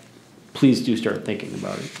 But please do start thinking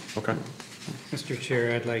about it. Okay. Mr.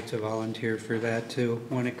 Chair, I'd like to volunteer for that too,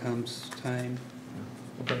 when it comes time.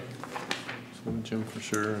 Okay. So Jim for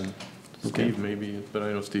sure, and Okay. Steve maybe, but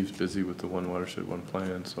I know Steve's busy with the One WaterShed, One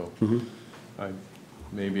Plan, so I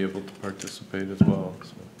may be able to participate as well,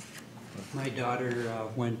 so. My daughter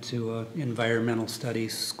went to an environmental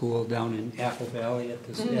studies school down in Apple Valley at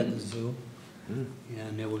the zoo,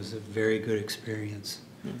 and it was a very good experience.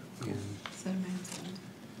 And So nice.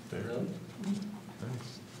 There.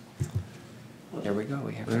 Nice. There we go.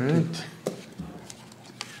 We have All right.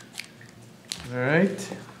 All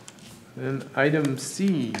right. Then item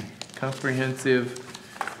C, comprehensive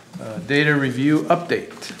data review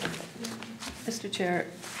update. Mr. Chair,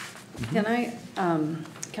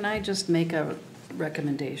 can I just make a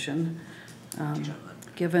recommendation?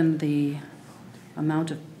 Given the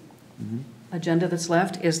amount of agenda that's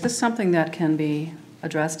left, is this something that can be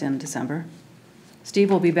addressed in December?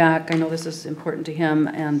 Steve will be back. I know this is important to him,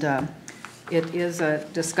 and it is a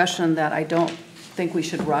discussion that I don't think we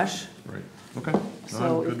should rush. Right. Okay.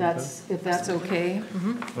 So if that's okay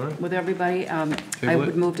All right. with everybody, I Table would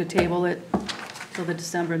it. move to table it till the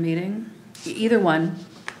December meeting. Either one,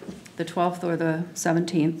 the 12th or the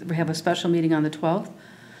 17th. We have a special meeting on the 12th.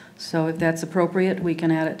 So if that's appropriate, we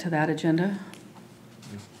can add it to that agenda.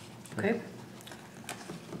 Okay?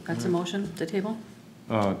 That's a motion to table?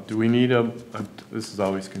 Do we need this is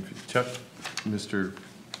always confusing. Chuck, Mr.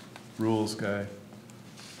 Rules guy,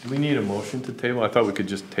 do we need a motion to table? I thought we could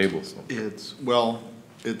just table something. It's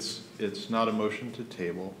not a motion to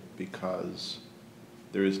table because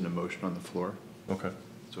there isn't a motion on the floor. Okay.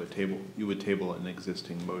 So you would table an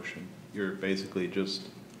existing motion. You're basically just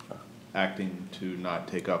acting to not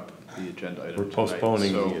take up the agenda item We're tonight.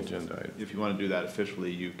 postponing So the agenda item. if you want to do that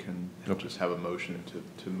officially, you can Okay. just have a motion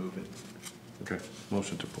to move it. Okay,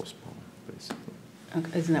 motion to postpone, basically.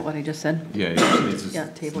 Okay, isn't that what I just said? Yeah, it's just, Yeah,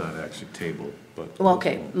 it's table. not actually tabled, but. Well,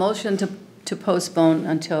 okay, postponed. motion to postpone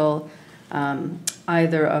until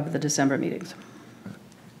either of the December meetings.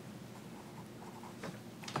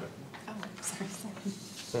 Oh, sorry.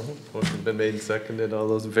 Motion's been made and seconded. All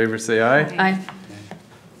those in favor say aye. Aye.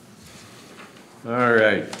 All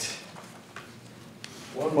right.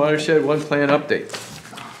 One watershed, one plan update.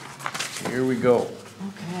 Here we go.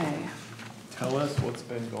 Okay. Tell us what's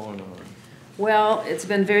been going on. Well, it's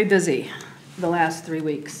been very busy the last 3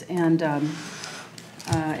 weeks, and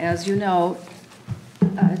as you know,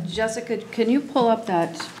 Jessica, can you pull up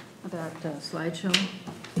that slideshow?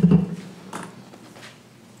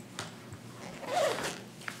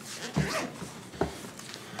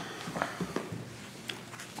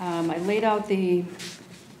 I laid out the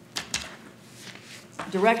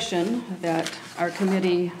direction that our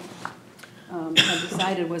committee had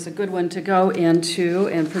decided was a good one to go into,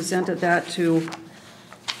 and presented that to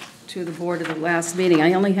the board at the last meeting.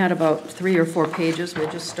 I only had about 3 or 4 pages. We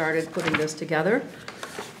just started putting this together.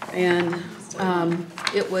 And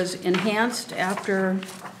it was enhanced after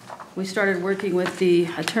we started working with the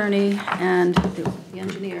attorney and the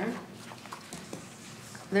engineer.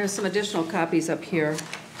 There's some additional copies up here,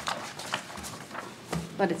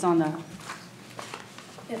 but it's on the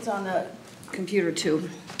computer too.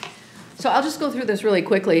 So I'll just go through this really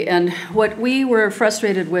quickly. And what we were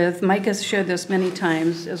frustrated with, Mike has shared this many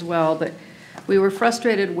times as well, but we were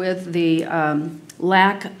frustrated with the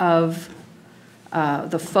lack of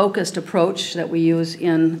the focused approach that we use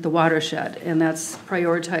in the watershed, and that's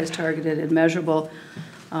prioritized, targeted, and measurable.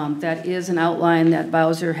 That is an outline that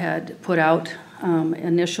Bowser had put out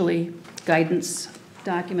initially, guidance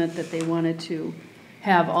document that they wanted to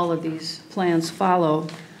have all of these plans follow.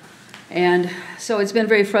 And so it's been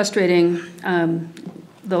very frustrating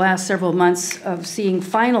the last several months of seeing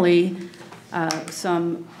finally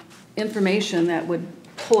some information that would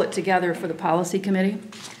pull it together for the policy committee.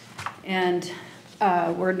 And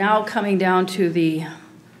we're now coming down to the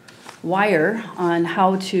wire on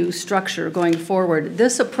how to structure going forward.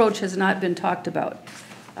 This approach has not been talked about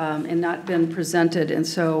and not been presented, and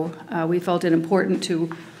so we felt it important to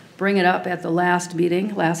bring it up at the last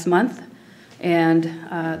meeting last month. And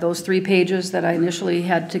those 3 pages that I initially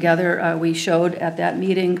had together, we showed at that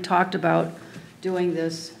meeting, talked about doing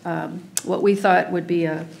this, what we thought would be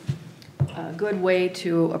a good way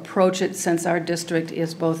to approach it, since our district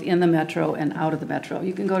is both in the metro and out of the metro.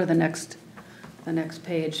 You can go to the next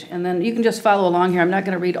page, and then you can just follow along here. I'm not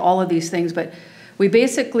going to read all of these things, but we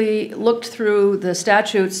basically looked through the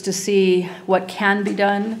statutes to see what can be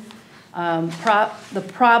done. The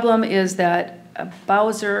problem is that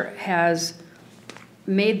Bowser has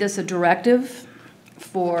made this a directive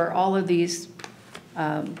for all of these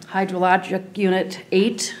hydrologic unit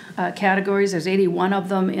 8 categories. There's 81 of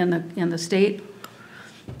them in the state.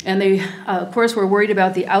 And they, of course, were worried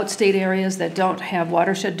about the outstate areas that don't have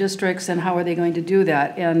watershed districts, and how are they going to do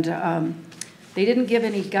that. And they didn't give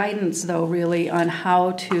any guidance, though, really, on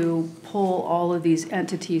how to pull all of these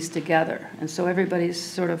entities together. And so everybody's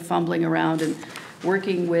sort of fumbling around and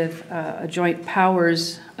working with a joint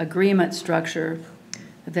powers agreement structure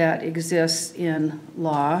that exists in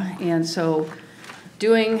law. And so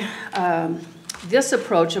doing this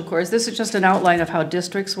approach, of course, this is just an outline of how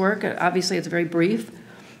districts work. Obviously, it's very brief.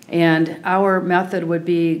 And our method would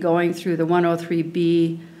be going through the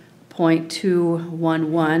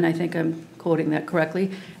 103B.211, I think I'm quoting that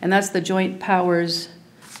correctly, and that's the Joint Powers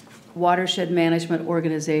Watershed Management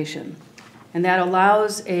Organization. And that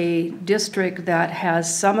allows a district that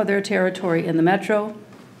has some of their territory in the metro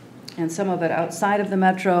and some of it outside of the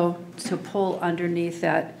metro to pull underneath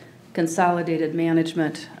that consolidated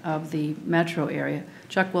management of the metro area.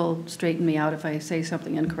 Chuck will straighten me out if I say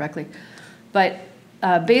something incorrectly. But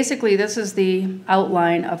basically, this is the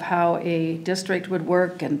outline of how a district would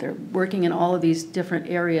work, and they're working in all of these different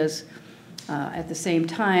areas at the same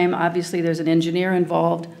time. Obviously, there's an engineer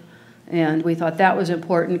involved, and we thought that was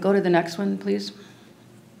important. Go to the next one, please.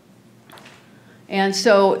 And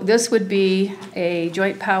so this would be a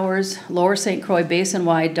Joint Powers Lower St. Croix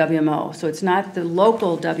Basin-wide WMO. So it's not the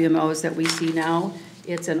local WMOs that we see now.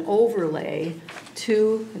 It's an overlay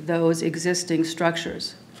to those existing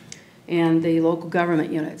structures and the local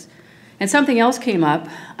government units. And something else came up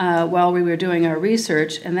while we were doing our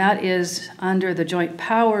research, and that is under the Joint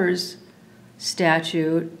Powers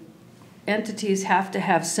statute, entities have to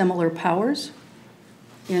have similar powers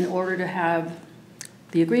in order to have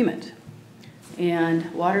the agreement. and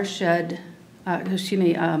WaterShed,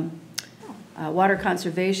 water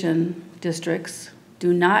conservation districts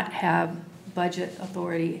do not have budget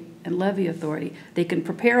authority and levy authority. They can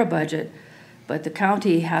prepare a budget, but the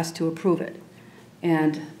county has to approve it.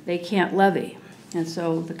 And they can't levy. And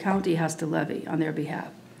so the county has to levy on their behalf.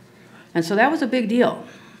 And so that was a big deal.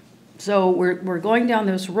 So we're going down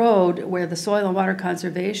this road where the soil and water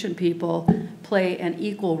conservation people play an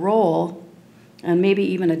equal role, and maybe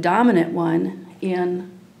even a dominant one,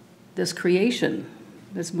 in this creation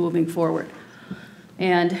that's moving forward.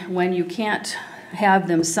 And when you can't have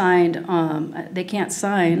them signed, they can't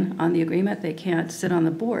sign on the agreement, they can't sit on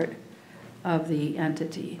the board of the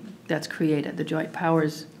entity that's created, the Joint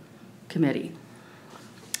Powers Committee.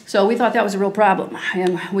 So we thought that was a real problem,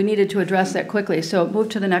 and we needed to address that quickly. So move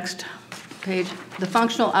to the next page. The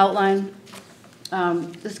functional outline.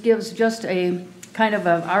 This gives just a kind of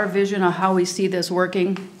our vision of how we see this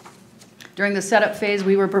working. During the setup phase,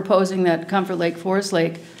 we were proposing that Comfort Lake, Forest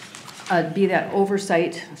Lake be that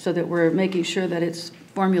oversight so that we're making sure that it's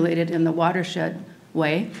formulated in the WaterShed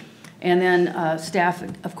way. And then staff,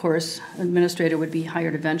 of course, administrator would be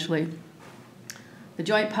hired eventually. The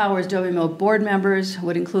Joint Powers WMO board members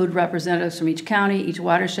would include representatives from each county, each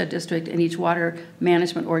watershed district, and each water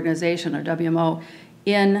management organization, or WMO,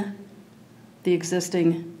 in the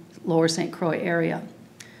existing Lower St. Croix area.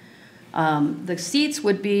 The seats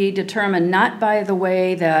would be determined not by the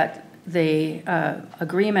way that the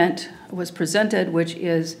agreement was presented, which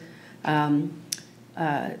is the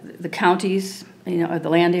counties, or the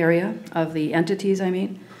land area of the entities, I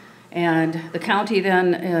mean. And the county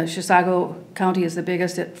then, Chisago County is the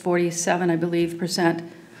biggest at 47, I believe, %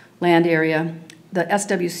 land area. The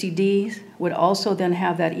SWCD would also then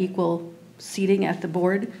have that equal seating at the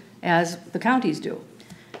board as the counties do.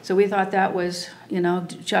 So we thought that was,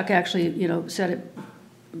 Chuck actually, said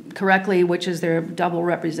it correctly, which is they're double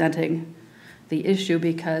representing the issue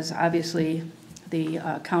because obviously the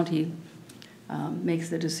county makes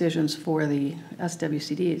the decisions for the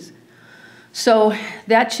SWCDs. So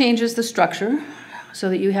that changes the structure so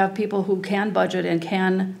that you have people who can budget and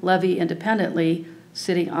can levy independently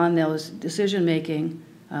sitting on those decision-making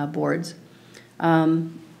boards.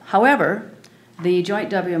 However, the joint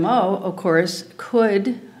WMO, of course,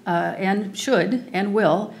 could and should and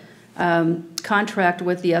will contract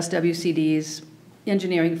with the SWCDs,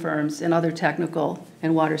 engineering firms, and other technical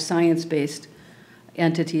and water science-based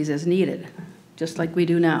entities as needed, just like we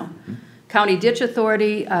do now. County Ditch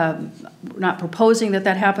Authority, we're not proposing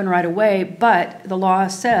that happen right away, but the law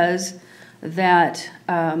says that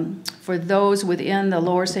for those within the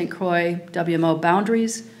Lower St. Croix WMO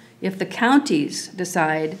boundaries, if the counties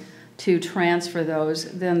decide to transfer those,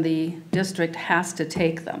 then the district has to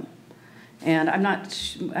take them. And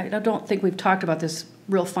I don't think we've talked about this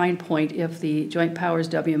real fine point if the Joint Powers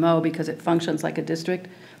WMO, because it functions like a district,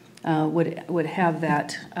 would have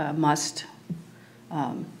that must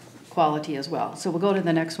quality as well. So we'll go to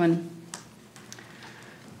the next one.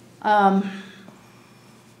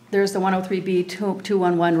 There's the 103B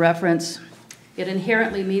 211 reference. It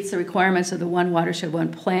inherently meets the requirements of the One Watershed,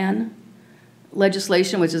 One Plan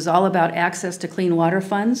legislation, which is all about access to clean water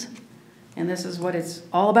funds. And this is what it's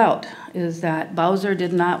all about, is that Bowser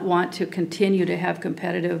did not want to continue to have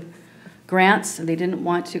competitive grants. They didn't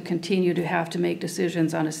want to continue to have to make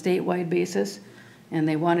decisions on a statewide basis. And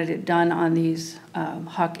they wanted it done on these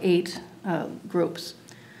HUC 8 groups.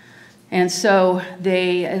 And so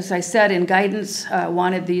they, as I said in guidance,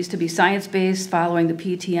 wanted these to be science-based, following the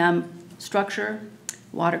PTM structure,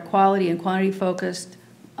 water quality and quantity focused,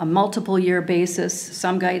 a multiple year basis.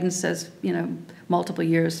 Some guidance says, multiple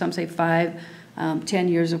years, some say 5. 10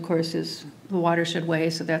 years, of course, is the watershed way,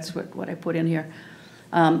 so that's what I put in here.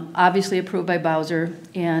 Obviously approved by Bowser,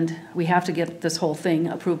 and we have to get this whole thing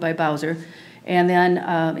approved by Bowser. And then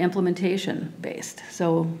implementation based.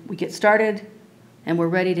 So we get started and we're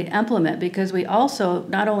ready to implement, because we also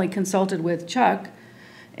not only consulted with Chuck,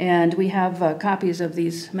 and we have copies of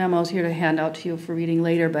these memos here to hand out to you for reading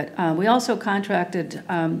later, but we also contacted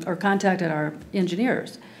our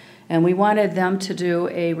engineers, and we wanted them to do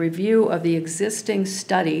a review of the existing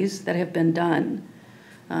studies that have been done.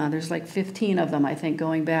 There's like 15 of them, I think,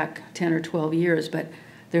 going back 10 or 12 years, but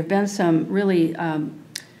there have been some really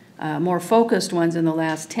more focused ones in the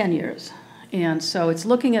last 10 years. And so it's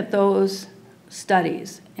looking at those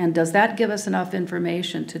studies, and does that give us enough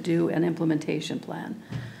information to do an implementation plan?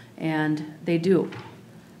 And they do.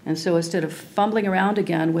 And so instead of fumbling around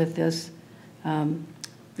again with this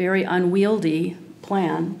very unwieldy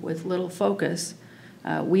plan with little focus,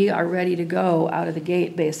 we are ready to go out of the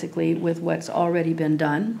gate, basically, with what's already been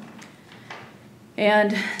done.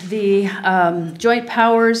 And the joint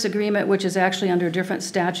powers agreement, which is actually under a different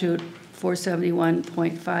statute,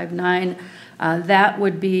 471.59, that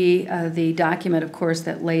would be the document, of course,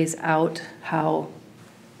 that lays out how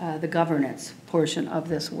the governance portion of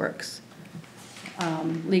this works.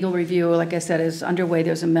 Legal review, like I said, is underway.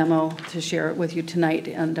 There's a memo to share with you tonight,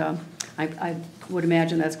 and I would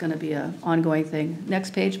imagine that's going to be an ongoing thing.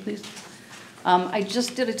 Next page, please. I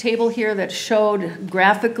just did a table here that showed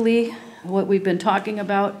graphically what we've been talking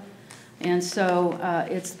about, and so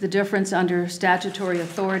it's the difference under statutory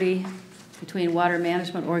authority between water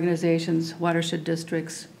management organizations, watershed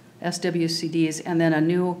districts, SWCDs, and then a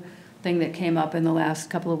new thing that came up in the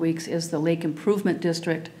last couple of weeks is the Lake Improvement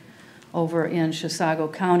District over in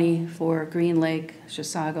Chisago County for Green Lake,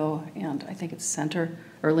 Chisago, and I think it's Center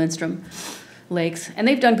or Lindstrom Lakes, and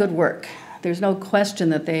they've done good work. There's no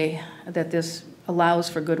question that this allows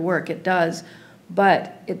for good work. It does,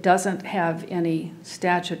 but it doesn't have any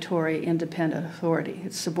statutory independent authority.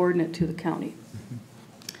 It's subordinate to the county.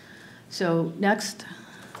 So next.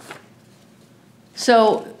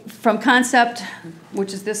 So from concept,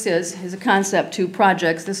 which is this is a concept, to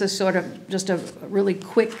projects. This is sort of just a really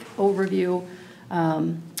quick overview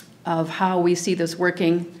of how we see this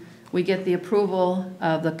working. We get the approval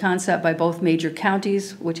of the concept by both major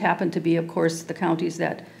counties, which happen to be, of course, the counties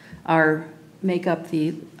that make up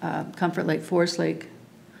the Comfort Lake, Forest Lake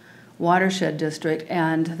Watershed District.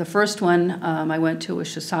 And the first one I went to was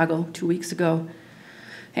Chisago 2 weeks ago.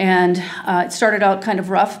 And it started out kind of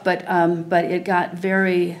rough, but it got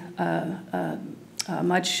very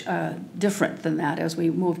much different than that as we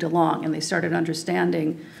moved along, and they started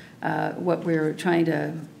understanding what we were trying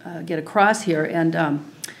to get across here, and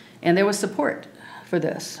there was support for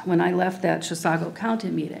this when I left that Chisago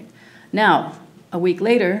County meeting. Now, a week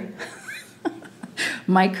later,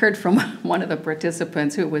 Mike heard from one of the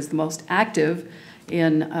participants who was the most active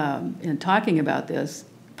in talking about this,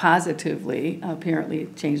 positively, apparently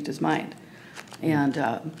changed his mind. And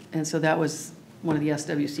so that was one of the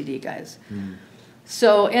SWCD guys. Mm.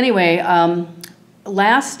 So anyway,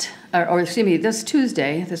 this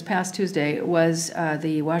past Tuesday was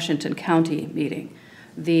the Washington County meeting.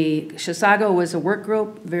 The Chisago was a work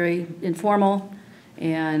group, very informal,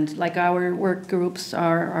 and like our work groups,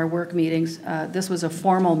 our work meetings, this was a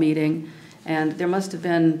formal meeting, and there must have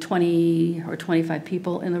been 20 or 25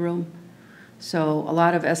 people in the room. So a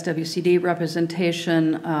lot of SWCD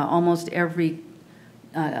representation, almost every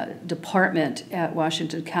department at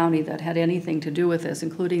Washington County that had anything to do with this,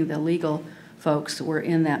 including the legal folks, were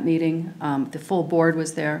in that meeting. The full board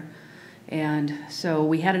was there. And so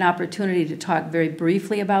we had an opportunity to talk very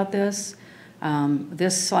briefly about this.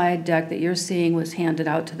 This slide deck that you're seeing was handed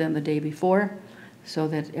out to them the day before so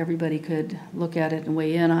that everybody could look at it and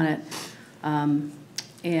weigh in on it.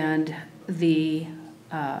 And the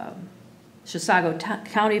Chisago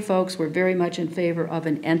County folks were very much in favor of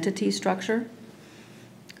an entity structure.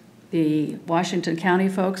 The Washington County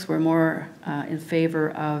folks were more in favor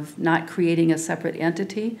of not creating a separate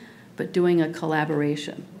entity, but doing a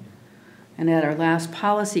collaboration. And at our last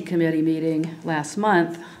policy committee meeting last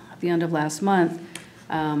month, at the end of last month,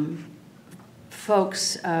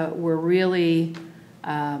 folks were really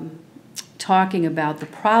talking about the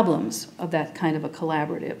problems of that kind of a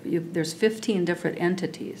collaborative. There's 15 different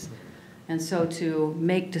entities. And so to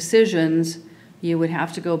make decisions, you would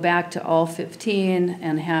have to go back to all 15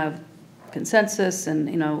 and have consensus, and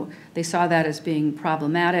they saw that as being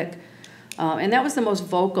problematic. And that was the most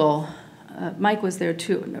vocal. Mike was there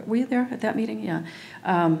too. Were you there at that meeting? Yeah.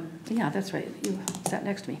 Yeah, that's right. You sat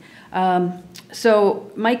next to me. So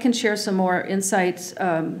Mike can share some more insights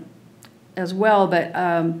as well, but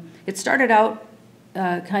it started out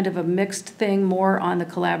kind of a mixed thing, more on the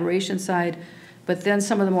collaboration side, but then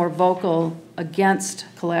some of the more vocal against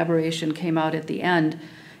collaboration came out at the end.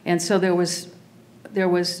 And so there was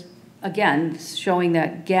again, showing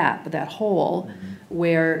that gap, that hole,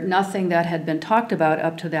 where nothing that had been talked about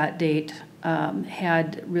up to that date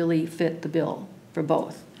had really fit the bill for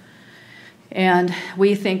both. And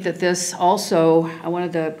we think that this also, one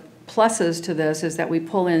of the pluses to this is that we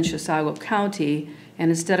pull in Chisago County, and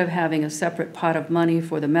instead of having a separate pot of money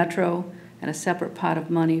for the metro and a separate pot of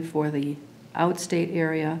money for the outstate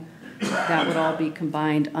area, that would all be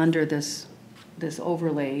combined under this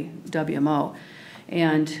overlay WMO.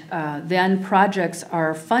 And then projects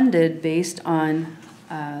are funded based on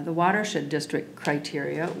the watershed district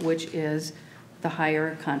criteria, which is the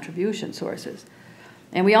higher contribution sources.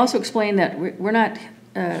 And we also explain that we're not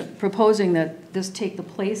proposing that this take the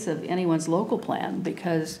place of anyone's local plan,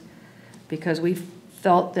 because we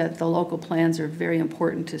felt that the local plans are very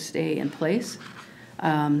important to stay in place.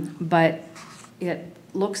 But it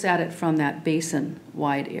looks at it from that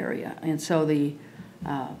basin-wide area. And so the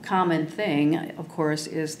common thing, of course,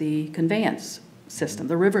 is the conveyance system,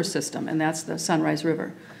 the river system, and that's the Sunrise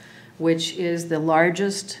River, which is the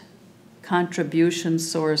largest contribution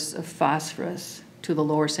source of phosphorus to the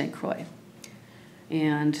lower St. Croix.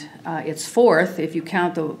 And it's fourth if you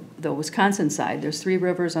count the Wisconsin side. There's 3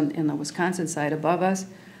 rivers in the Wisconsin side above us,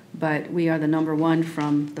 but we are the number 1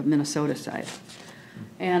 from the Minnesota side.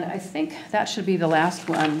 And I think that should be the last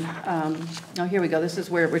one. Oh, here we go. This is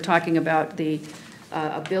where we're talking about the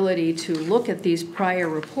ability to look at these prior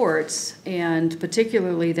reports, and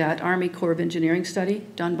particularly that Army Corps of Engineering study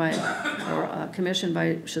done by, or commissioned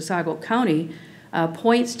by Chisago County,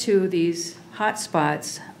 points to these hot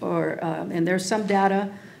spots, or, and there's some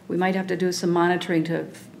data. We might have to do some monitoring to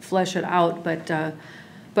flesh it out,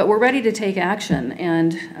 but we're ready to take action.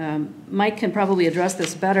 And Mike can probably address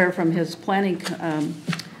this better from his planning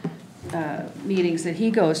meetings that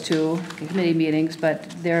he goes to, committee meetings, but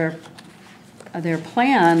their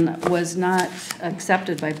plan was not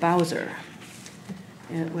accepted by Bowser.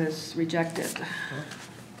 It was rejected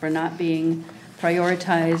for not being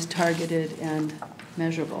prioritized, targeted, and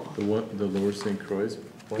measurable. The one, the Lower St. Croix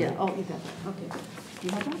plan? Yeah, oh, you got that, okay. You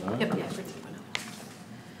have that? Yep, yeah.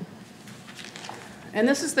 And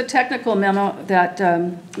this is the technical memo that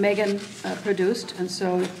Megan produced, and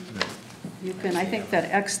so you can, I think that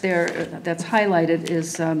X there that's highlighted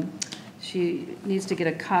is, she needs to get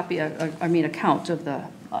a copy, a count of the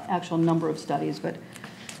actual number of studies, but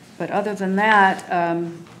other than that,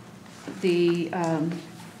 the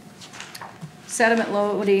sediment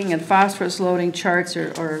loading and phosphorus loading charts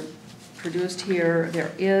are produced here.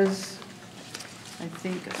 There is, I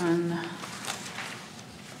think, on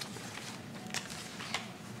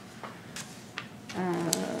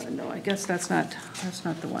no, I guess that's not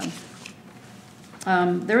the one.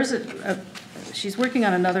 There is she's working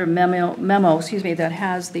on another memo, excuse me, that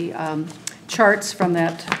has the charts from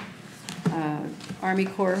that Army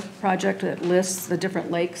Corps project that lists the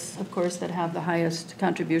different lakes, of course, that have the highest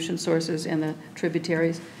contribution sources and the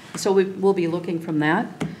tributaries. So we'll be looking from that,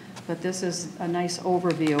 but this is a nice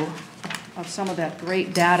overview of some of that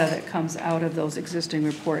great data that comes out of those existing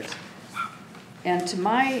reports. And to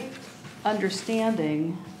my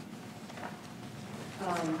understanding,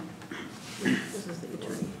 this is the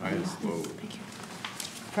attorney. Thank you.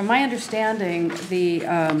 From my understanding, the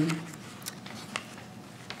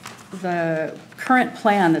current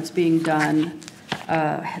plan that's being done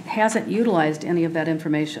hasn't utilized any of that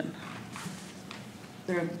information.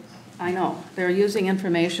 I know, they're using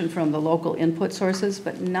information from the local input sources,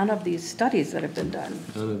 but none of these studies that have been done.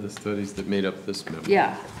 None of the studies that made up this memo.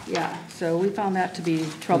 Yeah, so we found that to be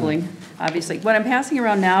troubling, obviously. What I'm passing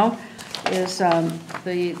around now is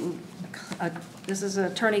this is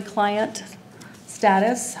attorney-client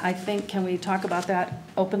status. I think, can we talk about that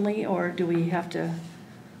openly, or do we have to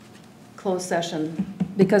close session?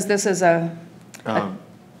 Because this is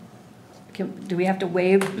do we have to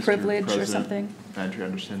waive privilege or something? Andrew, I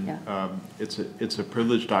understand. Yeah. It's a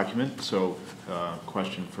privileged document, so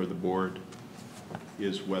question for the board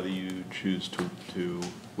is whether you choose to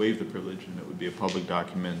waive the privilege, and it would be a public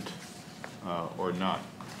document, or not.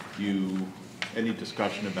 Any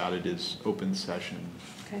discussion about it is open session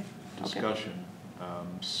discussion.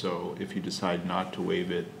 So if you decide not to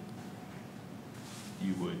waive it,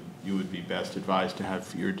 you would be best advised to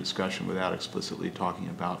have your discussion without explicitly talking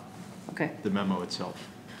about the memo itself.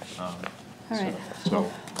 All right.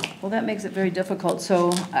 Well, that makes it very difficult.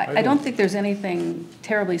 So I don't think there's anything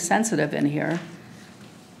terribly sensitive in here,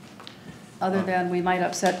 other than we might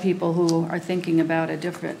upset people who are thinking about a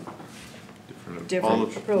different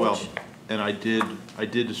approach. Well, and I did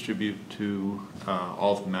distribute to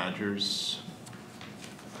all of the managers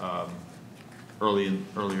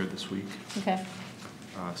earlier this week. Okay.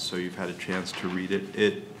 So you've had a chance to read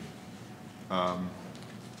it.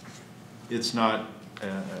 It's not.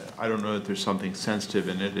 I don't know that there's something sensitive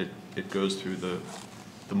in it. It goes through the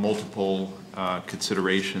multiple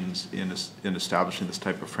considerations in establishing this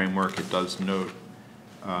type of framework. It does note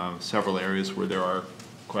several areas where there are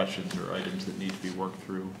questions or items that need to be worked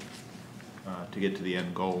through to get to the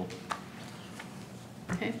end goal.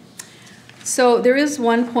 Okay. So there is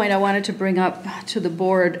one point I wanted to bring up to the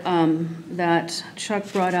board that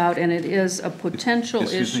Chuck brought out, and it is a potential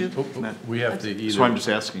issue. We have to either. So I'm just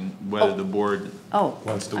asking whether the board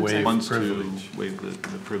wants to waive privilege. Waive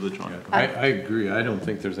the privilege on it. I agree. I don't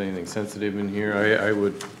think there's anything sensitive in here.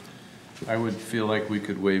 I would feel like we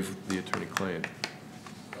could waive the attorney-client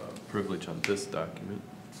privilege on this document.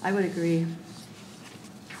 I would agree.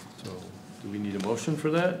 So do we need a motion for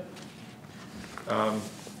that?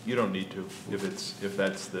 You don't need to, if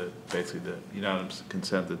that's basically the unanimous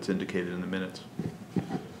consent that's indicated in the minutes.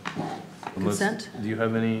 Consent? Do you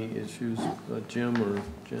have any issues, Jim or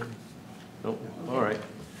Jen? Nope, all right.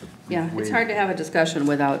 Yeah, it's hard to have a discussion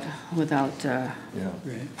without Yeah.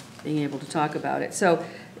 being able to talk about it. So,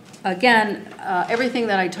 again, everything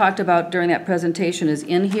that I talked about during that presentation is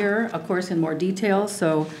in here, of course, in more detail,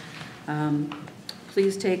 so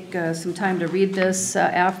please take some time to read this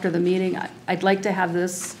after the meeting. I'd like to have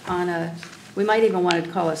this on we might even want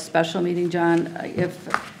to call a special meeting, John,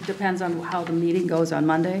 depends on how the meeting goes on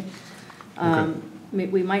Monday.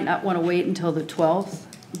 We might not want to wait until the 12th,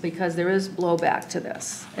 because there is blowback to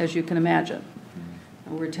this, as you can imagine.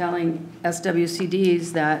 And we're telling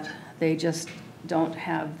SWCDs that they just don't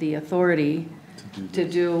have the authority to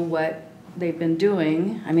do what they've been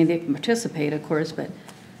doing. I mean, they can participate, of course, but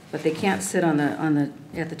they can't sit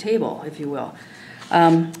at the table, if you will.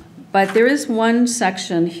 But there is one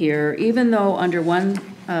section here, even though under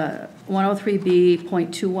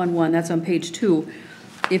 103B.211, that's on page 2,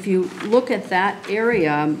 if you look at that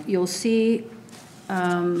area, you'll see,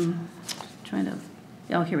 oh,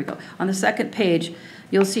 here we go. On the second page,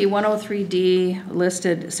 you'll see 103D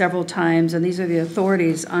listed several times, and these are the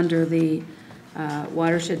authorities under the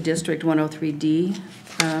Watershed District 103D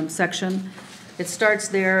section. It starts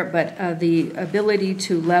there, but the ability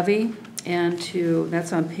to levy and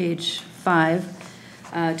that's on page 5,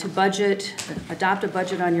 to budget, adopt a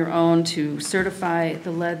budget on your own, to certify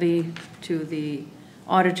the levy to the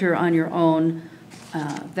auditor on your own,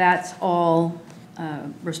 that's all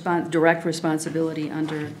direct responsibility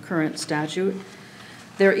under current statute.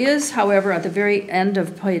 There is, however, at the very end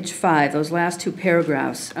of page 5, those last 2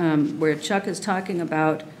 paragraphs, where Chuck is talking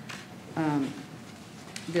about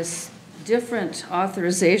this different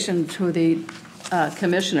authorization to the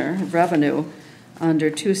Commissioner of Revenue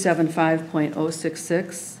under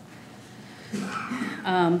 275.066.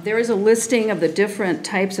 There is a listing of the different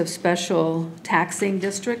types of special taxing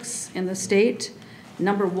districts in the state.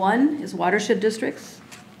 Number 1 is watershed districts.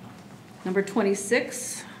 Number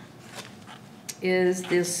 26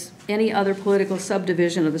 is any other political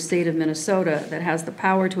subdivision of the state of Minnesota that has the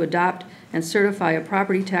power to adopt and certify a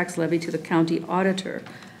property tax levy to the county auditor.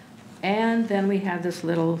 And then we have this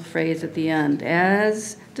little phrase at the end,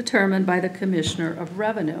 as determined by the Commissioner of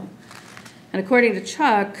Revenue. And according to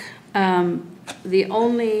Chuck, the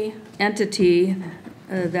only entity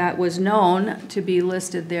that was known to be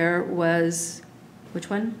listed there was, which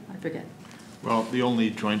one? I forget. Well, the only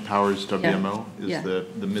joint powers WMO Yeah. is the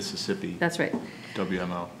Mississippi. That's right.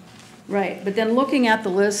 WMO. Right, but then looking at the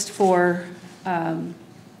list for coming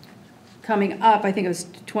up, I think it was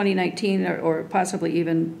 2019 or possibly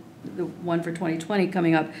even the one for 2020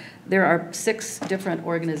 coming up, there are 6 different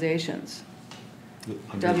organizations.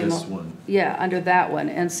 Under this one. Yeah, under that one.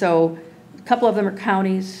 And so a couple of them are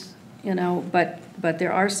counties, but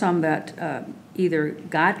there are some that either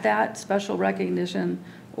got that special recognition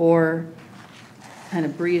or kind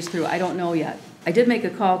of breezed through. I don't know yet. I did make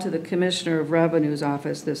a call to the Commissioner of Revenue's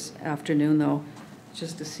office this afternoon, though,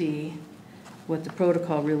 just to see what the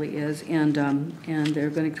protocol really is, and they're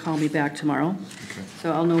going to call me back tomorrow. Okay.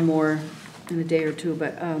 So I'll know more in a day or two,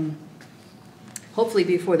 but hopefully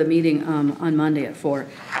before the meeting on Monday at 4.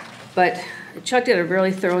 But Chuck did a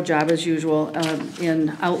really thorough job, as usual,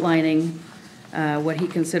 in outlining what he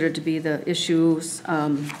considered to be the issues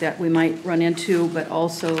that we might run into, but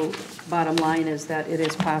also, bottom line is that it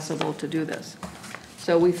is possible to do this.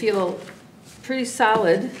 So we feel pretty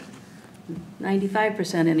solid,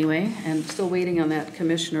 95% anyway, and still waiting on that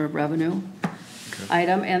Commissioner of Revenue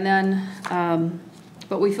item. And then,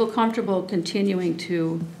 but we feel comfortable continuing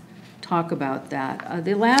to talk about that.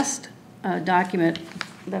 The last document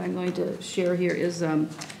that I'm going to share here is an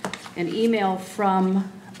email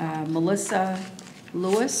from Melissa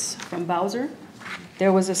Lewis from Bowser.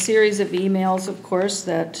 There was a series of emails, of course,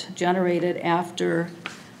 that generated after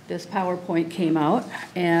this PowerPoint came out,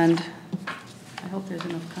 and I hope there's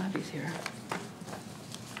enough copies here.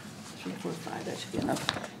 3, 4, 5, that should be enough.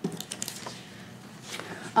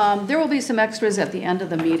 There will be some extras at the end of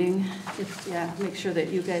the meeting. Make sure that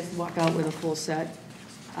you guys walk out with a full set.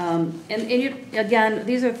 Again,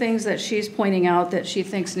 these are things that she's pointing out that she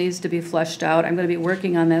thinks needs to be fleshed out. I'm going to be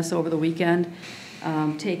working on this over the weekend,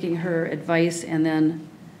 taking her advice and then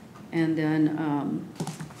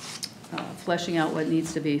fleshing out what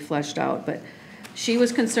needs to be fleshed out. But she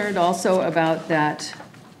was concerned also about that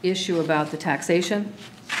issue about the taxation.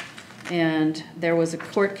 And there was a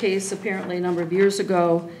court case apparently a number of years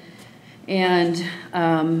ago, and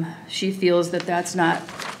she feels that that's not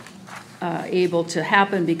able to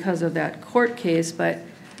happen because of that court case, but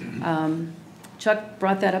Chuck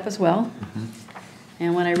brought that up as well.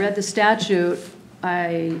 And when I read the statute,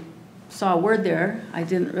 I saw a word there. I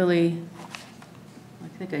didn't really, I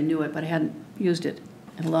think I knew it, but I hadn't used it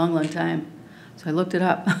in a long, long time. So I looked it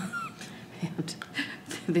up. And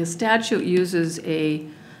the statute uses a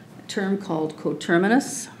term called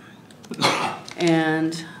coterminous,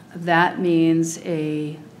 and that means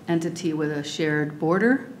a entity with a shared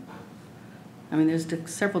border. I mean, there's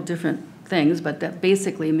several different things, but that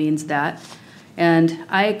basically means that. And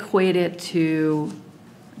I equate it to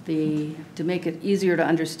make it easier to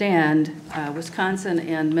understand, Wisconsin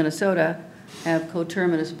and Minnesota have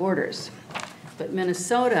coterminous borders. But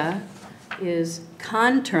Minnesota is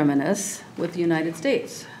conterminous with the United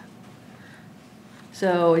States.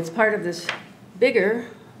 So it's part of this bigger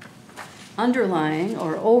underlying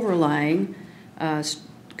or overlying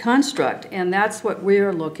construct, and that's what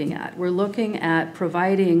we're looking at. We're looking at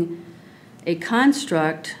providing a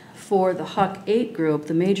construct for the Huck 8 group,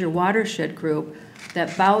 the major watershed group,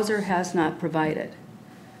 that Bowser has not provided.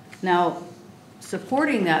 Now,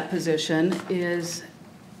 supporting that position is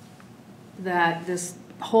that this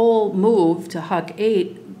whole move to Huck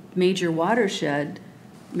 8 major watershed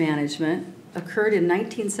management occurred in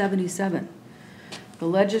 1977. The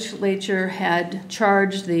legislature had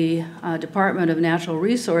charged the Department of Natural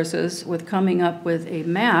Resources with coming up with a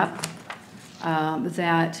map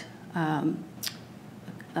that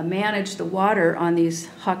managed the water on these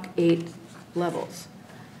Huck 8 levels.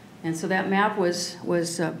 And so that map was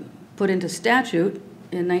put into statute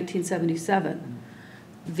in 1977.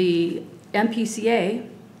 The MPCA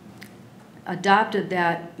adopted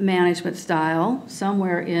that management style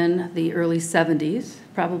somewhere in the early 70s,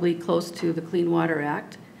 probably close to the Clean Water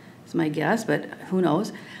Act, is my guess, but who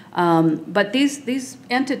knows. But these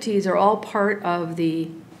entities are all part of the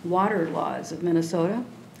water laws of Minnesota.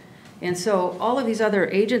 And so all of these other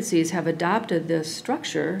agencies have adopted this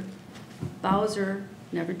structure. Bowser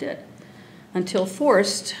never did, until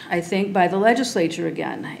forced, I think, by the legislature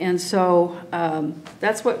again. And so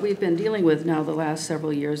that's what we've been dealing with now the last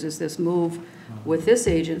several years, is this move with this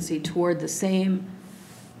agency toward the same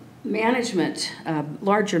management,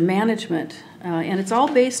 larger management, and it's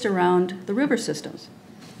all based around the river systems.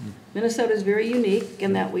 Minnesota is very unique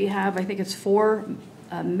in that we have, I think it's 4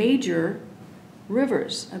 major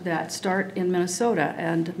rivers that start in Minnesota,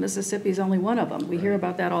 and Mississippi is only one of them. We hear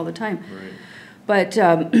about that all the time. Right. But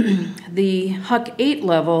the Huck 8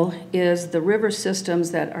 level is the river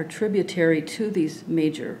systems that are tributary to these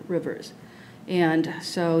major rivers. And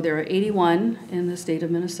so there are 81 in the state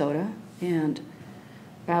of Minnesota, and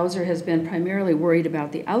Bowser has been primarily worried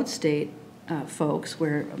about the outstate folks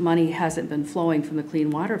where money hasn't been flowing from the Clean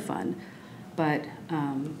Water Fund. But,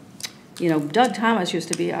 you know, Doug Thomas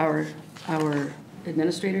used to be our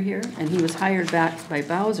administrator here, and he was hired back by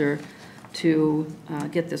Bowser to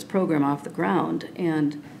get this program off the ground.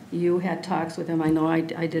 And you had talks with him, I know I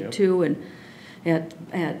did too, and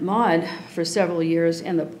at Maud for several years.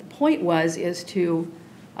 And the point is to,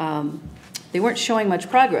 they weren't showing much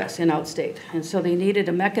progress in outstate. And so they needed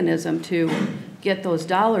a mechanism to get those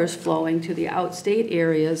dollars flowing to the outstate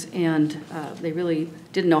areas, and they really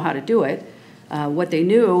didn't know how to do it. What they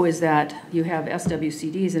knew is that you have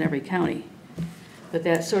SWCDs in every county. But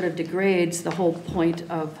that sort of degrades the whole point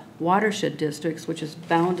of watershed districts, which is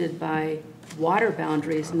bounded by water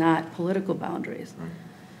boundaries, not political boundaries.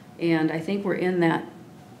 And I think we're in that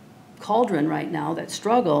cauldron right now, that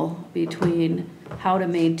struggle between how to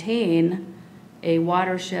maintain a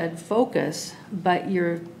watershed focus, but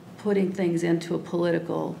you're putting things into a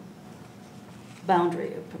political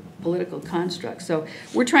boundary, a political construct. So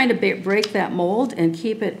we're trying to break that mold and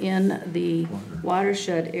keep it in the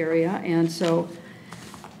watershed area. And so,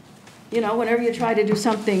 you know, whenever you try to do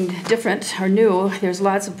something different or new, there's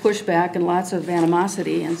lots of pushback and lots of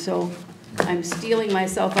animosity. And so I'm steeling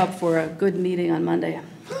myself up for a good meeting on Monday.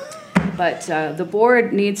 But the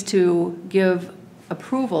board needs to give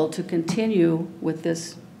approval to continue with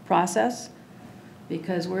this process,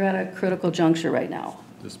 because we're at a critical juncture right now.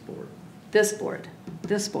 This board. This board,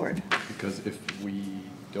 this board. Because if we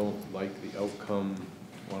don't like the outcome,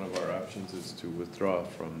 one of our options is to withdraw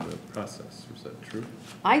from the process. Is that true?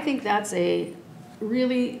 I think that's a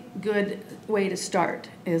really good way to start,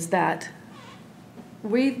 is that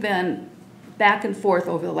we've been back and forth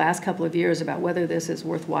over the last couple of years about whether this is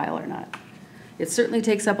worthwhile or not. It certainly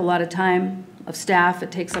takes up a lot of time of staff.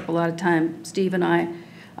 It takes up a lot of time, Steve and I.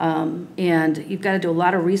 And you've got to do a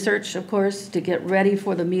lot of research, of course, to get ready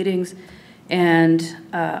for the meetings and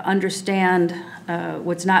understand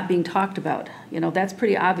what's not being talked about. You know, that's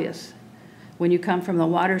pretty obvious when you come from the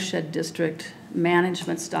watershed district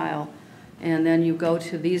management style and then you go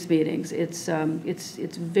to these meetings. It's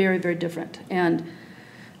very, very different. And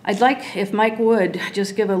I'd like if Mike would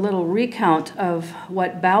just give a little recount of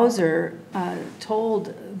what Bowser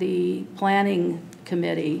told the planning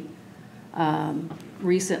committee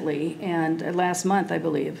recently and last month, I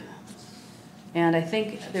believe. And I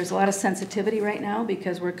think there's a lot of sensitivity right now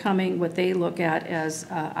because we're coming what they look at as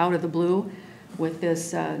out of the blue with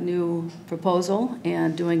this new proposal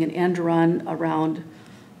and doing an end run around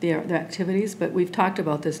their activities. But we've talked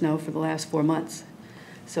about this now for the last 4 months.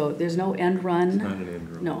 So there's no end run. Not an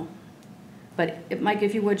end run. No. But Mike,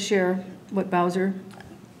 if you would share what Bowser.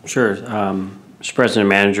 Sure. Mr. President,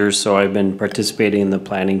 managers, so I've been participating in the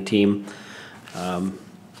planning team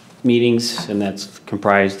meetings, and that's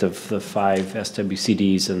comprised of the 5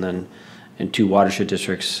 SWCDs and 2 watershed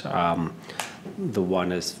districts. The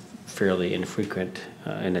one is fairly infrequent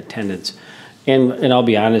in attendance. And I'll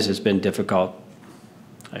be honest, it's been difficult,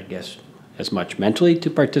 I guess, as much mentally to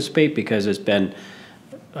participate because it's been,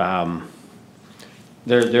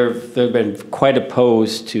 they've been quite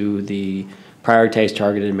opposed to the prioritized,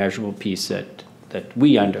 targeted, and measurable piece that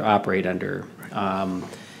we operate under.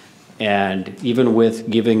 And even with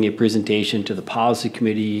giving a presentation to the policy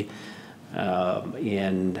committee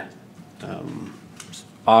in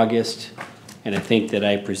August, and I think that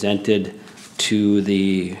I presented to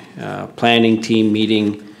the planning team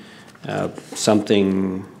meeting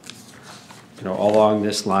something along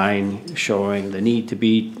this line showing the need to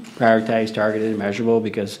be prioritized, targeted, and measurable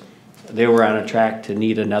because they were on a track to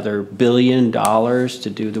need another $1 billion to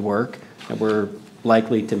do the work, and we're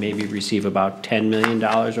likely to maybe receive about $10 million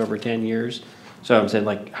over 10 years. So I'm saying,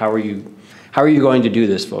 like, how are you going to do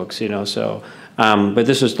this, folks? So, but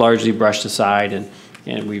this was largely brushed aside,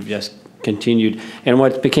 and we've just continued. And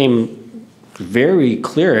what became very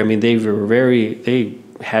clear, I mean, they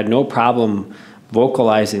had no problem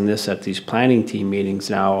vocalizing this at these planning team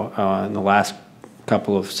meetings now in the last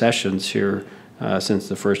couple of sessions here since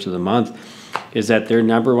the first of the month, is that their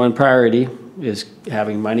 #1 priority is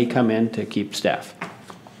having money come in to keep staff.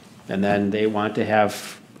 And then they want to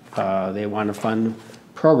have, they want to fund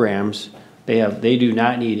programs. They do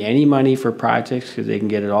not need any money for projects because they can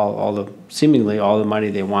get it seemingly all the money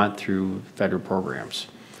they want through federal programs.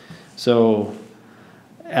 So,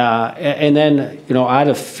 and then, out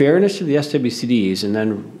of fairness to the SWCDs and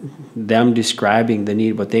then them describing the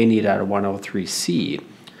need, what they need out of 103C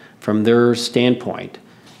from their standpoint,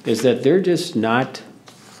 is that they're just not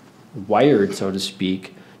wired, so to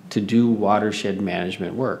speak, to do watershed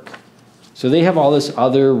management work. So they have all this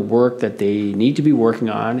other work that they need to be working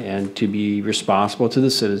on and to be responsible to the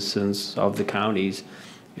citizens of the counties,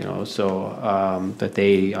 that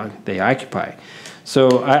they occupy.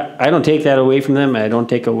 So I don't take that away from them. I don't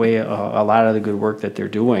take away a lot of the good work that they're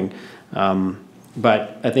doing.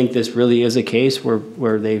 But I think this really is a case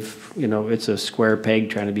where they've, it's a square peg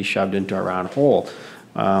trying to be shoved into a round hole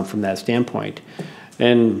from that standpoint.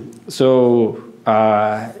 And so,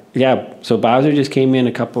 so Bowser just came in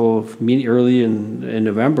a couple of early in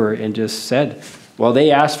November and just said, well, they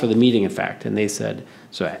asked for the meeting, in fact, and they said,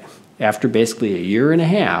 so after basically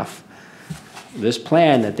 1.5 years, this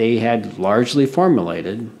plan that they had largely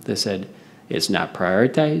formulated, they said, it's not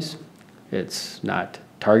prioritized, it's not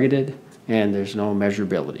targeted, and there's no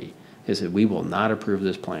measurability. They said, we will not approve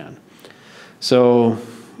this plan. So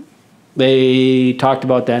they talked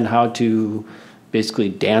about then how to basically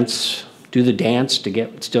do the dance to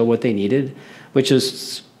get still what they needed, which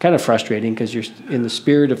is kind of frustrating because you're in the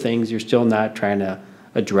spirit of things, you're still not trying to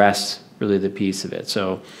address really the piece of it.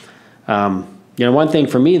 So, one thing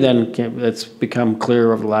for me then that's become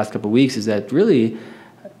clear over the last couple of weeks is that really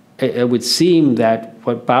it would seem that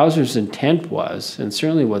what Bowser's intent was, and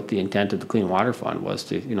certainly what the intent of the Clean Water Fund was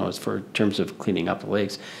to, is for in terms of cleaning up the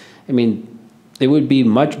lakes. I mean, it would be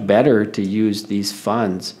much better to use these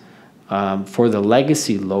funds for the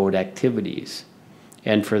legacy load activities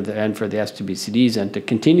and for the SWCDs and to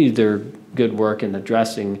continue their good work in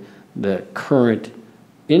addressing the current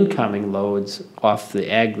incoming loads off the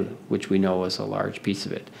ag, which we know is a large piece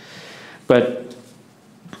of it. But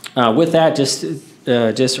with that, just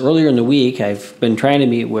earlier in the week, I've been trying to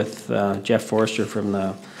meet with Jeff Forster from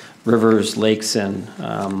the Rivers, Lakes, and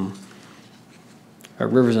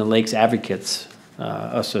Lakes Advocates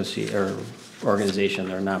organization,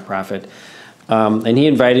 they're a nonprofit. And he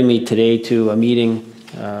invited me today to a meeting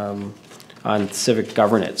on civic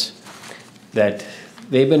governance that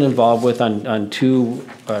they've been involved with on two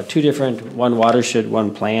different, one watershed,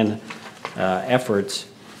 one plan efforts.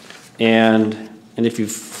 And if you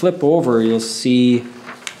flip over, you'll see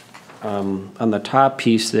on the top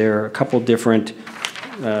piece there a couple different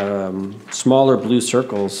smaller blue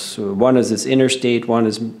circles. So one is this interstate, one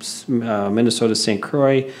is Minnesota St.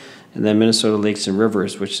 Croix, and then Minnesota Lakes and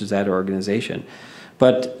Rivers, which is that organization.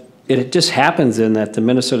 But it just happens in that the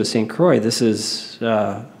Minnesota St. Croix, this is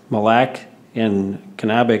Mille Lacs and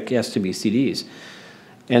Kennebec SWCDs.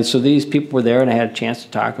 And so these people were there, and I had a chance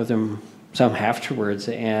to talk with them some afterwards,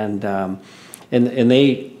 and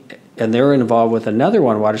they were involved with another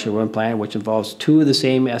one, WaterShed One Plan, which involves two of the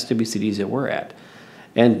same SWCDs that we're at.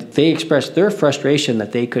 And they expressed their frustration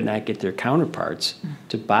that they could not get their counterparts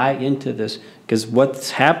to buy into this, because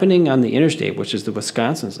what's happening on the interstate, which is the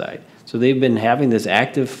Wisconsin side, so they've been having this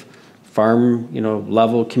active farm,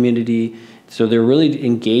 level community. So they're really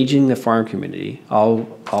engaging the farm community.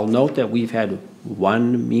 I'll note that we've had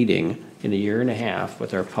one meeting in a year and a half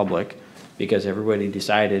with our public, because everybody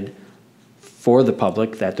decided for the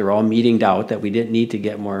public that they're all meetinged out, that we didn't need to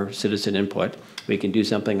get more citizen input. We can do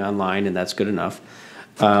something online, and that's good enough.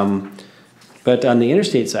 But on the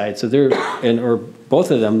interstate side, so or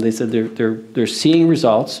both of them, they said they're seeing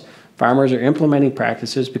results. Farmers are implementing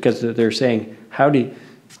practices because they're saying, how do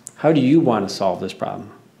you want to solve this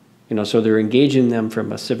problem? So they're engaging them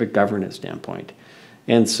from a civic governance standpoint.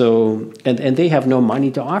 And so, and they have no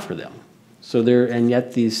money to offer them. So and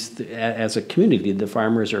yet as a community, the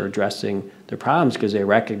farmers are addressing their problems because they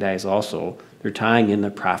recognize also they're tying in the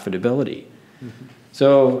profitability. Mm-hmm.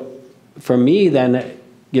 So for me then,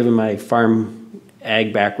 given my farm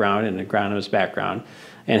ag background and agronomist background,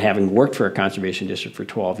 and having worked for a conservation district for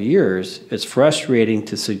 12 years, it's frustrating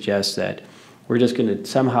to suggest that we're just going to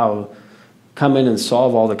somehow come in and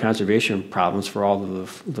solve all the conservation problems for all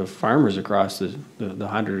of the farmers across the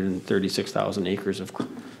 136,000 acres of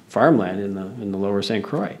farmland in the lower St.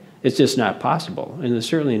 Croix. It's just not possible, and it's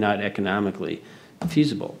certainly not economically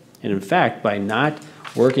feasible. And in fact, by not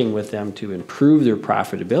working with them to improve their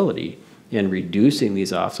profitability and reducing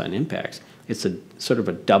these offsite impacts, it's a sort of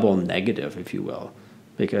a double negative, if you will,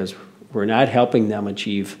 because we're not helping them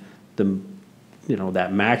achieve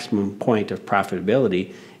that maximum point of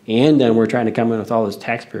profitability, and then we're trying to come in with all this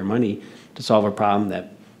taxpayer money to solve a problem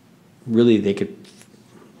that really they could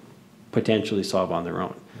potentially solve on their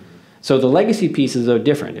own. So the legacy pieces are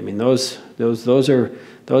different. I mean, those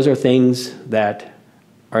are things that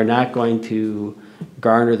are not going to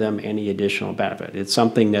garner them any additional benefit. It's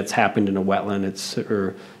something that's happened in a wetland,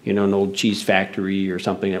 or an old cheese factory or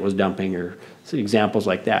something that was dumping, or examples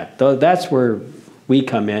like that. That's where we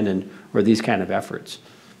come in, or these kind of efforts.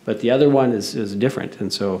 But the other one is different.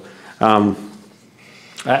 And so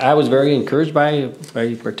I was very encouraged by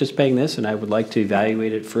participating in this, and I would like to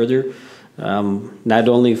evaluate it further, not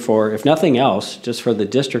only for, if nothing else, just for the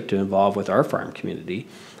district to involve with our farm community,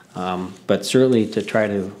 but certainly to try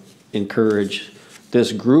to encourage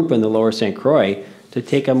this group in the lower St. Croix to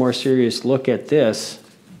take a more serious look at this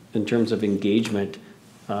in terms of engagement,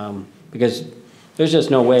 because there's just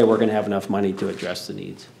no way we're going to have enough money to address the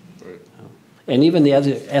needs. Right. And even the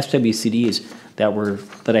other SWCDs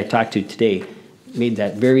that I talked to today made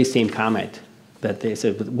that very same comment, that they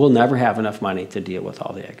said, we'll never have enough money to deal with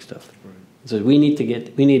all the ag stuff. Right. So we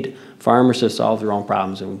need farmers to solve their own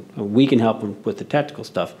problems, and we can help them with the technical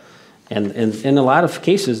stuff. And in a lot of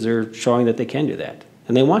cases, they're showing that they can do that,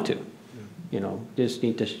 and they want to. Yeah. Just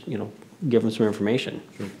need to, give them some information.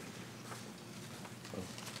 Sure.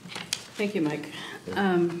 Thank you, Mike.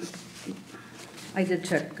 I did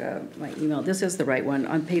check my email. This is the right one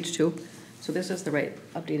on page 2. So this is the right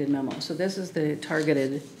updated memo. So this is the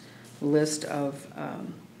targeted list of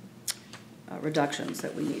reductions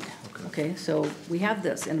that we need. Okay, so we have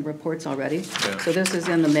this in reports already. Yeah. So this is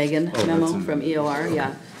in the Megan memo from EOR.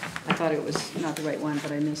 Yeah, I thought it was not the right one,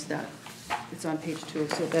 but I missed that. It's on page 2.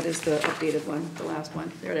 So that is the updated one, the last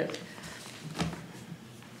one. There it is.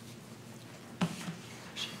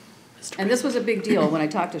 And this was a big deal when I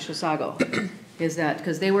talked to Chisago, is that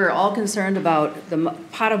because they were all concerned about the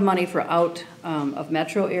pot of money for out of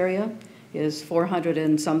metro area is 400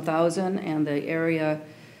 and some thousand, and the area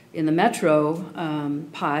in the metro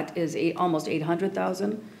pot is almost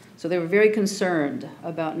 800,000. So they were very concerned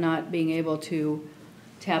about not being able to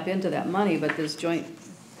tap into that money, but this Joint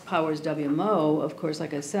Powers WMO, of course,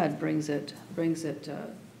 like I said, brings it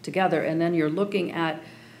together, and then you're looking at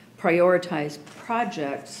prioritized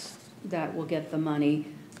projects that will get the money,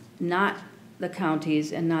 not the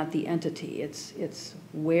counties and not the entity. It's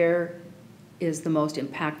where is the most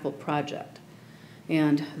impactful project.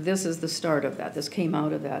 And this is the start of that. This came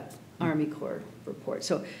out of that Army Corps report.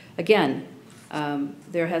 So again,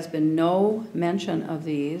 there has been no mention of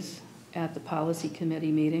these at the policy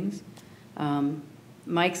committee meetings.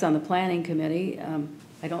 Mike's on the planning committee.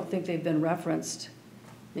 I don't think they've been referenced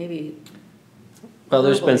maybe Well,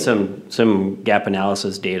 there's been verbally. some gap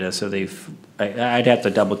analysis data, so I'd have to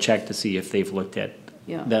double check to see if they've looked at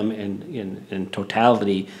Yeah. them in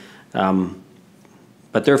totality.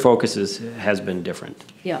 But their focus has been different.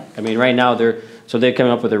 Yeah. I mean, right now, they're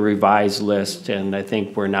coming up with a revised list, and I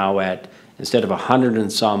think we're now at, instead of 100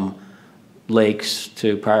 and some lakes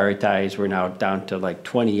to prioritize, we're now down to like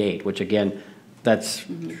 28, which again, that's,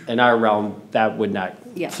 in our realm, that would not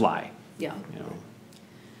Yeah. fly, Yeah. you know.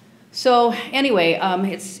 So anyway,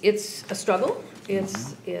 it's a struggle.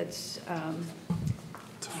 It's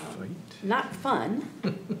not fun,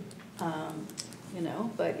 you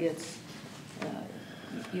know, but it's,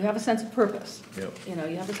 you have a sense of purpose. Yep. You know,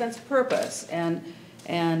 you have a sense of purpose, and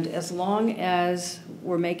as long as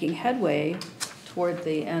we're making headway toward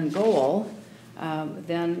the end goal,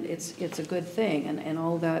 then it's a good thing, and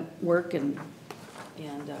all that work and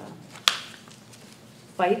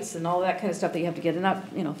fights and all that kind of stuff that you have to get in, not,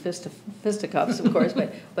 you know, fisticuffs, of course,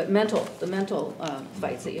 but the mental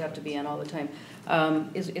fights that you have to be in all the time,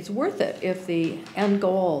 it's worth it if the end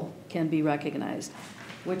goal can be recognized,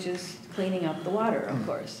 which is cleaning up the water, of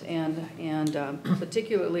course, and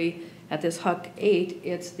particularly at this Huck 8,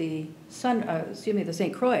 it's the the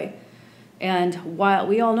St. Croix. And while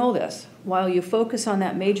we all know this, while you focus on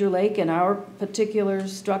that major lake in our particular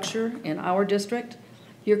structure, in our district,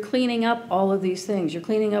 you're cleaning up all of these things. You're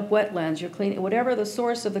cleaning up wetlands, you're cleaning, whatever the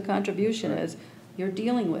source of the contribution is, you're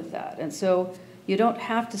dealing with that. And so you don't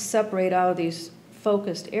have to separate out these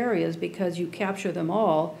focused areas because you capture them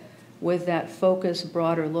all with that focused,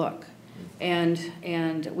 broader look.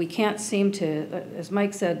 And we can't seem to, as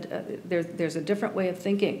Mike said, there's a different way of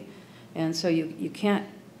thinking. And so you can't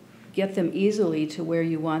get them easily to where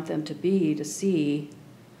you want them to be to see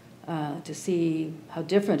how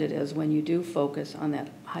different it is when you do focus on that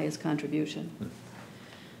highest contribution.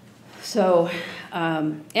 So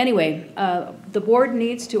anyway, the board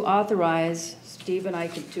needs to authorize Steve and I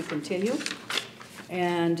to continue.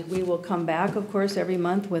 And we will come back, of course, every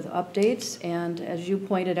month with updates. And as you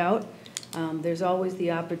pointed out, there's always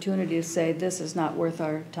the opportunity to say, this is not worth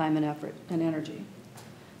our time and effort and energy.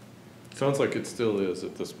 Sounds like it still is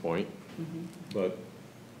at this point, but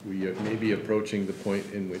we may be approaching the point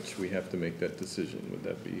in which we have to make that decision. Would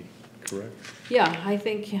that be correct? Yeah, I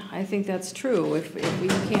think that's true. If we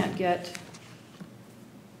can't get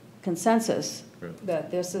consensus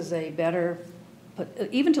that this is a better, but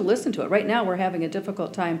even to listen to it. Right now, we're having a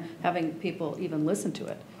difficult time having people even listen to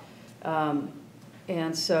it.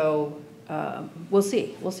 And so we'll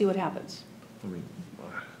see. We'll see what happens. I mean,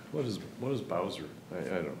 what is Bowser? I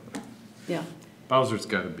don't know. Yeah. Bowser's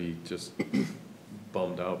got to be just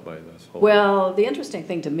bummed out by this whole. Well, the interesting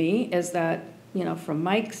thing to me is that, you know, from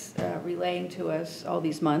Mike's relaying to us all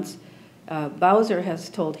these months, Bowser has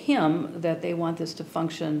told him that they want this to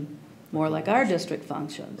function more like our district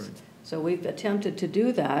functions. Right. So we've attempted to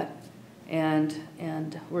do that, and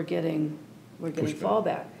we're getting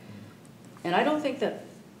fallback. And I don't think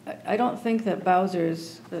that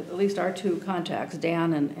Bowser's, at least our two contacts,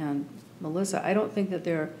 Dan and Melissa, I don't think that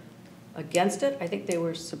they're against it. I think they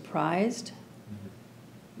were surprised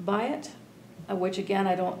by it, which again,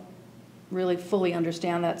 I don't really fully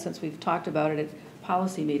understand that since we've talked about it at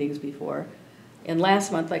policy meetings before. And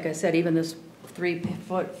last month, like I said, even this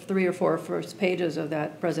three or four first pages of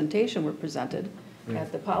that presentation were presented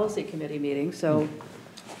at the policy committee meeting. So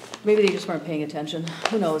maybe they just weren't paying attention.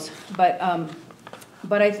 Who knows? But I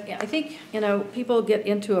think, you know, people get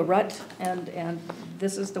into a rut, and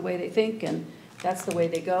this is the way they think, and that's the way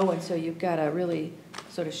they go, and so you've got to really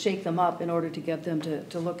sort of shake them up in order to get them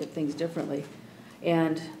to look at things differently.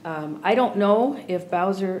 And I don't know if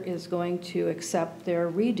Bowser is going to accept their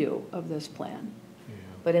redo of this plan. Yeah.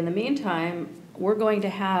 But in the meantime, we're going to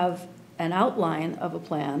have an outline of a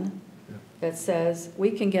plan that says we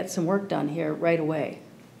can get some work done here right away.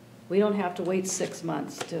 We don't have to wait 6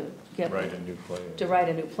 months to write a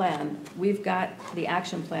new plan. We've got the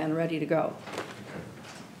action plan ready to go.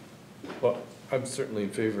 Okay. Well, I'm certainly in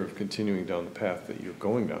favor of continuing down the path that you're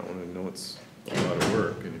going down. I know it's a lot of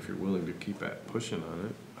work, and if you're willing to keep at pushing on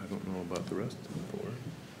it, I don't know about the rest of the board.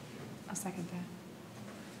 I'll second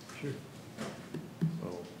that. Sure.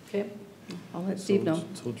 So, Okay, I'll let Steve know.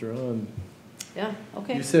 Soldier on. Yeah,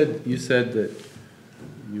 okay. You said that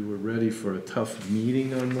you were ready for a tough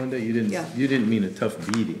meeting on Monday. You didn't mean a tough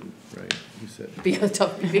beating, right? You said be a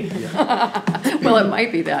tough beating. Well, it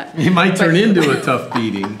might be that. It might turn into a tough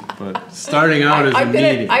beating, but starting out as a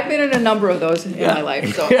meeting. I've been in a number of those in my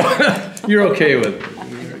life, so. You're okay with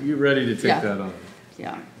it. You're ready to take that on.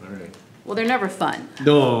 Yeah. All right. Well, they're never fun.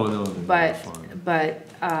 No, they're But never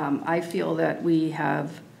fun. I feel that we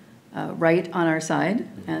have right on our side,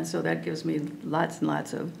 and so that gives me lots and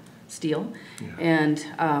lots of steel. And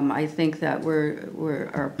I think that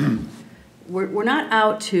we're not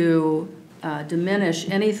out to diminish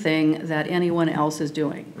anything that anyone else is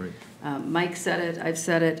doing. Right. Mike said it, I've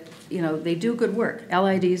said it, you know, they do good work.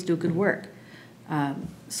 LIDs do good work.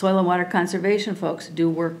 Soil and water conservation folks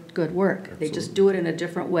do good work. They just do it in a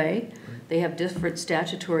different way. They have different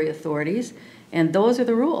statutory authorities, and those are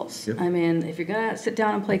the rules. Yep. I mean, if you're gonna sit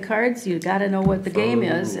down and play cards, you gotta know what the game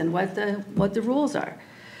is and what the rules are.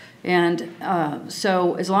 And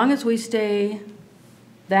so as long as we stay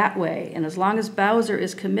that way, and as long as Bowser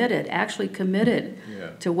is committed, actually committed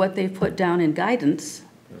Yeah. to what they've put down in guidance,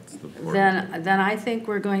 That's the important. then I think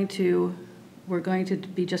we're going to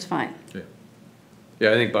be just fine. Yeah.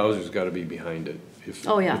 Yeah, I think Bowser's got to be behind it.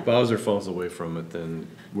 Oh, yeah. If Bowser falls away from it, then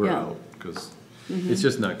we're Yeah. out, because it's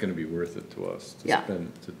just not going to be worth it to us to Yeah.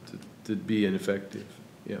 spend, to be ineffective.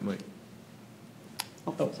 Yeah, Mike.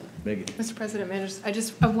 Oh, Megan. Mr. President, managers,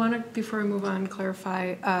 I want to, before we move on,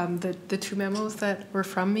 clarify the two memos that were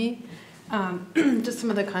from me. Just some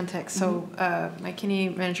of the context. So Mike Kinney,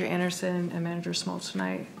 Manager Anderson, and Manager Smoltz and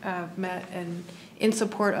I met in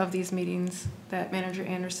support of these meetings that Manager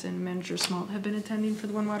Anderson and Manager Smolt have been attending for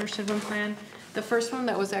the One Watershed One Plan. The first one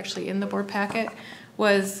that was actually in the board packet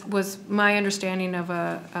was my understanding of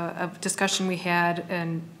a discussion we had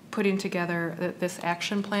and putting together this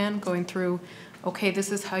action plan, going through, okay,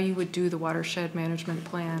 this is how you would do the watershed management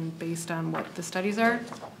plan based on what the studies are.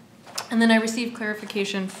 And then I received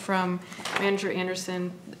clarification from Manager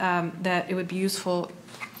Anderson that it would be useful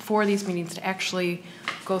for these meetings to actually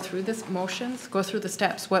go through this motions, go through the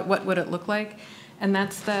steps. What would it look like? And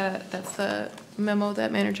that's the memo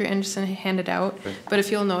that Manager Anderson handed out. Okay. But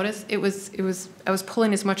if you'll notice, I was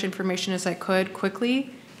pulling as much information as I could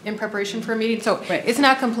quickly in preparation for a meeting. So Right. it's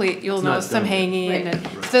not complete. You'll It's know not some done yet. hanging. Right.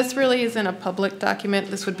 And so this really isn't a public document.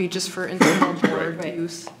 This would be just for internal board Right.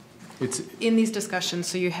 use It's, in these discussions,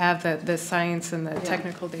 so you have the science and the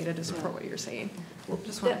technical data to support what you're saying.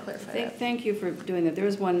 Just want to clarify that. Thank you for doing that. There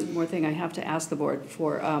is one more thing I have to ask the board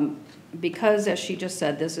for, because as she just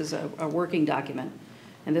said, this is a working document,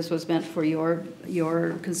 and this was meant for your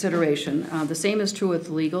consideration. The same is true with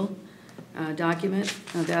the legal document.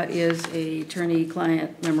 That is a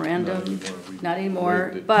attorney-client memorandum. Not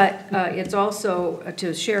anymore, but it's also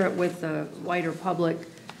to share it with the wider public.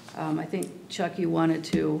 I think, Chuck, you wanted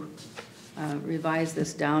to revise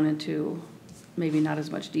this down into maybe not as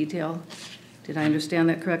much detail. Did I understand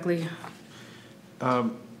that correctly?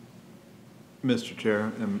 Mr.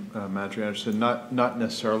 Chair and Manager Anderson, not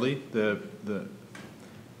necessarily. The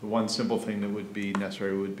one simple thing that would be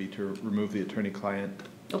necessary would be to remove the attorney-client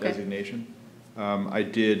Okay. designation. I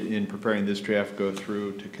did, in preparing this draft, go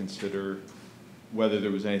through to consider whether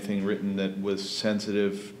there was anything written that was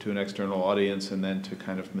sensitive to an external audience, and then to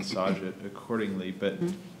kind of massage it accordingly. But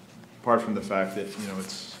apart from the fact that, you know,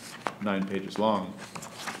 it's 9 pages long,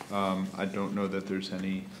 I don't know that there's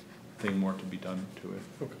anything more to be done to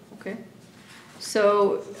it. Okay.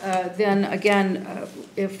 So then, again,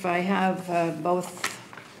 if I have both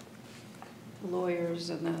lawyers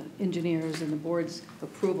and the engineers and the board's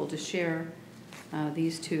approval to share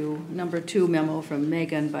these two, number 2 memo from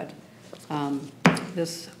Megan, but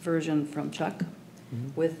this version from Chuck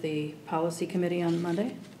with the policy committee on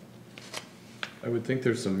Monday? I would think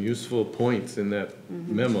there's some useful points in that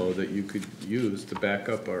memo that you could use to back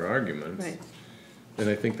up our arguments. Right. And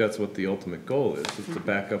I think that's what the ultimate goal is to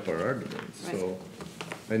back up our arguments. Right. So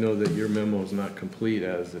I know that your memo is not complete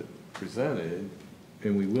as it presented,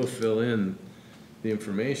 and we will fill in the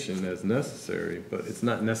information as necessary, but it's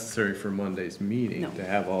not necessary for Monday's meeting No. to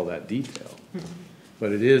have all that detail.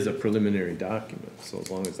 But it is a preliminary document, so as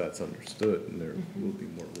long as that's understood, and there will be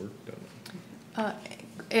more work done.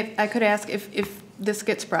 If I could ask, if this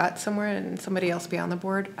gets brought somewhere and somebody else be on the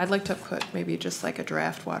board, I'd like to put maybe just like a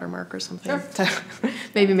draft watermark or something. Sure. To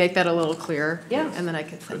maybe make that a little clearer. Yeah. And then I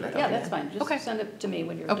could send that Yeah, over. that's fine. Okay. Just send it to me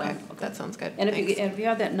when you're done. Okay, that sounds good. And if you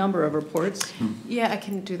have that number of reports, Yeah, I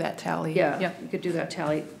can do that tally. yeah, Yep. you could do that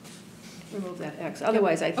tally, remove that X.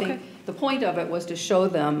 Otherwise, I Okay. think the point of it was to show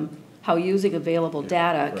them how using available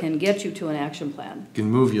data can get you to an action plan. Can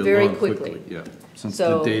move you Very along quickly. quickly, yeah, since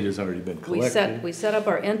So the data's already been We set collected. up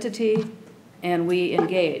our entity and we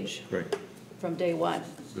engage Right, from day one.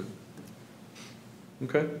 good.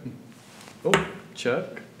 Okay. Oh,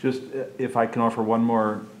 Chuck? Just if I can offer one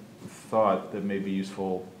more thought that may be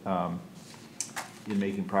useful in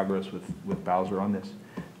making progress with Bowser on this,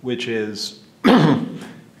 which is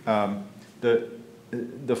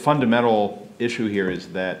the fundamental issue here is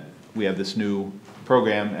that we have this new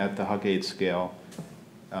program at the Huck 8 scale.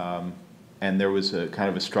 and there was a kind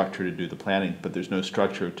of a structure to do the planning, but there's no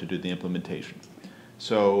structure to do the implementation.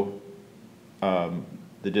 So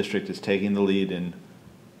the district is taking the lead in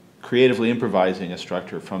creatively improvising a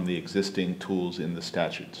structure from the existing tools in the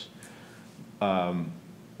statutes.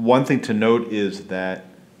 One thing to note is that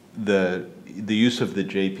the use of the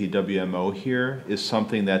JPWMO here is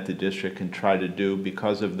something that the district can try to do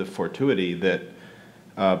because of the fortuity that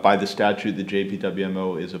by the statute the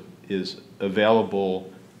JPWMO is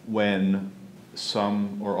available when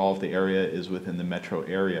some or all of the area is within the metro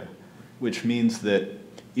area, which means that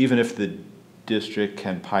even if the district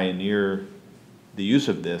can pioneer the use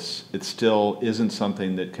of this, it still isn't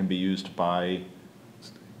something that can be used by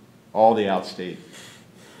all the outstate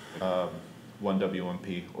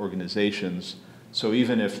 1W1P organizations. So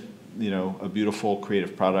even if, you know, a beautiful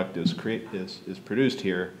creative product is produced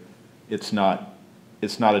here, it's not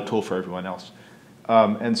a tool for everyone else.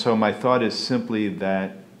 And so my thought is simply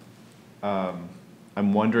that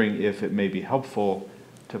I'm wondering if it may be helpful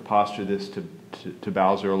to posture this to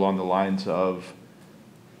Bowser along the lines of,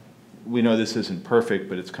 we know this isn't perfect,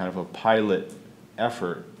 but it's kind of a pilot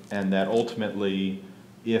effort, and that ultimately,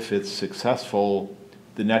 if it's successful,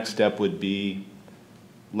 the next step would be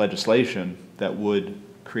legislation that would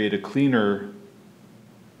create a cleaner,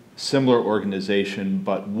 similar organization,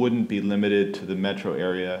 but wouldn't be limited to the metro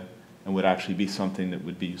area and would actually be something that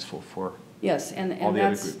would be useful for Yes, and all the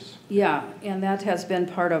other that's, groups. yeah, and that has been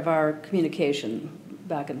part of our communication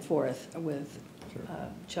back and forth with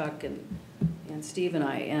Chuck and Steve and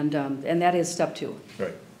I, and that is step 2.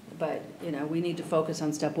 Right. But, you know, we need to focus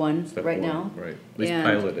on step 1 Step right one, now. Right, at least And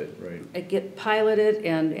pilot it, right. Get piloted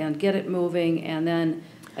and get it moving, and then,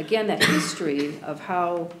 again, that history of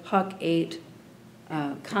how Huck 8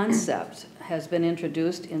 concept has been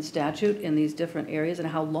introduced in statute in these different areas and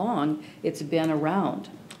how long it's been around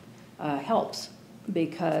helps,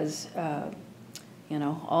 because, you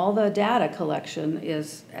know, all the data collection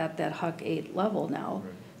is at that Huck 8 level now,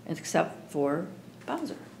 except for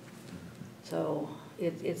Bowser. So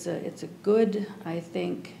it's a good, I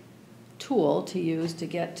think, tool to use to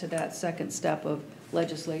get to that second step of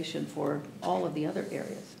legislation for all of the other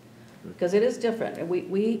areas. Because it is different. And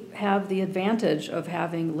we have the advantage of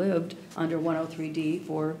having lived under 103D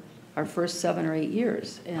for our first 7 or 8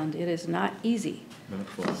 years, and it is not easy.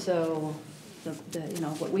 So, you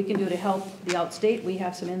know, what we can do to help the outstate, we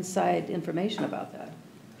have some inside information about that.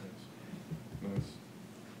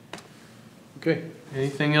 Nice. Okay,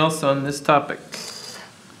 anything else on this topic?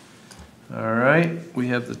 All right, we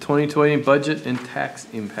have the 2020 budget and tax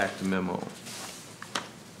impact memo.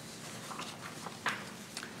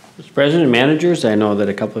 Mr. President and managers, I know that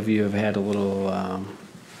a couple of you have had a little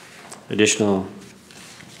additional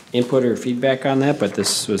input or feedback on that, but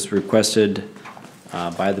this was requested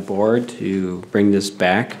by the board to bring this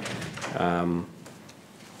back.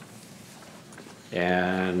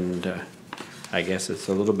 And I guess it's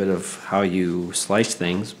a little bit of how you slice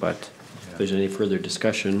things, but if there's any further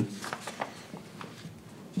discussion.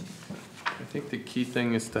 I think the key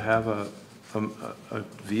thing is to have a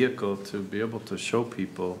vehicle to be able to show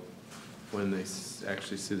people when they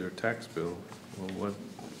actually see their tax bill, well,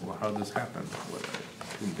 how did this happen? I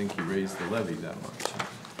didn't think you raised the levy that much.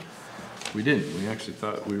 We didn't. We actually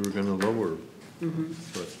thought we were going to lower.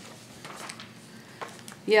 But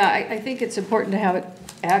Yeah, I think it's important to have it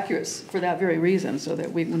accurate for that very reason, so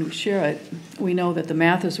that when we share it, we know that the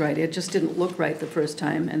math is right. It just didn't look right the first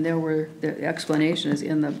time, and the explanation is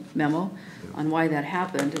in the memo on why that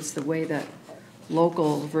happened. It's the way that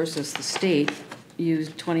local versus the state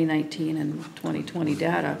used 2019 and 2020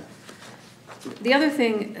 data. The other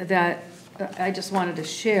thing that I just wanted to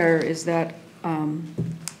share is that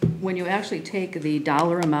when you actually take the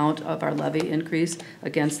dollar amount of our levy increase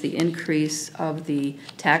against the increase of the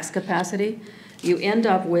tax capacity, you end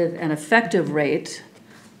up with an effective rate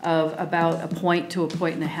of about 1 point to 1.5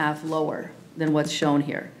 points lower than what's shown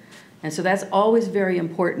here. And so that's always very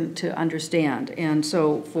important to understand. And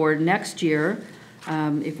so for next year,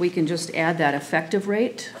 if we can just add that effective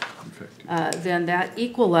rate, then that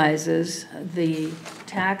equalizes the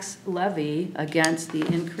tax levy against the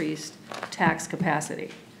increased tax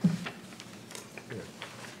capacity.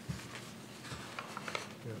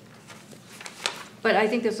 But I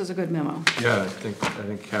think this is a good memo. yeah, I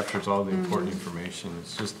think captures all the important information.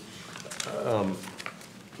 It's just,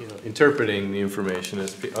 you know, interpreting the information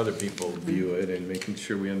as other people view it and making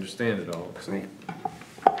sure we understand it all. So. Right.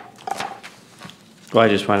 Well, I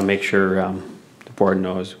just want to make sure the board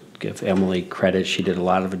knows, give Emily credit. She did a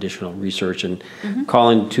lot of additional research and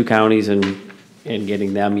calling 2 counties and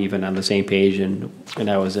getting them even on the same page. And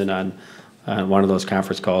I was in on one of those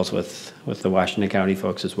conference calls with the Washington County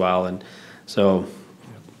folks as well. And So,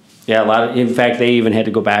 yeah, in fact, they even had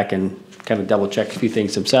to go back and kind of double check a few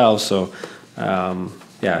things themselves, so,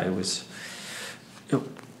 yeah, it was,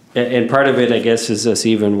 and part of it, I guess, is this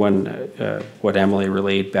even when, what Emily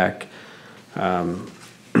relayed back, I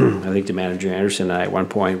think to Manager Anderson and I at one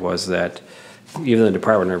point was that even the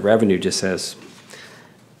Department of Revenue just says,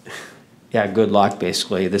 yeah, good luck,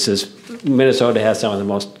 basically. Minnesota has some of the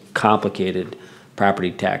most complicated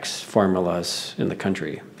property tax formulas in the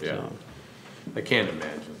country. Yeah. So. I can't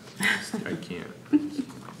imagine. I can't.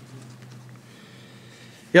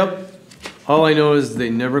 Yep. All I know is they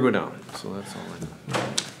never go down, so that's all I know.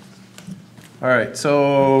 All right,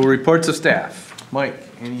 so reports of staff. Mike,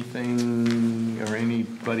 anything or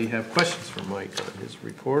anybody have questions for Mike on his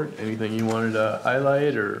report? Anything you wanted to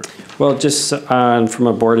highlight or? Well, just from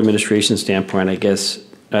a board administration standpoint, I guess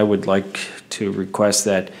I would like to request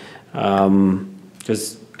that,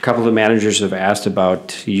 because a couple of managers have asked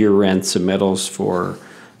about year-end submittals for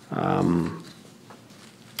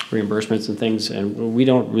reimbursements and things, and we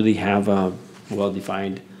don't really have a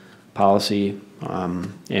well-defined policy. I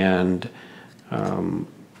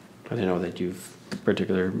know that you've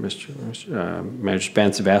Manager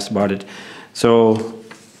Spence have asked about it. So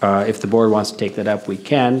if the board wants to take that up, we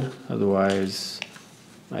can. Otherwise,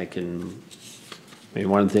 maybe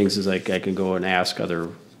one of the things is I can go and ask other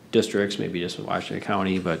districts, maybe just in Washington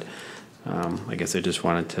County, but I guess I just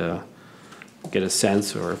wanted to get a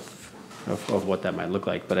sense of what that might look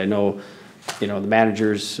like. But I know, the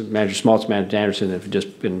Manager Schmaltz, Manager Anderson have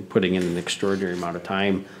just been putting in an extraordinary amount of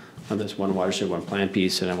time on this one watershed, one plan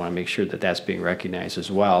piece, and I want to make sure that that's being recognized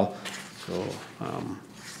as well. So,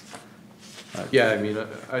 yeah, I mean,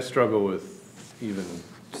 I struggle with even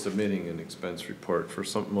submitting an expense report for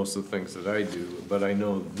most of the things that I do, but I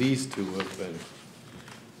know these two have been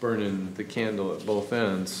burning the candle at both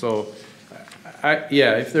ends. So,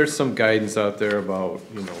 yeah, if there's some guidance out there about,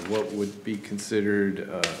 what would be considered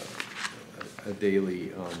a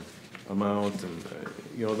daily amount and,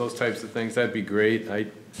 those types of things, that'd be great.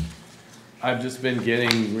 I've just been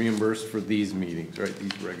getting reimbursed for these meetings, right,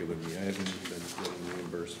 these regular meetings. I haven't even been getting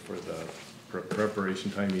reimbursed for the preparation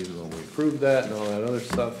time, even though we approved that and all that other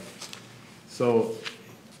stuff. So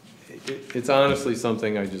it's honestly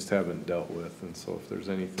something I just haven't dealt with, and so if there's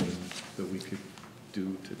anything that we could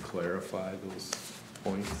do to clarify those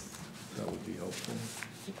points, that would be helpful.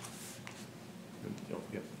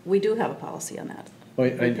 We do have a policy on that. Oh,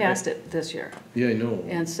 We passed it this year. Yeah, I know.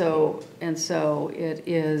 And so it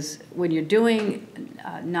is, when you're doing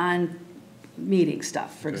non-meeting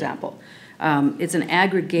stuff, for example, it's an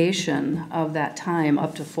aggregation of that time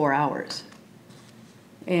up to 4 hours.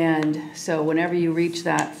 And so whenever you reach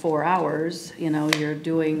that 4 hours, you're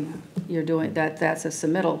doing that's a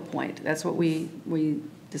submittal point. That's what we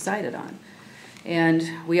decided on. And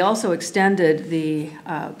we also extended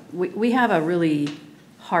we have a really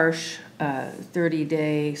harsh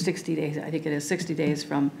 30-day, 60 days, I think it is 60 days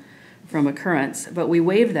from occurrence, but we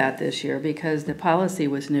waived that this year because the policy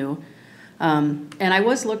was new. And I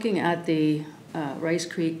was looking at the Rice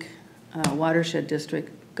Creek Watershed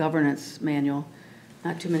District Governance Manual.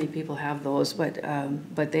 Not too many people have those, but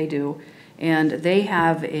they do. And they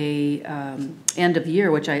have a end of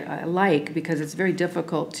year, which I like because it's very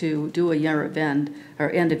difficult to do a year event,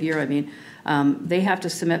 or end of year, I mean. They have to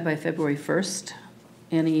submit by February 1st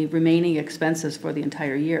any remaining expenses for the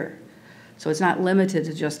entire year. So it's not limited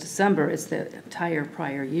to just December, it's the entire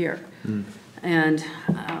prior year. Mm. And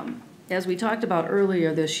as we talked about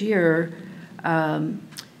earlier this year,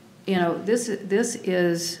 this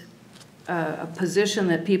is a position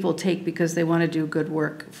that people take because they want to do good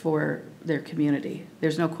work for their community.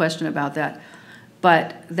 There's no question about that.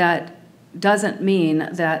 But that doesn't mean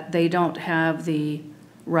that they don't have the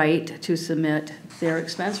right to submit their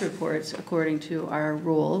expense reports according to our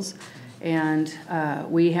rules. And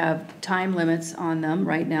we have time limits on them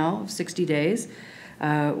right now of 60 days.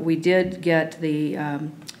 We did get the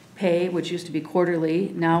pay, which used to be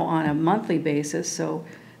quarterly, now on a monthly basis. So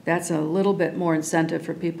that's a little bit more incentive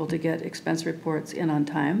for people to get expense reports in on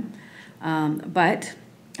time. But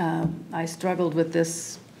I struggled with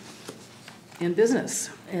this in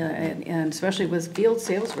business, and especially with field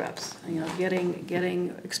sales reps,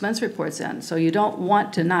 getting expense reports in. So you don't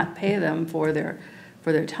want to not pay them for their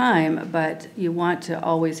time, but you want to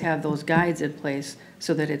always have those guides in place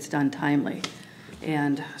so that it's done timely.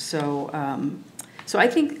 And so, so I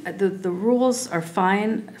think the rules are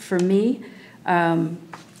fine for me.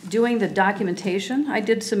 Doing the documentation, I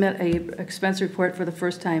did submit a expense report for the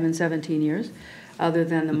first time in 17 years, other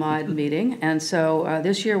than the MOD meeting. And so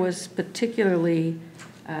this year was particularly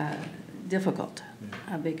difficult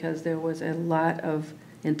because there was a lot of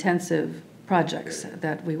intensive projects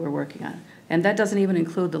that we were working on. And that doesn't even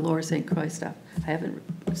include the Lower St. Croix stuff. I haven't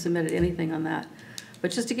submitted anything on that.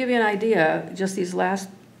 But just to give you an idea, just these last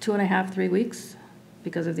 2.5, 3 weeks,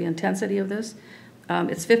 because of the intensity of this,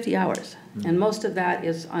 it's 50 hours. And most of that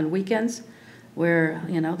is on weekends where,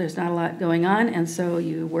 you know, there's not a lot going on. And so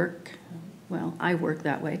you work, well, I work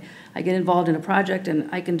that way. I get involved in a project and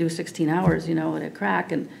I can do 16 hours, you know, at a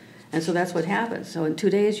crack. And so that's what happens. So in 2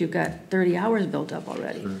 days, you've got 30 hours built up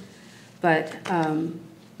already. But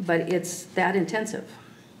it's that intensive.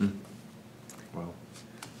 Well,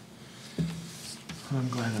 I'm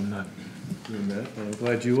glad I'm not doing that, but I'm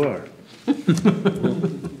glad you are.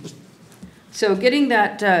 So getting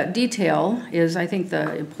that detail is, I think,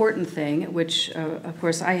 the important thing, which, of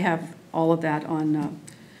course, I have all of that on,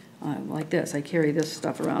 like this. I carry this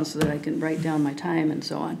stuff around so that I can write down my time and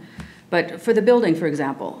so on. But for the building, for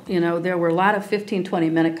example, you know, there were a lot of 15,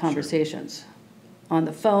 20-minute conversations on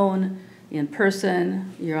the phone, in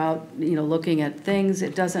person, you're out, you know, looking at things.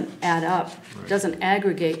 It doesn't add up, doesn't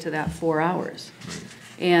aggregate to that 4 hours.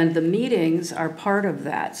 And the meetings are part of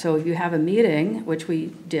that. So if you have a meeting, which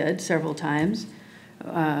we did several times,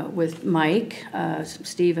 with Mike,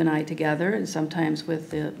 Steve and I together, and sometimes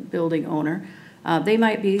with the building owner, they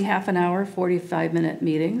might be half an hour, 45-minute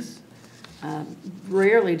meetings.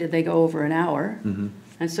 Rarely did they go over an hour.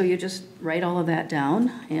 And so you just write all of that down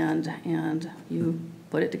and you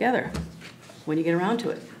put it together when you get around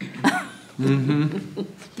to it.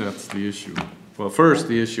 That's the issue. Well, first,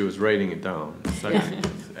 the issue is writing it down. Second,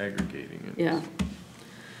 is aggregating it. Yeah.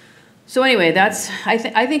 So anyway, that's, I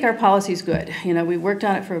think our policy's good. You know, we worked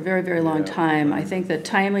on it for a very, very long time. I think the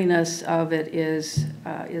timeliness of it is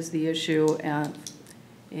the issue,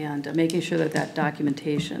 and making sure that that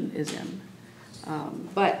documentation is in.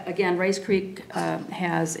 But again, Rice Creek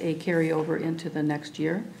has a carryover into the next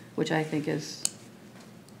year, which I think is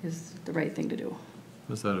the right thing to do.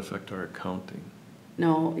 Does that affect our accounting?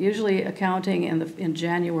 No, usually accounting in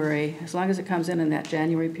January, as long as it comes in that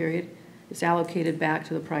January period, it's allocated back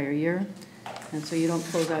to the prior year. And so you don't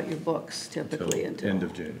close out your books typically until end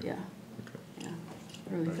of January. Yeah. Okay. Yeah.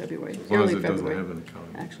 Early February. As long as Early it doesn't February, have an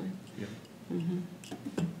accounting. actually. Yeah.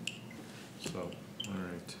 So, all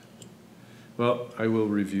right. Well, I will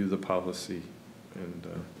review the policy and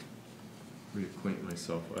reacquaint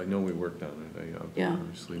myself. I know we worked on it. I Yeah.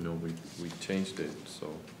 obviously know we changed it,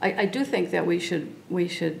 so. I do think that we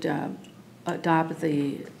should adopt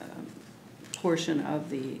the portion of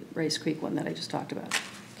the Rice Creek one that I just talked about,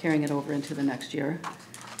 carrying it over into the next year.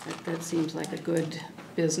 That seems like a good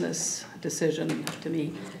business decision to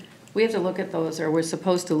me. We have to look at those, or we're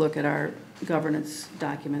supposed to look at our governance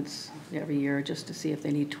documents every year just to see if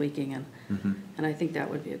they need tweaking, and I think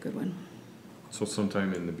that would be a good one. So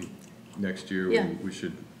sometime in the next year, Yeah. we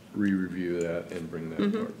should re-review that and bring that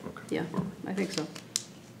part. Okay. Yeah, I think so.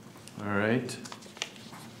 All right.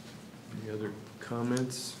 Any other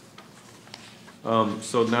comments?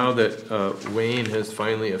 So now that Wayne has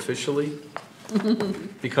finally officially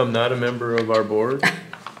become not a member of our board,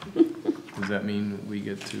 does that mean we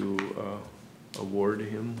get to award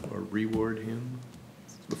him or reward him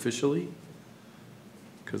officially?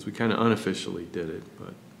 Because we kind of unofficially did it,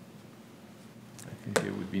 but I think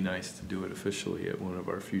it would be nice to do it officially at one of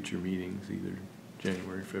our future meetings, either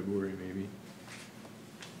January, February, maybe.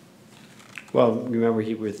 Well, remember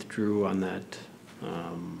he withdrew on that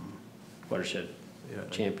WaterShed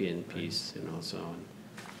champion piece, you know, so.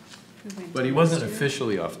 But he wasn't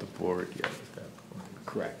officially off the board yet at that point.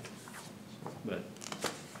 Correct. But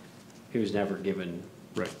he was never given,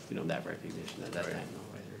 you know, that recognition at that time,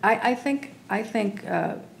 though, either.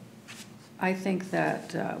 I think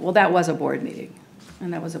that, well, that was a board meeting,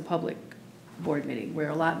 and that was a public board meeting where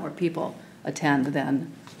a lot more people attend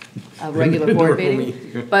than a regular board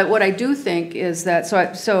meeting. But what I do think is that,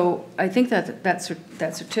 so I think that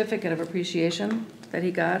certificate of appreciation that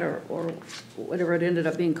he got, or whatever it ended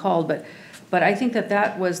up being called, but I think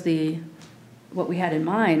that was what we had in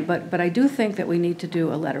mind, but I do think that we need to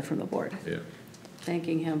do a letter from the board. Yeah.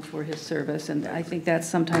 Thanking him for his service, and I think that's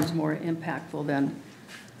sometimes more impactful than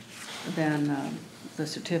the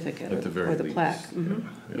certificate At the very or the plaque. least,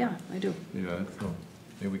 Yeah, I do. Yeah, so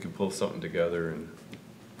maybe we can pull something together and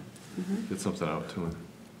get something out to him.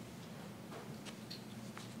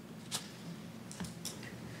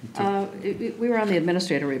 We were on the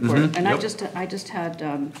administrator report, and I Yep. just had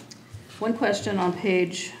one question on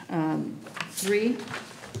page 3.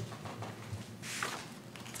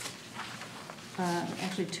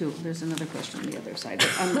 Actually, 2. There's another question on the other side.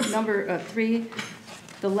 On number 3,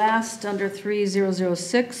 the last under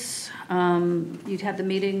 3006, you'd had the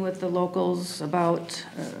meeting with the locals about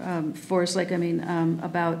Forest Lake.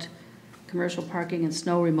 About commercial parking and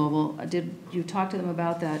snow removal. Did you talk to them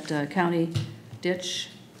about that county ditch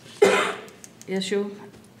issue?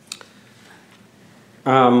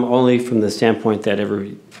 Only from the standpoint that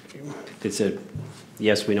they said,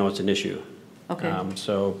 yes, we know it's an issue. Okay.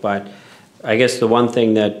 So, but I guess the one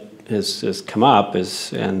thing that has come up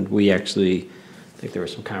is, and we actually, I think there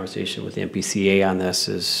was some conversation with the MPCA on this,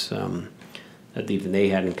 is that even they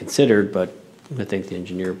hadn't considered, but I think the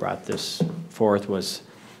engineer brought this forth, was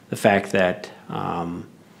the fact that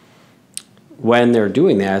when they're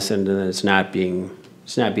doing this, and then it's not being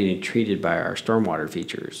treated by our stormwater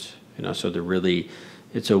features, so they're really,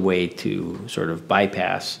 it's a way to sort of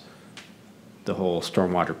bypass the whole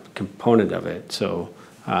stormwater component of it. So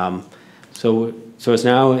it's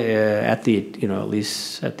now at the, at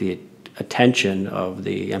least at the attention of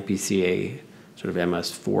the MPCA sort of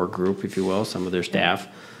MS4 group, if you will, some of their staff.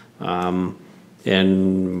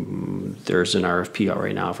 And there's an RFP out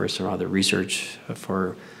right now for some other research and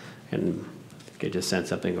I think I just sent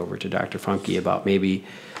something over to Dr. Funke about maybe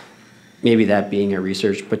that being a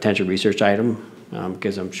potential research item,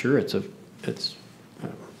 because I'm sure it's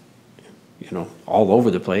all over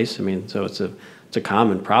the place. I mean, so it's a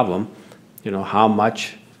common problem. How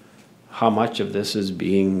much of this is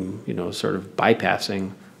being, sort of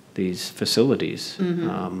bypassing these facilities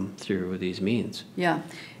through these means. Yeah,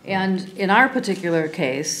 and in our particular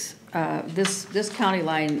case, this county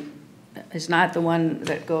line is not the one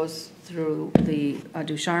that goes through the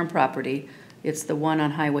Ducharme property. It's the one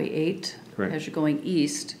on Highway 8 Correct. As you're going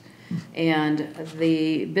east. And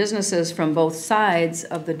the businesses from both sides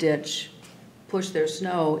of the ditch push their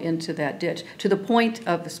snow into that ditch to the point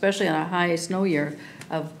of, especially on a high snow year,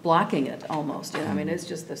 of blocking it almost. I mean, it's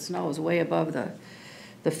just the snow is way above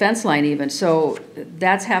the fence line even. So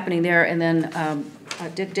that's happening there. And then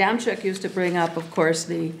Dick Damchuk used to bring up, of course,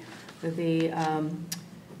 the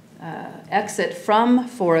exit from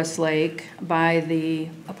Forest Lake by the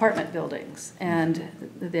apartment buildings. And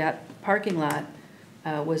that parking lot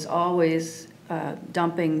was always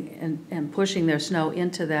dumping and pushing their snow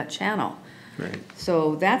into that channel. Right.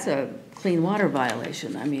 So that's a clean water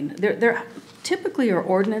violation. I mean, there typically are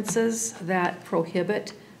ordinances that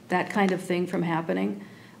prohibit that kind of thing from happening.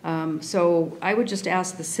 So I would just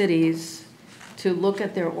ask the cities to look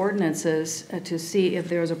at their ordinances to see if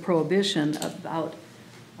there's a prohibition about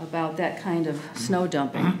that kind of snow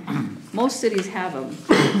dumping. Most cities have them.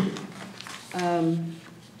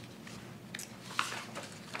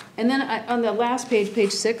 And then on the last page,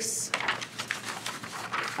 page 6,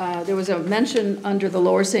 there was a mention under the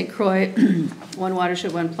Lower St. Croix One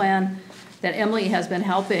Watershed, One Plan that Emily has been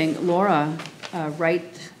helping Laura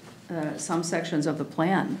write some sections of the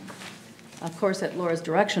plan. Of course, at Laura's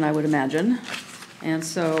direction, I would imagine. And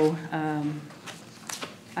so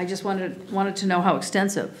I just wanted to know how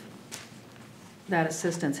extensive that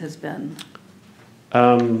assistance has been.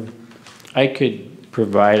 I could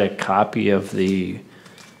provide a copy of the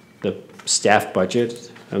staff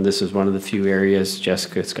budget, and this is one of the few areas.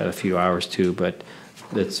 Jessica's got a few hours too, but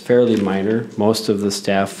it's fairly minor. Most of the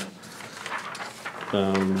staff,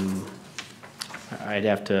 I'd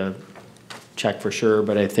have to check for sure,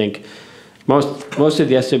 but I think most of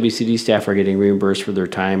the SWCD staff are getting reimbursed for their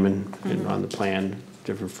time and on the plan,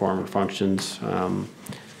 different form of functions. And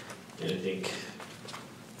I think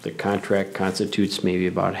the contract constitutes maybe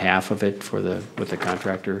about half of it with the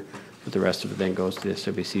contractor, but the rest of it then goes to the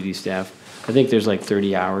SWCD staff. I think there's like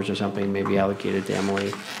 30 hours or something maybe allocated to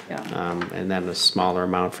Emily. Yeah. And then a smaller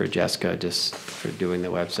amount for Jessica just for doing the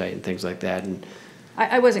website and things like that. And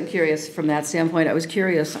I wasn't curious from that standpoint. I was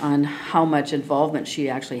curious on how much involvement she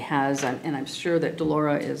actually has, and I'm sure that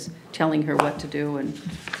Delora is telling her what to do and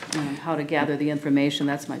how to gather the information.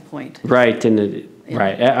 That's my point. right,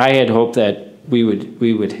 right. I had hoped that we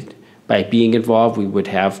would by being involved, we would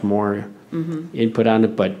have more input on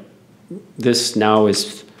it, but this now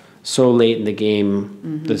is so late in the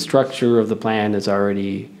game. The structure of the plan is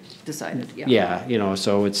already Decided, yeah. Yeah,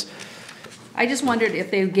 so it's. I just wondered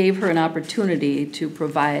if they gave her an opportunity to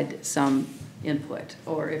provide some input,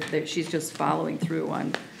 or if she's just following through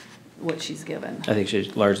on what she's given. I think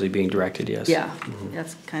she's largely being directed, yes. Yeah,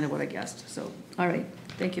 that's kind of what I guessed. So, all right,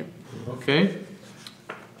 thank you. Okay.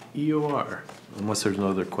 EOR, unless there's no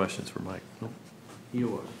other questions for Mike. Nope.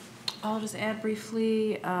 EOR. I'll just add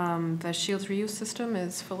briefly, the Shields reuse system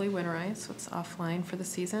is fully winterized, so it's offline for the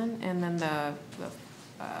season, and then the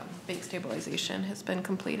bank stabilization has been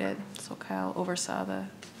completed, so Kyle oversaw the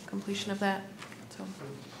completion of that, so.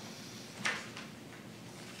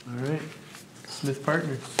 All right. Smith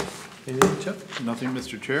Partners. Anything, Chuck? Nothing,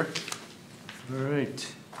 Mr. Chair. All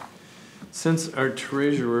right. Since our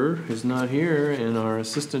treasurer is not here and our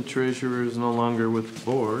assistant treasurer is no longer with the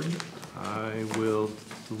board, I will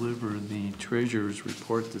deliver the treasurer's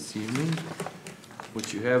report this evening,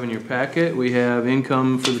 which you have in your packet. We have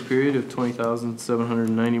income for the period of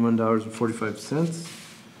 $20,791.45.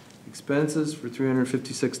 Expenses for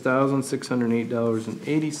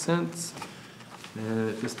 $356,608.80. And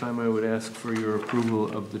at this time, I would ask for your approval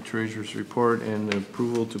of the treasurer's report and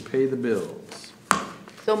approval to pay the bills.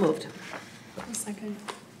 So moved. Second.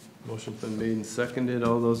 Motion's been made and seconded.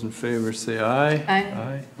 All those in favor say aye. Aye.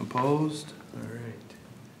 Aye. Opposed? All right.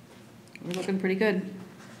 We're looking pretty good.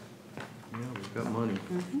 Yeah, we've got money.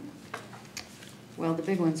 Well, the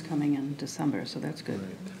big one's coming in December, so that's good.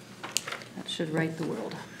 Right. That should right the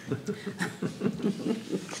world.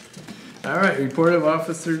 All right, report of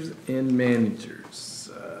officers and managers.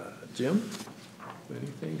 Jim,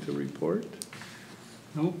 anything to report?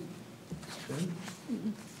 Nope. Jen?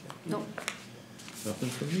 Nope. Nothing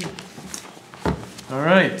from me. All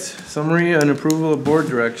right, summary and approval of board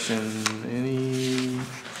direction. Any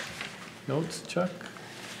notes, Chuck?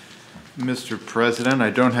 Mr. President,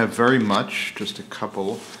 I don't have very much, just a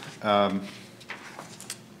couple that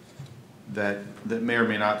may or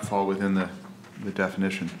may not fall within the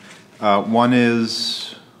definition. One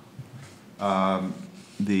is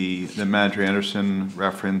the Manager Anderson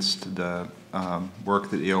referenced the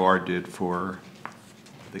work that EOR did for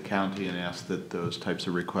the county and asked that those types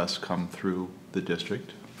of requests come through the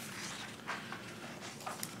district.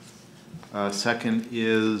 Second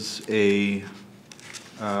is a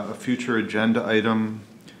future agenda item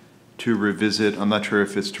to revisit, I'm not sure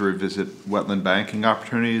if it's to revisit wetland banking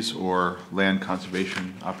opportunities or land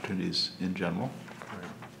conservation opportunities in general.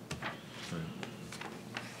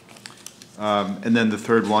 And then the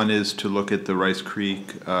third one is to look at the Rice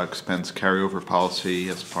Creek expense carryover policy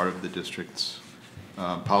as part of the district's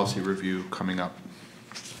policy review coming up.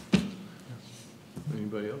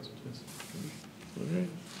 Anybody else? All right.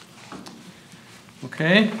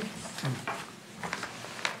 Okay.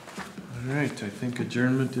 All right, I think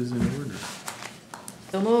adjournment is in order.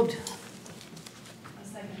 So moved.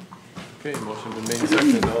 Okay, motion been made and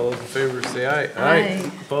seconded. All those in favor say aye.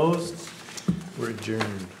 Aye. Opposed? We're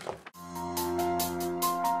adjourned.